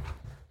know.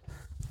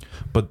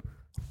 But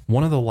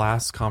one of the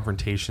last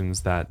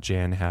confrontations that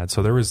Jan had,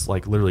 so there was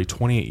like literally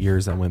 28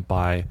 years that went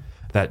by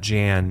that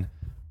Jan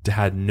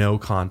had no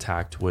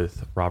contact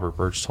with Robert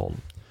Berchtold.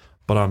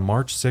 But on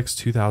March 6,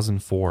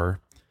 2004,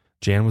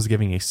 Jan was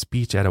giving a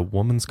speech at a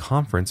women's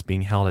conference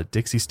being held at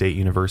Dixie State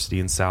University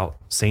in South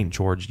St.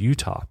 George,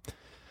 Utah.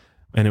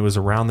 And it was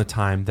around the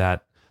time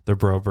that the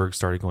Brobergs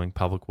started going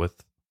public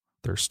with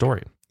their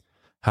story.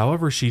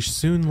 However, she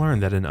soon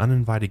learned that an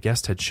uninvited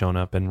guest had shown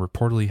up and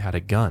reportedly had a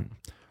gun.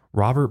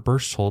 Robert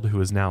Berchtold,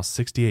 who is now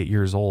 68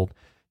 years old,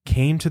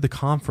 came to the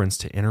conference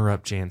to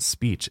interrupt Jan's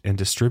speech and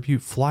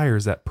distribute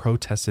flyers that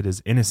protested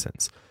his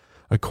innocence.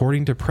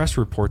 According to press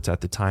reports at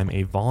the time,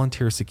 a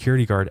volunteer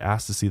security guard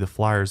asked to see the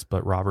flyers,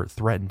 but Robert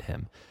threatened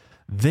him.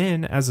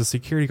 Then, as the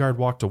security guard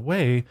walked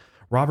away,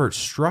 Robert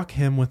struck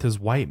him with his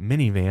white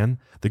minivan.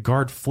 The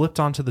guard flipped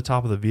onto the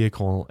top of the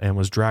vehicle and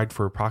was dragged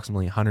for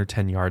approximately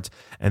 110 yards,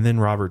 and then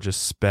Robert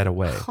just sped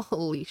away.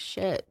 Holy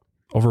shit.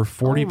 Over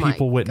 40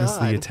 people witnessed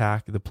the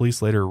attack. The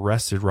police later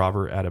arrested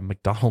Robert at a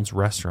McDonald's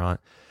restaurant.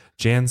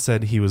 Jan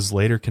said he was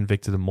later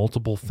convicted of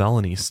multiple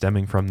felonies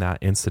stemming from that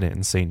incident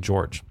in St.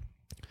 George.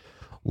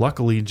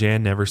 Luckily,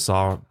 Jan never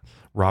saw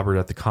Robert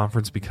at the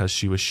conference because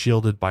she was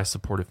shielded by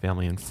supportive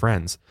family and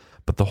friends.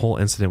 But the whole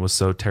incident was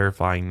so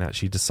terrifying that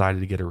she decided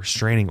to get a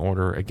restraining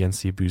order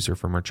against the abuser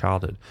from her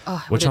childhood.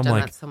 Oh, which I'm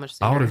like, so much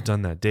I would have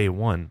done that day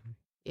one.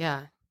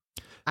 Yeah.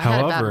 I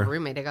had a bad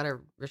roommate. I got a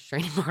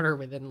restraining order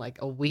within like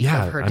a week of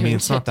her doing it. I mean,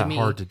 it's not that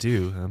hard to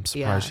do. I'm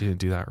surprised she didn't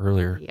do that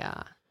earlier.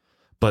 Yeah.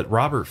 But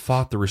Robert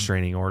fought the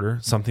restraining order,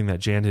 something that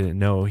Jan didn't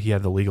know he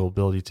had the legal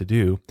ability to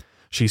do.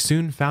 She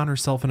soon found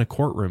herself in a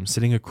courtroom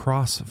sitting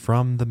across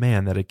from the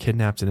man that had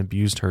kidnapped and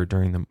abused her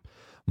during the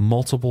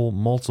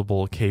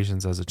multiple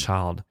occasions as a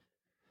child.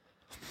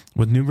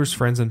 With numerous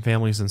friends and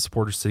families and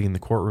supporters sitting in the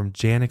courtroom,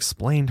 Jan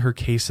explained her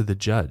case to the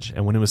judge.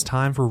 And when it was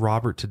time for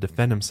Robert to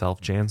defend himself,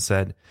 Jan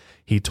said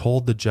he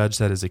told the judge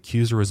that his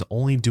accuser was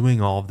only doing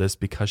all of this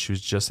because she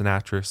was just an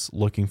actress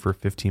looking for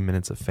 15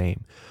 minutes of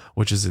fame,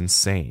 which is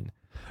insane.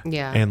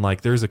 Yeah. And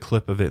like, there's a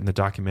clip of it in the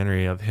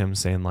documentary of him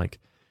saying like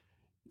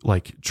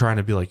trying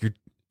to be like,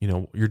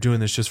 you're doing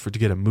this just to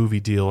get a movie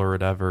deal or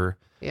whatever.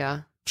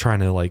 Yeah.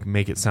 Trying to like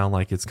make it sound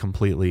like it's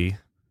completely,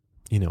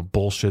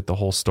 bullshit, the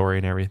whole story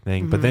and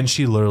everything. But then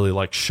she literally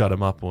like shut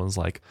him up and was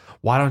like,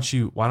 why don't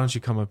you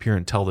come up here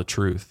and tell the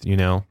truth?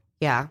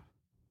 Yeah.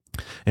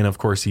 And of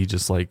course he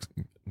just like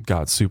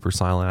got super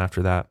silent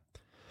after that.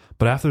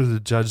 But after the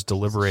judge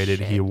deliberated,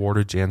 he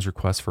awarded Jan's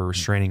request for a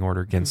restraining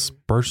order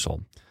against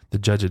Burchell. The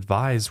judge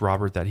advised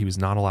Robert that he was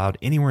not allowed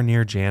anywhere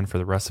near Jan for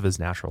the rest of his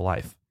natural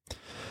life.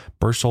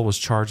 Burchell was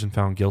charged and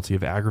found guilty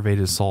of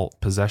aggravated assault,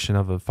 possession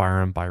of a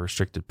firearm by a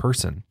restricted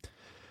person.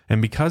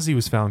 And because he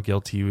was found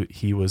guilty,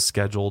 he was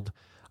scheduled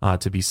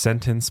to be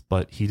sentenced,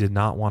 but he did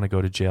not want to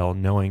go to jail.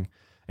 Knowing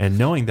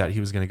that he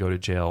was going to go to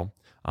jail,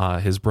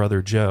 his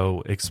brother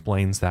Joe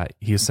explains that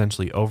he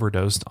essentially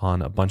overdosed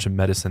on a bunch of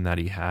medicine that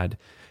he had.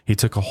 He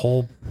took a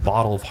whole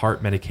bottle of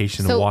heart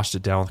medication and washed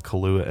it down with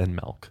Kahlua and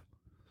milk.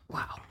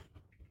 Wow.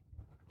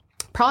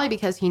 Probably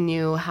because he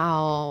knew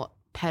how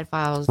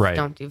pedophiles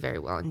don't do very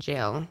well in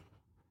jail.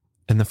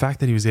 And the fact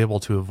that he was able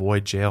to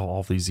avoid jail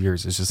all these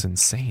years is just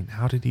insane.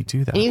 How did he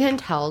do that? And you can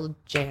tell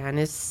Jan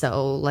is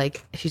so,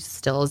 like, she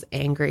still is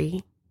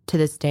angry to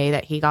this day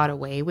that he got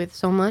away with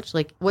so much.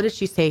 Like, what did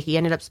she say? He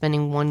ended up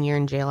spending 1 year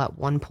in jail at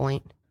one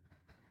point,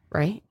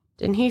 right?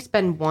 Didn't he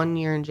spend 1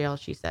 year in jail,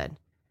 she said?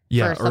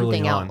 Yeah,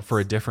 early on for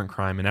a different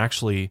crime. And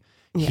actually,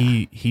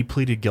 he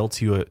pleaded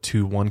guilty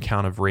to one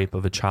count of rape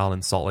of a child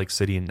in Salt Lake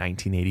City in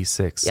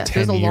 1986, 10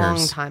 years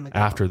long time ago.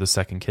 After the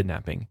second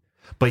kidnapping.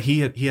 But he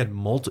had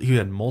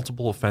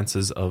multiple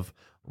offenses of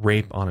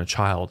rape on a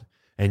child,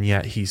 and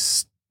yet he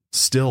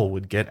still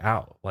would get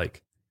out.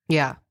 Like,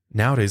 yeah.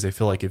 Nowadays, I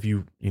feel like if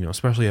you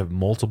especially have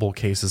multiple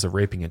cases of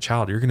raping a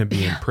child, you're going to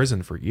be in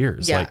prison for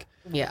years. Yeah. Like,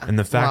 yeah. And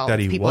the fact that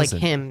he people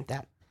wasn't, like him,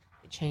 that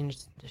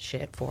changed the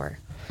shit for.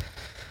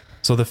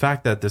 So the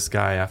fact that this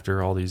guy,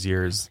 after all these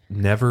years,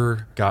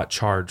 never got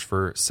charged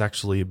for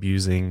sexually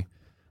abusing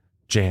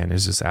Jan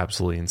is just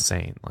absolutely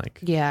insane. Like,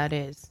 yeah, it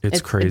is. It's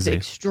crazy.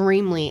 It's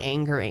extremely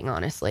angering,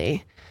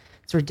 honestly.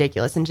 It's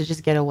ridiculous. And to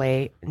just get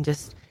away and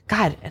just,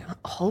 God,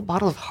 a whole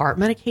bottle of heart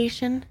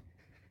medication.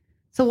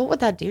 So what would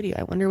that do to you?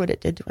 I wonder what it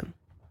did to him.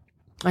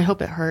 I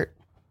hope it hurt.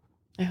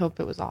 I hope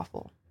it was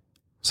awful.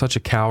 Such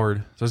a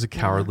coward. Such a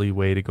cowardly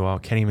way to go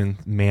out. Can't even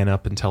man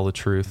up and tell the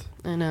truth.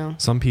 I know.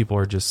 Some people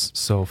are just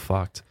so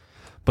fucked.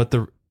 But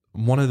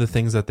one of the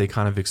things that they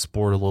kind of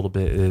explored a little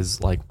bit is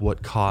like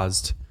what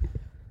caused,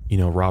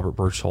 Robert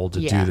Burchell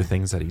to do the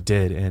things that he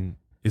did. And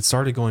it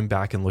started going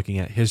back and looking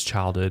at his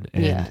childhood,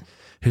 and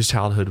his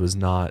childhood was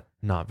not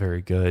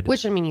very good.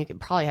 Which, I mean, you could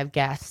probably have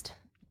guessed.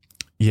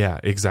 Yeah,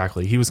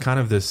 exactly. He was kind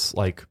of this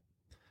like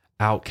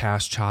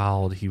outcast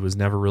child. He was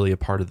never really a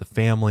part of the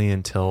family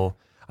until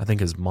I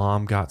think his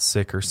mom got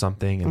sick or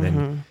something. And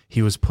then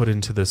he was put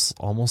into this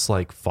almost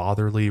like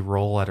fatherly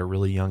role at a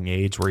really young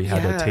age where he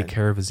had to take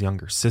care of his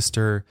younger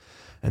sister.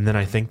 And then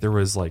I think there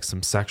was like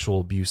some sexual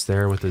abuse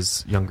there with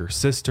his younger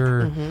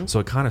sister. So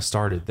it kind of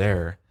started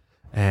there.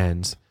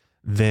 And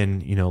then,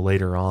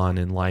 later on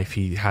in life,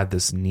 he had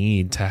this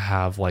need to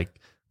have like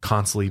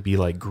constantly be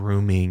like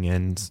grooming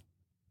and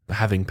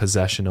having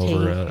possession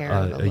over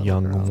a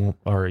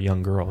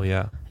young girl.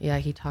 Yeah. Yeah.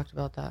 He talked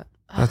about that.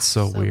 That's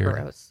so weird.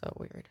 Gross, so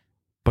weird.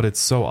 But it's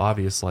so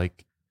obvious.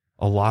 Like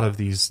a lot of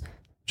these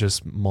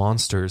just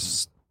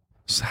monsters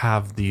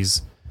have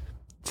these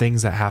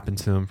things that happen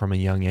to them from a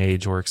young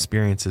age or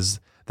experiences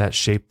that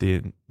shape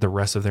the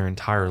rest of their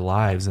entire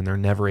lives, and they're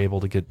never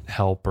able to get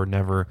help or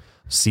never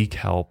seek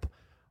help,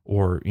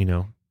 or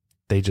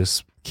they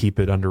just keep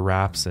it under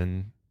wraps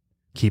and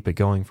keep it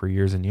going for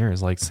years and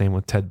years. Like same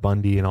with Ted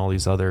Bundy and all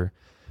these other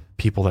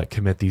people that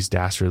commit these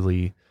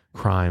dastardly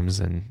crimes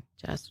and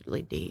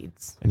dastardly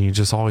deeds. And you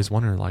just always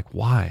wonder, like,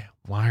 why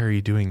are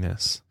you doing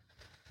this?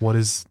 What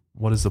is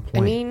the point?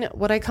 I mean,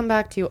 what I come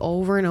back to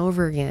over and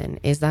over again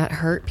is that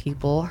hurt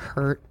people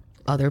hurt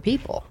other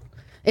people.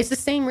 It's the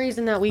same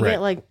reason that we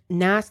get like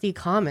nasty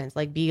comments,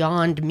 like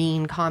beyond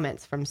mean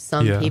comments from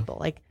some people.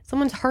 Like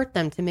someone's hurt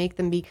them to make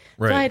them be.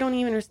 So I don't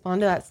even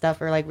respond to that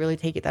stuff or like really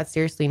take it that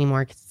seriously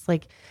anymore. Cause it's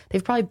like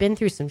they've probably been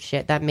through some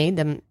shit that made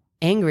them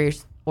angry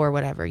or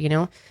whatever, you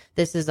know?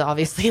 This is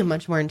obviously a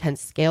much more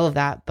intense scale of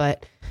that,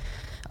 but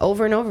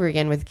over and over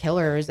again with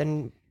killers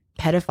and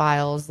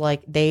pedophiles,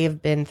 like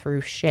they've been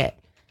through shit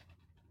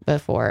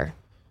before,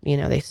 you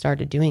know, they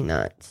started doing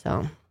that.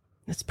 So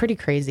it's pretty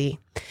crazy.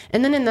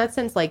 And then in that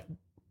sense, like,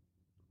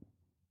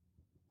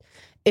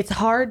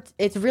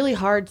 it's really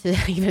hard to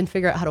even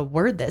figure out how to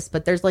word this,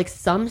 but there's like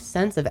some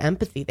sense of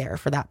empathy there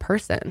for that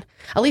person.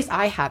 At least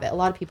I have it. A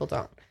lot of people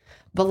don't.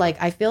 But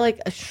like, I feel like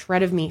a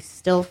shred of me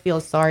still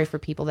feels sorry for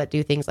people that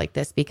do things like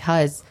this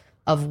because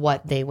of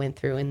what they went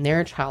through in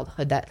their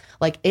childhood. That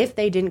like, if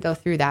they didn't go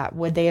through that,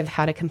 would they have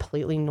had a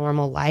completely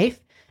normal life?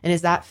 And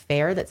is that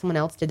fair that someone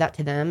else did that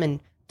to them and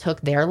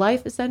took their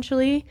life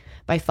essentially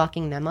by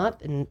fucking them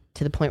up and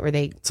to the point where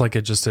it's like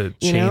just a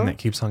chain that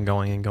keeps on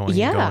going and going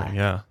and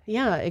going.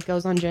 Yeah, it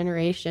goes on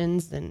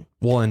generations. And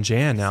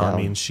Jan now, I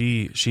mean,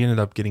 she ended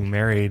up getting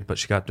married, but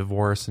she got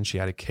divorced and she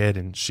had a kid,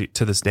 and she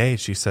to this day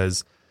she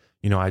says,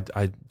 you know,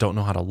 I don't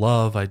know how to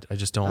love. I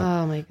just don't.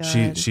 Oh my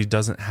God. She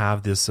doesn't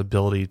have this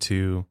ability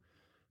to,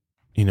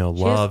 you know,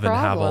 love and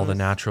have all the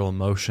natural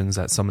emotions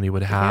that somebody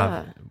would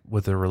have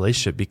with a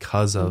relationship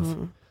because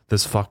of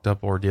this fucked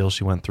up ordeal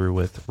she went through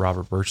with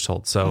Robert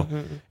Berchtold. So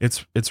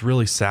it's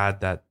really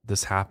sad that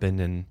this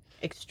happened. And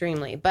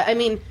extremely, but I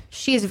mean,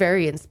 she's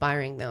very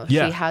inspiring though. She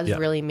has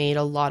really made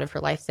a lot of her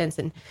life sense.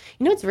 And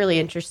you know what's really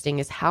interesting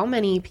is how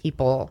many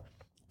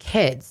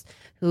kids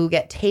who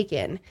get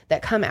taken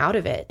that come out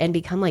of it and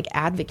become like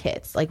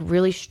advocates, like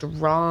really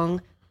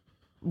strong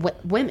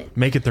women.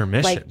 Make it their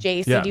mission. Like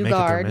J.C.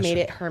 Dugard made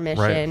it her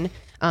mission.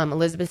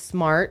 Elizabeth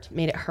Smart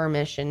made it her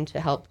mission to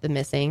help the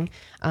missing.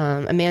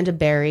 Amanda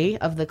Berry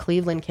of the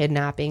Cleveland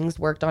kidnappings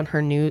worked on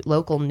her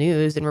local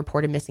news and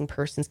reported missing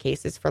persons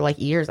cases for like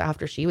years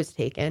after she was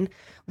taken.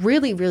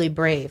 Really, really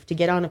brave to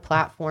get on a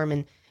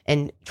platform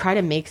and try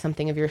to make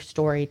something of your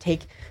story.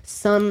 Take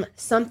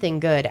something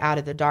good out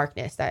of the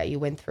darkness that you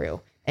went through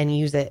and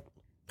use it.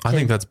 I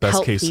think that's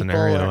best case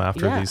scenario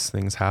after these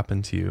things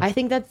happen to you. I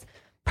think that's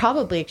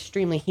probably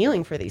extremely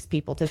healing for these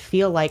people to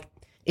feel like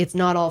it's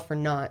not all for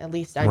naught. At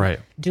least I'm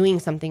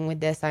doing something with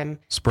this. I'm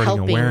spreading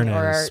helping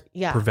awareness,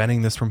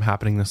 preventing this from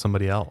happening to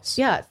somebody else.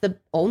 Yeah, it's the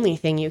only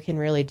thing you can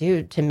really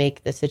do to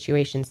make the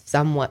situation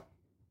somewhat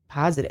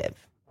positive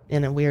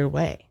in a weird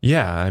way.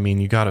 Yeah, I mean,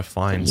 you got to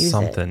find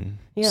something.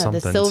 The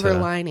silver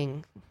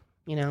lining.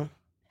 You know,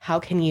 how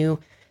can you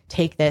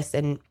take this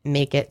and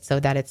make it so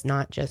that it's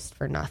not just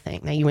for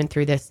nothing? That you went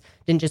through this,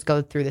 didn't just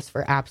go through this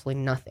for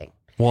absolutely nothing.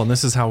 Well, and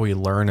this is how we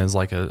learn as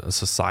like a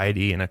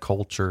society and a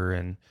culture,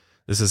 and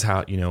this is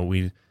how, you know,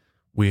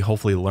 we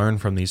hopefully learn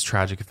from these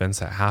tragic events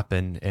that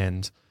happen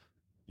and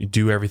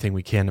do everything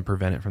we can to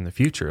prevent it from the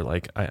future.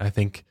 Like I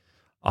think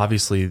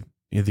obviously, you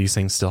know, these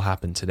things still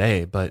happen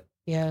today, but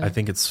I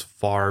think it's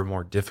far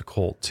more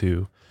difficult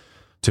to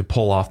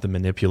pull off the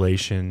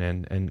manipulation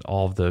and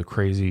all of the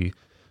crazy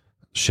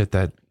shit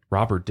that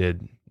Robert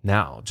did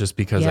now, just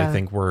because I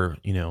think we're,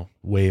 you know,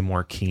 way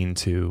more keen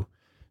to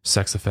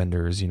sex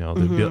offenders, you know,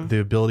 the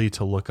ability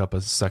to look up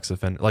a sex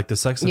offender, like the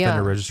sex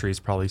offender registry has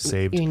probably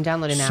saved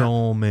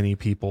so many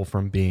people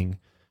from being,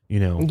 you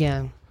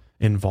know,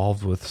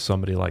 involved with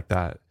somebody like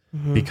that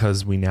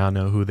because we now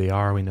know who they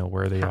are. We know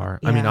where they are.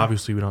 I mean,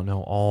 obviously we don't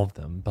know all of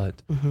them,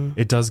 but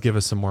it does give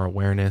us some more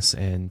awareness,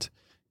 and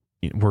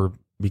we're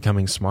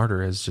becoming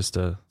smarter as just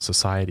a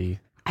society.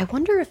 I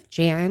wonder if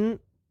Jan,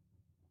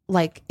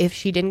 like if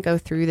she didn't go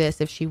through this,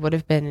 if she would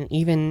have been an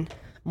even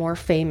more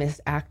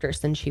famous actress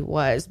than she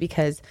was,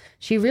 because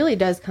she really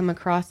does come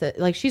across it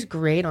like she's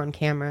great on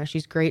camera.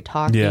 She's great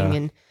talking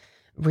and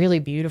really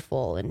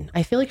beautiful. And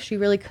I feel like she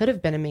really could have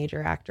been a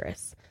major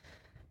actress,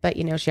 but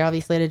you know, she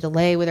obviously had a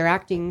delay with her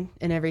acting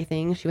and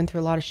everything. She went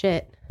through a lot of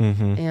shit,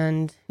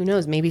 and who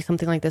knows, maybe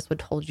something like this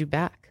would hold you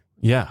back.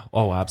 Yeah.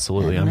 Oh,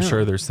 absolutely. I'm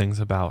sure there's things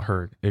about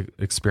her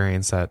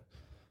experience that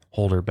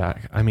hold her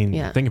back. I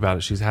mean, think about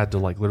it. She's had to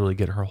like literally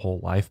get her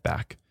whole life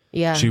back.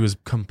 Yeah. She was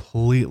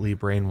completely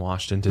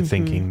brainwashed into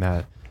thinking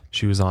that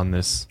she was on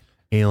this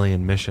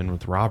alien mission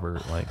with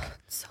Robert. Like,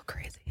 it's so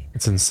crazy.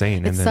 It's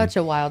insane. It's such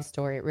a wild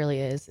story. It really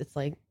is. It's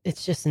like,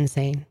 it's just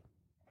insane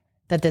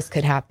that this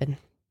could happen.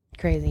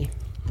 Crazy.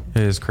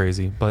 It is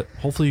crazy. But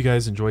hopefully you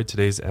guys enjoyed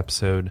today's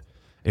episode.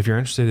 If you're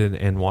interested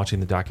in watching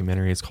the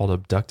documentary, it's called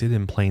Abducted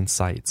in Plain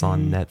Sight. It's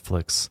on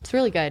Netflix. It's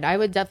really good. I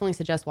would definitely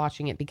suggest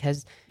watching it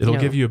because it'll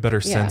give you a better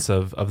sense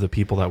of the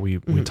people that we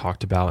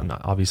talked about. And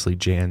obviously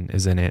Jan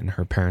is in it and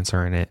her parents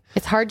are in it.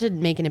 It's hard to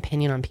make an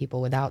opinion on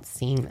people without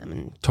seeing them.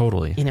 And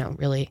totally. You know,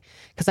 really.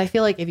 Because I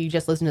feel like if you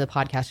just listen to the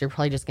podcast, you're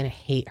probably just going to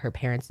hate her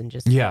parents and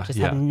just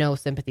have no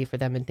sympathy for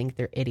them and think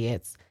they're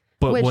idiots.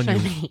 But which, when you, I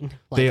mean,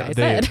 like I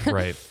said,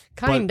 right.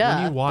 kind of.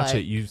 When you watch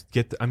it, you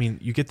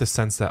get the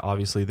sense that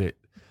obviously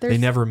They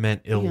never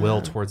meant ill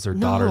will towards their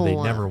daughter. They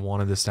never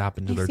wanted this to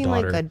happen to their daughter. Seem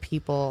like good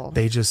people.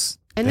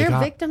 And they're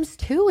victims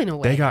too, in a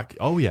way.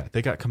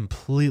 They got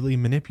completely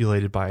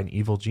manipulated by an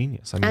evil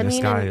genius. I mean, this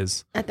guy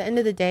is. At the end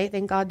of the day,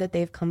 thank God that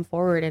they've come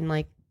forward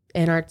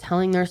and are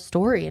telling their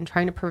story and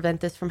trying to prevent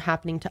this from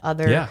happening to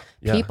other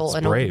people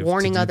and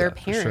warning other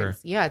parents. Sure.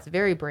 Yeah, it's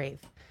very brave.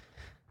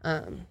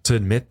 To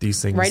admit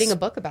these things. Writing a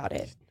book about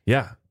it.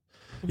 Yeah.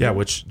 Yeah,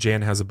 which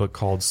Jan has a book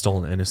called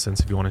Stolen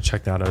Innocence, if you want to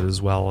check that out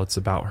as well. It's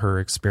about her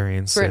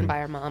experience. It's written by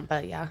her mom,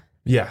 but yeah.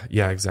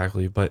 Yeah,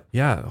 exactly. But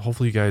yeah,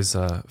 hopefully you guys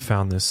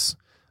found this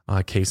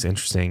case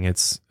interesting.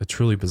 It's a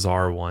truly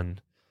bizarre one.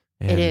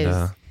 And, it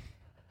is.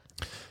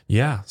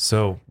 Yeah,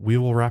 so we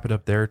will wrap it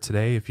up there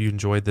today. If you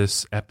enjoyed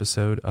this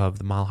episode of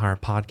the Mile Higher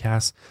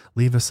Podcast,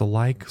 leave us a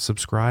like,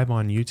 subscribe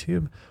on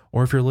YouTube,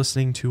 or if you're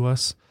listening to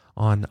us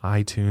on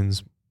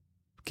iTunes,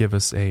 give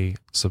us a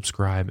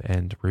subscribe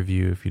and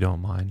review if you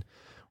don't mind.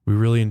 We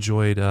really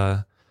enjoyed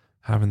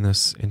having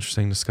this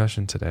interesting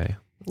discussion today.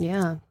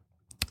 Yeah.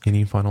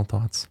 Any final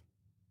thoughts?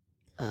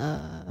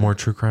 More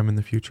true crime in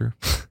the future?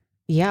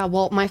 Yeah,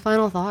 well, my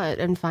final thought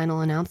and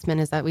final announcement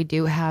is that we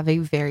do have a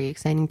very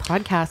exciting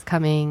podcast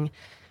coming.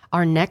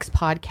 Our next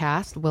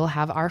podcast will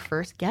have our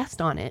first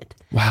guest on it.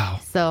 Wow.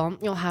 So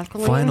you'll have to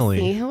wait and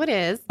see who it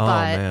is.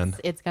 But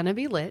it's going to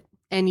be lit.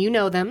 And you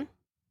know them.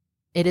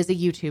 It is a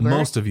YouTuber.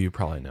 Most of you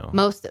probably know.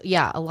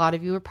 A lot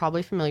of you are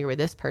probably familiar with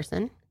this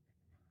person.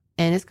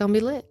 And it's going to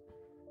be lit.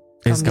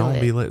 It's going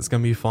to be lit. It's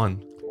going to be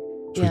fun.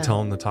 Should we tell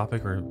them the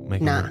topic or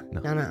make No.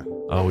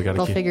 Oh, we got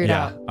to figure it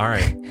out. All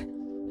right.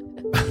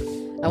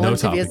 I want it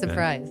to be a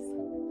surprise.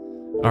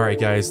 Then. All right,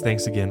 guys.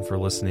 Thanks again for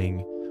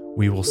listening.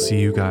 We will see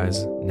you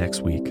guys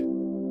next week.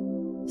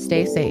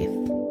 Stay safe.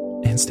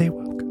 And stay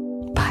woke.